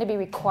not going to be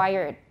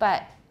required,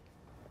 but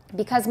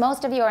because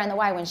most of you are in the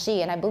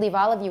Y1C, and I believe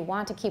all of you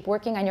want to keep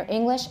working on your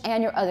English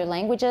and your other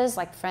languages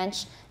like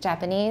French,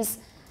 Japanese,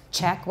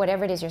 Czech,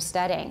 whatever it is you're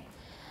studying,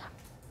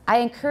 I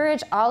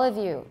encourage all of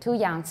you to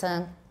养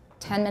成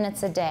 10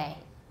 minutes a day.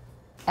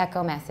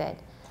 Echo method.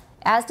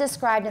 As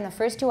described in the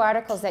first 2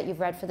 articles that you've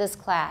read for this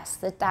class,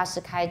 the 大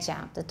师开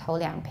讲, the 头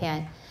2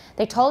篇,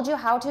 they told you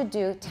how to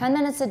do 10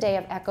 minutes a day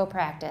of echo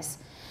practice.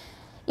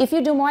 If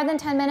you do more than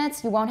 10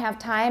 minutes, you won't have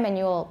time and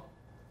you'll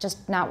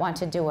just not want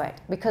to do it,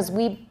 because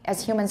we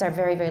as humans are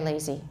very, very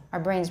lazy. Our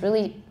brains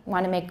really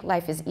want to make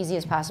life as easy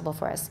as possible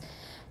for us.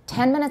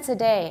 10 minutes a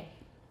day.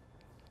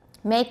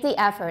 Make the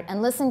effort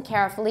and listen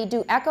carefully.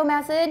 Do echo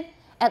method.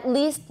 At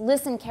least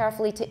listen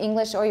carefully to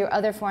English or your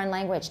other foreign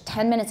language.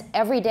 10 minutes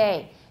every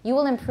day. You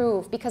will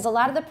improve, because a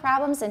lot of the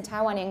problems in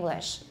Taiwan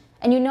English,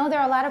 and you know there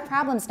are a lot of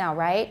problems now,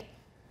 right?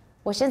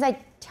 我现在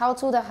挑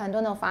出的很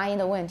多那种发音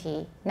的问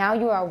题. Now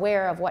you are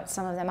aware of what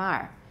some of them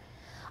are.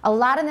 A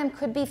lot of them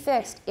could be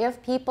fixed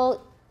if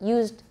people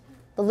used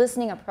the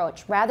listening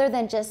approach rather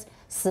than just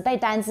死背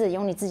单字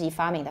用你自己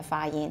发明的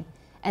发音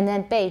and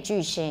then 背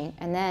句型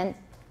and then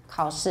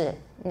考试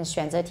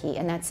选择题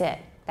and that's it.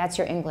 That's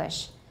your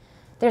English.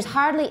 There's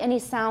hardly any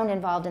sound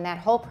involved in that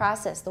whole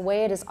process, the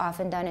way it is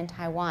often done in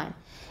Taiwan.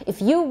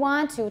 If you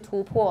want to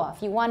突破,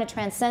 if you want to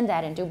transcend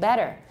that and do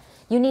better,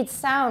 you need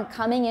sound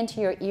coming into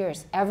your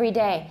ears every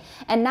day.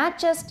 And not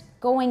just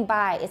going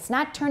by. It's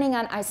not turning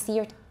on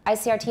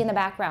ICRT in the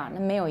background.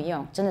 没有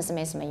用，真的是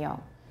没什么用.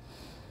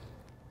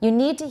 You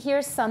need to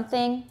hear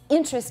something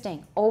interesting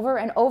over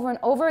and over and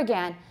over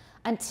again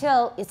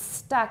until it's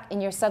stuck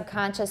in your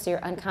subconscious or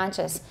your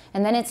unconscious.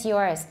 And then it's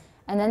yours.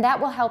 And then that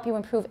will help you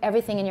improve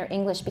everything in your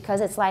English,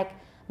 because it's like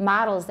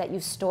models that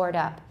you've stored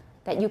up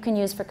that you can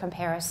use for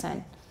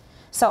comparison.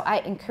 So I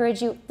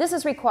encourage you, this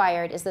is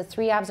required, is the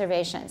 3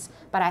 observations.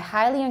 But I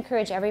highly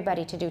encourage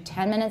everybody to do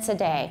 10 minutes a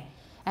day.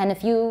 And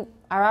if you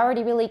are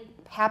already really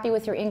happy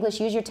with your English,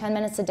 use your 10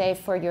 minutes a day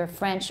for your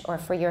French or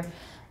for your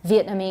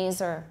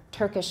Vietnamese or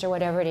Turkish or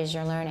whatever it is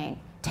you're learning.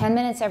 10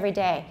 minutes every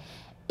day.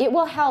 It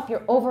will help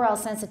your overall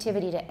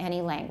sensitivity to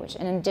any language,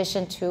 in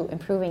addition to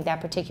improving that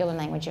particular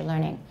language you're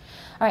learning.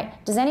 All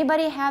right, does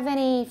anybody have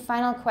any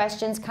final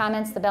questions,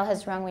 comments? The bell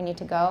has rung, we need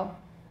to go.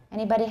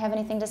 Anybody have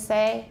anything to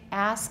say,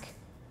 ask?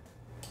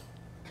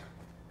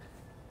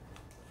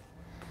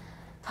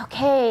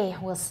 Okay,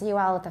 we'll see you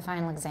all at the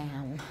final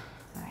exam.